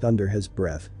asked under his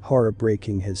breath, horror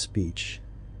breaking his speech.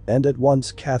 And at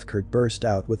once Cathcart burst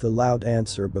out with a loud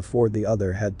answer before the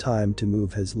other had time to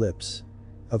move his lips.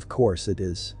 "Of course it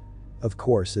is. Of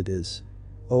course it is.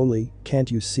 Only,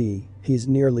 can't you see, he's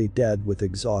nearly dead with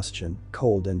exhaustion,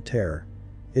 cold and terror.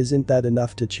 Isn't that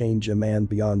enough to change a man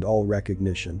beyond all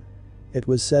recognition?" It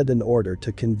was said in order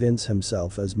to convince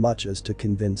himself as much as to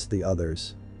convince the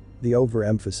others. The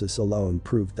overemphasis alone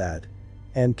proved that.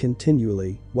 And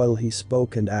continually, while he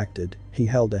spoke and acted, he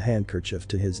held a handkerchief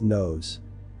to his nose.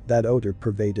 That odor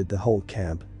pervaded the whole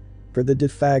camp. For the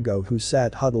Defago who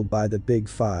sat huddled by the big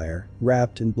fire,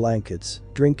 wrapped in blankets,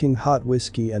 drinking hot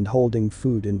whiskey and holding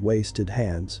food in wasted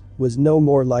hands, was no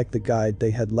more like the guide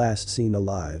they had last seen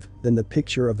alive than the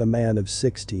picture of a man of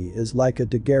 60 is like a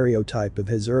daguerreotype of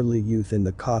his early youth in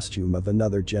the costume of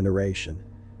another generation.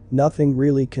 Nothing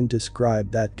really can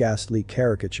describe that ghastly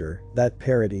caricature, that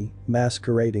parody,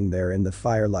 masquerading there in the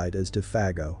firelight as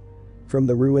Defago. From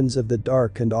the ruins of the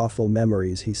dark and awful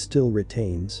memories he still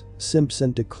retains,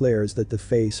 Simpson declares that the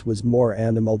face was more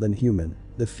animal than human,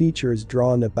 the features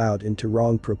drawn about into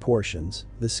wrong proportions,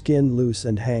 the skin loose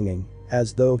and hanging,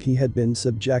 as though he had been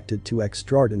subjected to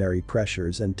extraordinary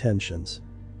pressures and tensions.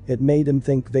 It made him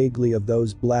think vaguely of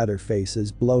those bladder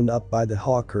faces blown up by the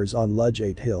hawkers on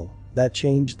Ludgate Hill, that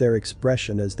changed their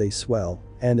expression as they swell,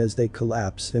 and as they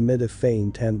collapse emit a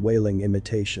faint and wailing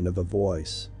imitation of a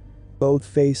voice. Both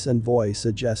face and voice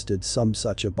suggested some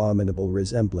such abominable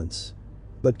resemblance.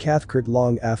 But Cathcart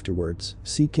long afterwards,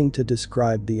 seeking to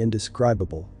describe the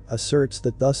indescribable, asserts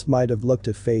that thus might have looked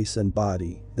a face and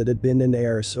body that had been in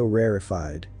air so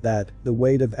rarefied that, the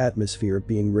weight of atmosphere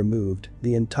being removed,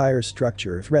 the entire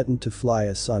structure threatened to fly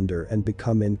asunder and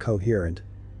become incoherent.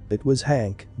 It was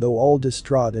Hank, though all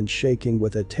distraught and shaking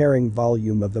with a tearing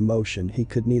volume of emotion he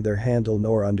could neither handle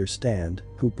nor understand,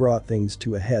 who brought things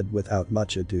to a head without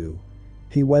much ado.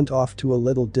 He went off to a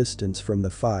little distance from the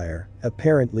fire,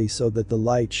 apparently so that the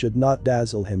light should not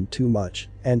dazzle him too much,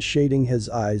 and shading his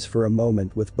eyes for a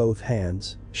moment with both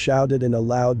hands, shouted in a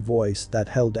loud voice that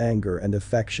held anger and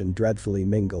affection dreadfully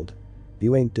mingled.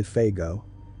 "You ain't Defago.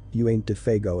 You ain't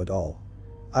Defago at all.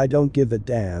 I don't give a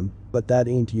damn, but that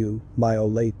ain't you, my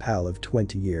old late pal of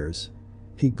 20 years.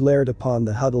 He glared upon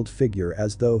the huddled figure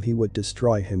as though he would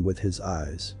destroy him with his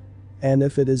eyes. "And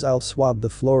if it is, I'll swab the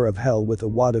floor of hell with a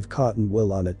wad of cotton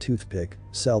wool on a toothpick,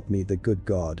 s'help me the good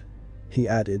God," he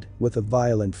added, with a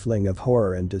violent fling of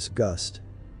horror and disgust.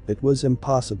 It was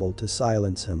impossible to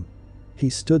silence him.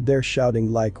 He stood there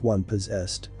shouting like one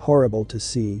possessed, horrible to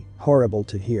see, horrible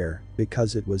to hear,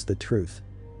 because it was the truth.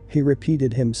 He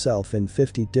repeated himself in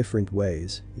 50 different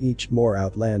ways, each more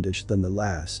outlandish than the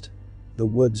last. The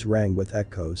woods rang with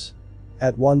echoes.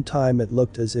 At one time it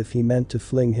looked as if he meant to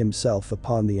fling himself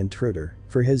upon the intruder,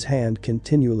 for his hand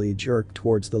continually jerked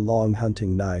towards the long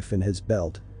hunting knife in his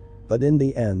belt. But in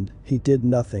the end, he did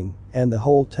nothing, and the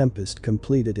whole tempest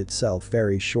completed itself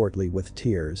very shortly with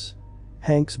tears.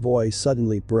 Hank's voice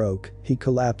suddenly broke, he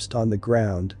collapsed on the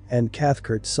ground, and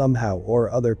Cathcart somehow or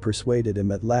other persuaded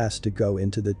him at last to go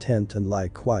into the tent and lie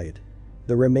quiet.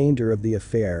 The remainder of the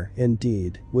affair,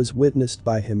 indeed, was witnessed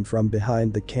by him from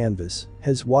behind the canvas,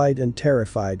 his white and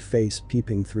terrified face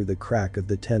peeping through the crack of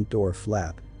the tent door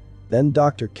flap. Then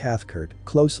Dr. Cathcart,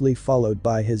 closely followed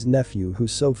by his nephew who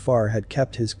so far had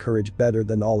kept his courage better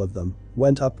than all of them,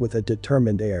 went up with a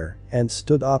determined air and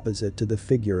stood opposite to the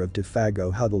figure of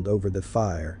Defago huddled over the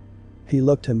fire. He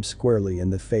looked him squarely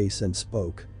in the face and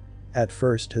spoke. At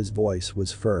first his voice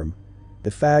was firm.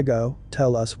 "Defago,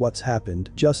 tell us what's happened,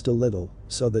 just a little,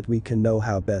 so that we can know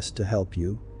how best to help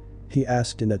you," he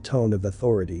asked in a tone of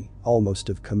authority, almost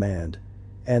of command.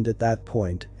 And at that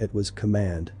point, it was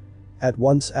command. At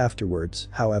once afterwards,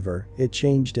 however, it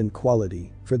changed in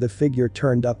quality, for the figure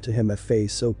turned up to him a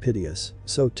face so piteous,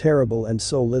 so terrible and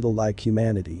so little like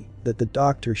humanity, that the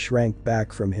doctor shrank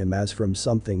back from him as from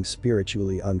something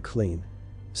spiritually unclean.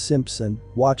 Simpson,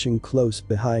 watching close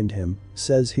behind him,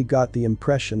 says he got the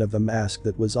impression of a mask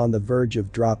that was on the verge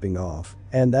of dropping off,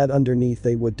 and that underneath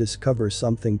they would discover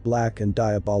something black and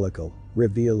diabolical,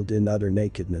 revealed in utter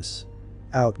nakedness.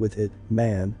 "Out with it,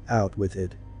 man, out with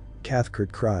it,"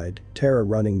 Cathcart cried, terror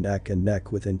running neck and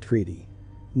neck with entreaty.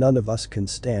 "None of us can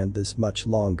stand this much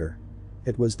longer."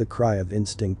 It was the cry of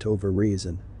instinct over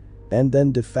reason. And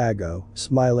then Defago,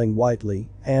 smiling whitely,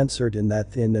 answered in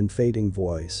that thin and fading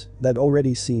voice that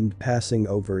already seemed passing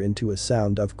over into a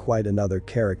sound of quite another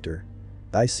character.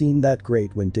 "I seen that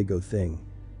great Wendigo thing,"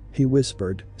 he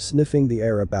whispered, sniffing the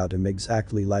air about him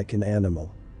exactly like an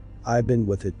animal. "I been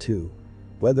with it too.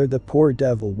 Whether the poor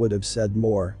devil would have said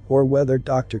more, or whether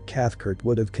Dr. Cathcart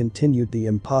would have continued the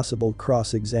impossible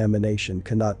cross-examination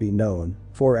cannot be known,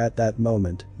 for at that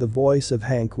moment, the voice of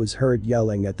Hank was heard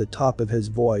yelling at the top of his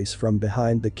voice from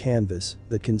behind the canvas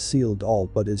that concealed all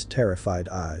but his terrified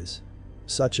eyes.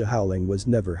 Such a howling was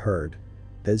never heard.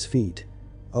 His feet.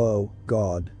 Oh,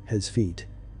 God, his feet.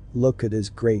 Look at his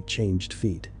great changed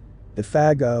feet.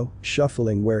 Defago,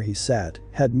 shuffling where he sat,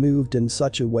 had moved in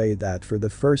such a way that for the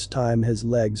first time his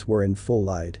legs were in full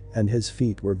light and his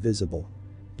feet were visible.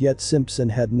 Yet Simpson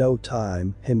had no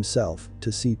time, himself,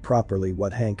 to see properly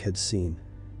what Hank had seen.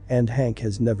 And Hank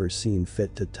has never seen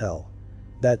fit to tell.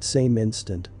 That same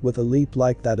instant, with a leap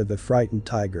like that of a frightened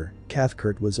tiger,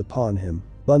 Cathcart was upon him,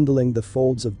 bundling the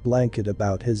folds of blanket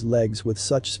about his legs with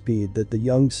such speed that the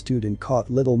young student caught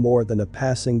little more than a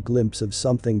passing glimpse of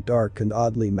something dark and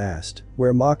oddly masked,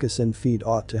 where moccasin feet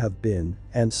ought to have been,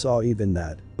 and saw even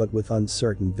that, but with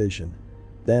uncertain vision.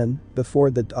 Then, before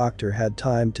the doctor had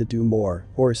time to do more,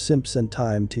 or Simpson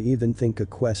time to even think a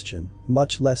question,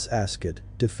 much less ask it,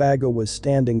 Defago was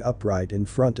standing upright in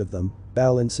front of them,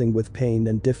 balancing with pain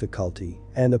and difficulty,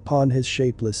 and upon his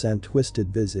shapeless and twisted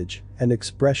visage, an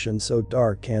expression so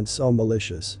dark and so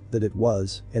malicious that it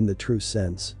was, in the true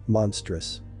sense,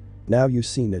 monstrous. "Now you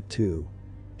seen it too,"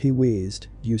 he wheezed,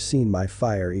 "you seen my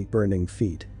fiery, burning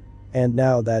feet. And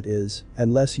now that is,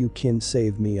 unless you kin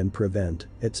save me and prevent,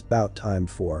 it's 'bout time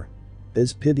for."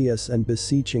 His piteous and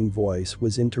beseeching voice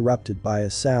was interrupted by a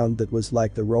sound that was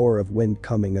like the roar of wind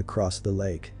coming across the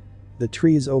lake. The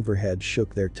trees overhead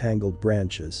shook their tangled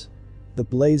branches. The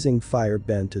blazing fire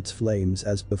bent its flames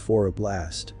as before a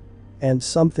blast. And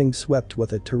something swept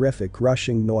with a terrific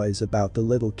rushing noise about the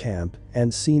little camp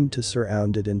and seemed to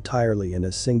surround it entirely in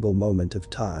a single moment of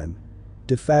time.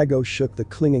 Defago shook the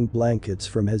clinging blankets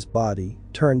from his body,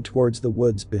 turned towards the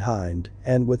woods behind,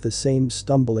 and with the same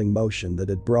stumbling motion that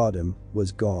had brought him,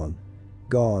 was gone.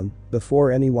 Gone,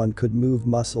 before anyone could move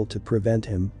muscle to prevent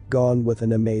him, gone with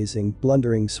an amazing,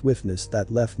 blundering swiftness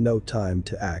that left no time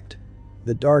to act.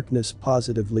 The darkness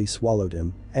positively swallowed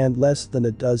him, and less than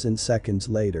a dozen seconds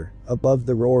later, above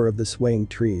the roar of the swaying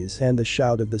trees and the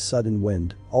shout of the sudden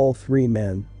wind, all three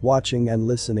men, watching and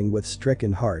listening with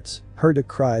stricken hearts, heard a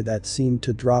cry that seemed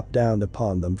to drop down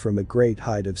upon them from a great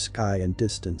height of sky and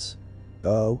distance.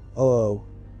 "Oh, oh,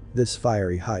 this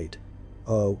fiery height.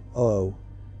 Oh, oh,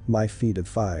 my feet of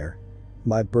fire.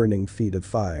 My burning feet of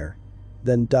fire."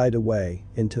 Then died away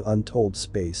into untold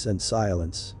space and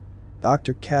silence.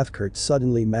 Dr. Cathcart,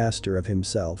 suddenly master of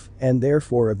himself, and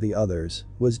therefore of the others,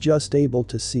 was just able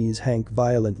to seize Hank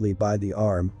violently by the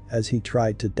arm as he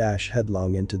tried to dash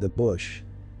headlong into the bush.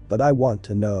 "But I want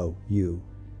to know, you,"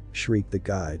 shrieked the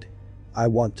guide. "I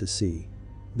want to see.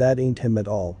 That ain't him at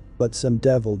all, but some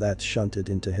devil that's shunted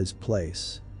into his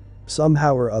place."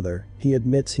 Somehow or other, he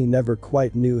admits he never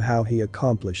quite knew how he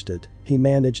accomplished it, he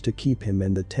managed to keep him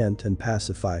in the tent and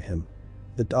pacify him.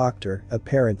 The doctor,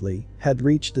 apparently, had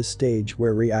reached the stage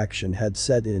where reaction had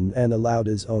set in and allowed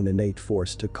his own innate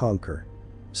force to conquer.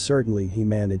 Certainly he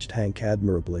managed Hank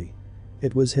admirably.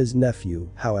 It was his nephew,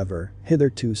 however,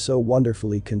 hitherto so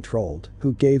wonderfully controlled,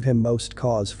 who gave him most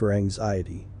cause for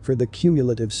anxiety, for the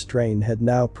cumulative strain had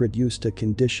now produced a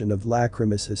condition of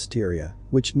lachrymose hysteria,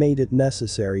 which made it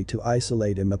necessary to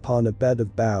isolate him upon a bed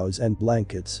of boughs and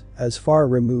blankets, as far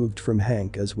removed from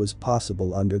Hank as was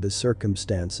possible under the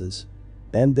circumstances.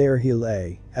 And there he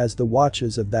lay, as the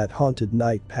watches of that haunted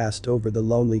night passed over the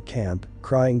lonely camp,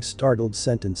 crying startled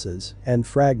sentences and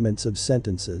fragments of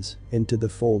sentences into the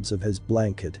folds of his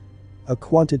blanket. A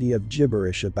quantity of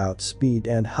gibberish about speed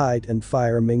and height and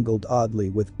fire mingled oddly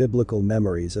with biblical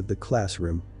memories of the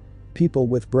classroom. People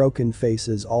with broken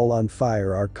faces all on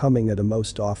fire are coming at a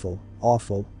most awful,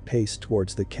 awful pace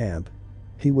towards the camp.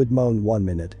 He would moan 1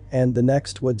 minute, and the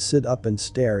next would sit up and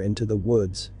stare into the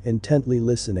woods, intently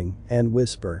listening, and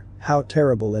whisper, "How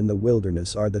terrible in the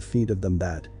wilderness are the feet of them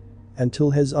that,"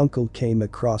 until his uncle came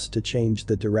across to change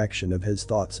the direction of his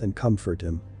thoughts and comfort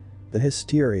him. The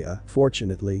hysteria,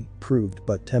 fortunately, proved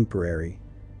but temporary.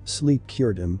 Sleep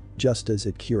cured him, just as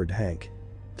it cured Hank.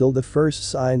 Till the first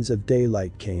signs of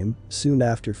daylight came, soon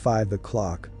after 5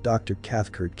 o'clock, Dr.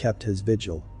 Cathcart kept his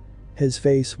vigil. His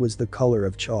face was the color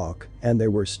of chalk, and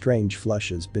there were strange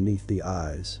flushes beneath the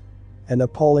eyes. An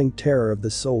appalling terror of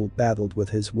the soul battled with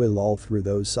his will all through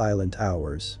those silent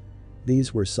hours.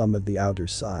 These were some of the outer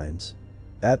signs.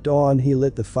 At dawn he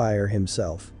lit the fire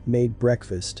himself, made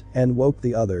breakfast, and woke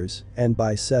the others, and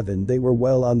by 7 they were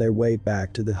well on their way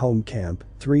back to the home camp,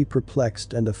 3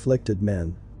 perplexed and afflicted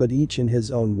men, but each in his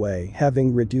own way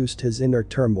having reduced his inner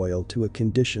turmoil to a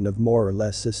condition of more or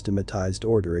less systematized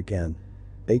order again.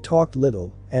 They talked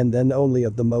little, and then only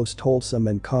of the most wholesome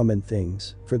and common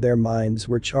things, for their minds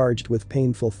were charged with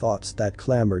painful thoughts that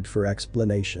clamored for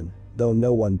explanation, though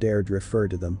no one dared refer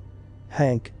to them.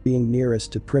 Hank, being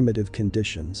nearest to primitive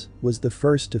conditions, was the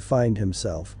first to find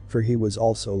himself, for he was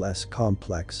also less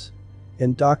complex.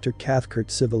 In Dr.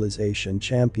 Cathcart's civilization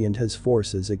championed his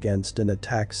forces against an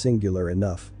attack singular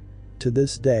enough. To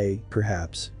this day,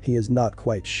 perhaps, he is not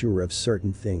quite sure of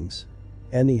certain things.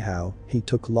 Anyhow, he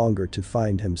took longer to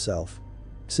find himself.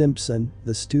 Simpson,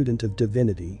 the student of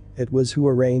divinity, it was who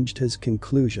arranged his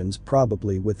conclusions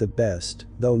probably with the best,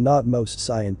 though not most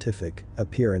scientific,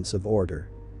 appearance of order.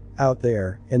 Out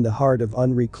there, in the heart of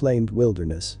unreclaimed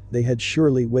wilderness, they had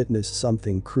surely witnessed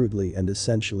something crudely and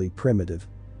essentially primitive.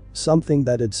 Something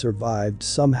that had survived.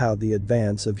 Somehow the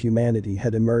advance of humanity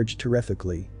had emerged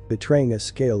terrifically, betraying a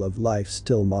scale of life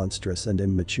still monstrous and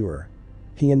immature.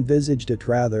 He envisaged it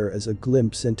rather as a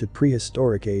glimpse into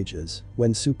prehistoric ages,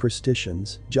 when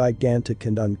superstitions, gigantic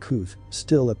and uncouth,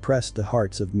 still oppressed the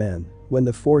hearts of men, when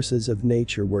the forces of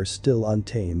nature were still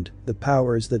untamed, the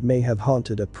powers that may have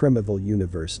haunted a primeval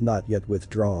universe not yet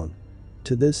withdrawn.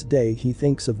 To this day he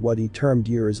thinks of what he termed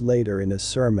years later in a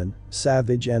sermon,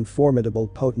 savage and formidable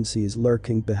potencies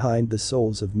lurking behind the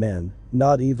souls of men,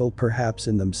 not evil perhaps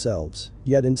in themselves,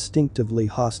 yet instinctively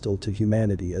hostile to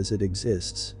humanity as it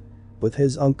exists. With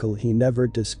his uncle he never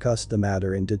discussed the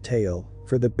matter in detail,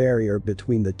 for the barrier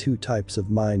between the two types of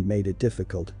mind made it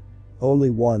difficult.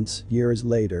 Only once, years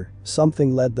later,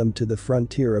 something led them to the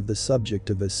frontier of the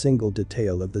subject, of a single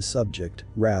detail of the subject,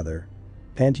 rather.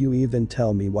 "Can't you even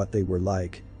tell me what they were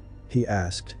like?" he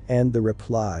asked, and the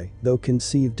reply, though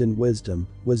conceived in wisdom,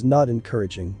 was not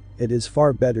encouraging. "It is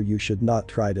far better you should not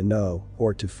try to know,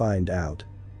 or to find out."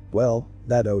 "Well,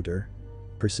 that odor,"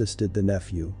 persisted the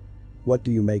nephew. "What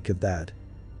do you make of that?"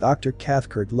 Dr.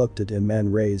 Cathcart looked at him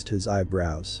and raised his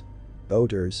eyebrows.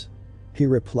 "Odors," he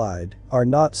replied, "are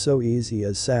not so easy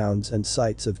as sounds and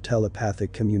sights of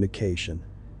telepathic communication.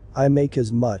 I make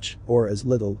as much, or as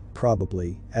little,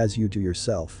 probably, as you do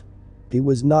yourself." He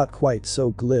was not quite so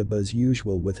glib as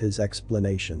usual with his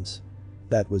explanations.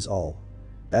 That was all.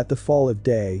 At the fall of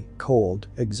day, cold,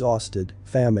 exhausted,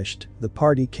 famished, the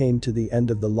party came to the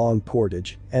end of the long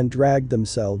portage and dragged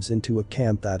themselves into a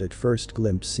camp that at first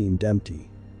glimpse seemed empty.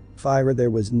 Fire there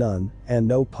was none, and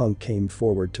no punk came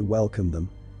forward to welcome them.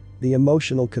 The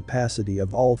emotional capacity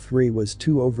of all three was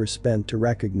too overspent to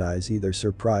recognize either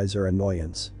surprise or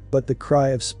annoyance. But the cry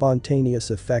of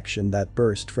spontaneous affection that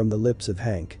burst from the lips of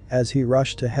Hank as he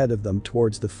rushed ahead of them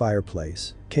towards the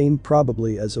fireplace came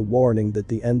probably as a warning that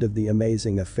the end of the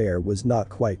amazing affair was not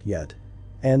quite yet.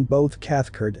 And both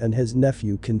Cathcart and his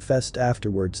nephew confessed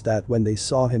afterwards that when they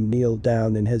saw him kneel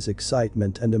down in his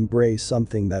excitement and embrace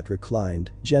something that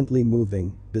reclined, gently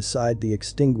moving, beside the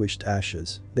extinguished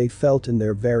ashes, they felt in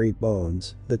their very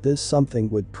bones that this something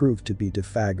would prove to be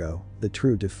Defago, the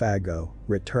true Defago,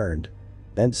 returned.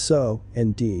 And so,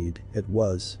 indeed, it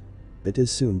was. It is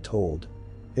soon told.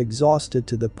 Exhausted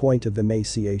to the point of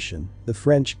emaciation, the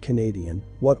French-Canadian,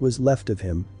 what was left of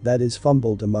him, that is,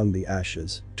 fumbled among the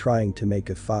ashes, trying to make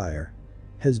a fire.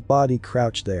 His body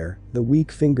crouched there, the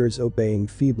weak fingers obeying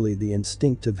feebly the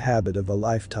instinctive habit of a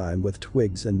lifetime with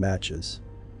twigs and matches.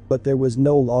 But there was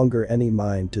no longer any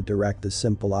mind to direct the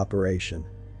simple operation.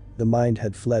 The mind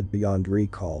had fled beyond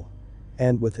recall.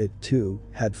 And with it, too,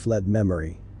 had fled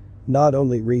memory. Not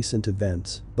only recent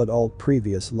events, but all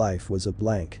previous life was a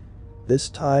blank. This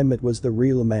time it was the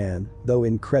real man, though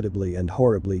incredibly and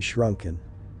horribly shrunken.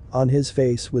 On his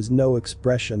face was no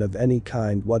expression of any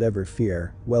kind whatever,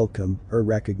 fear, welcome, or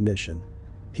recognition.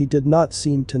 He did not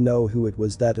seem to know who it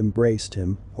was that embraced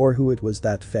him, or who it was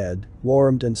that fed,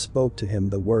 warmed and spoke to him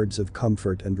the words of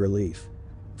comfort and relief.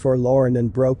 Forlorn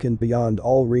and broken beyond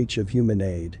all reach of human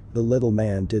aid, the little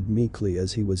man did meekly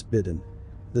as he was bidden.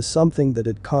 The something that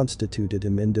had constituted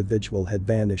him individual had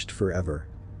vanished forever.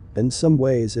 In some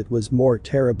ways it was more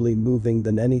terribly moving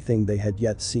than anything they had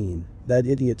yet seen, that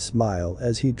idiot smile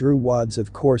as he drew wads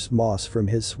of coarse moss from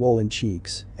his swollen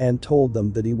cheeks and told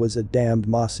them that he was a damned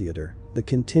moss-eater, the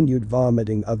continued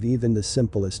vomiting of even the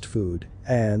simplest food,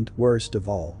 and, worst of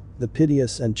all, the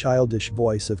piteous and childish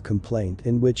voice of complaint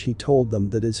in which he told them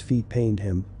that his feet pained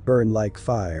him, burn like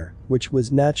fire, which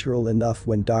was natural enough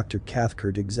when Dr.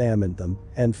 Cathcart examined them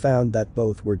and found that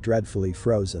both were dreadfully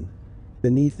frozen.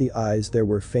 Beneath the eyes there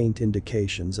were faint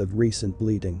indications of recent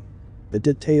bleeding. The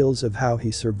details of how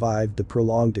he survived the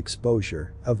prolonged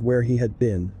exposure, of where he had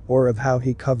been, or of how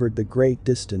he covered the great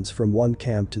distance from one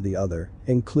camp to the other,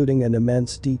 including an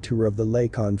immense detour of the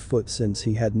lake on foot since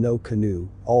he had no canoe,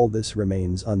 all this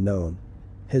remains unknown.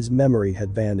 His memory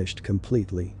had vanished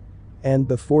completely. And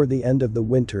before the end of the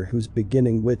winter whose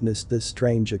beginning witnessed this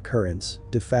strange occurrence,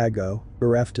 Defago,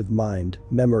 bereft of mind,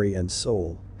 memory and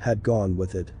soul, had gone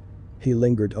with it. He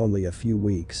lingered only a few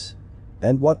weeks.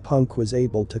 And what Punk was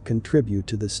able to contribute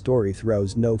to the story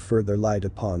throws no further light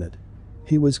upon it.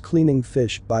 He was cleaning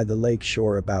fish by the lake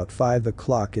shore about 5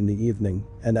 o'clock in the evening,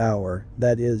 an hour,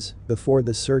 that is, before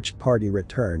the search party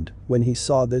returned, when he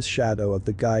saw this shadow of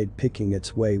the guide picking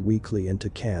its way weakly into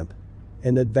camp.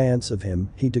 In advance of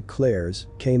him, he declares,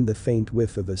 came the faint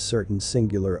whiff of a certain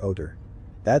singular odor.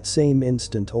 That same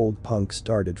instant old Punk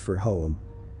started for home.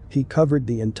 He covered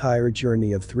the entire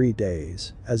journey of 3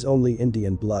 days, as only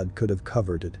Indian blood could have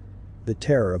covered it. The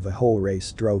terror of a whole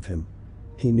race drove him.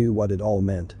 He knew what it all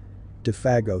meant.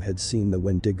 Defago had seen the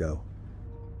Wendigo.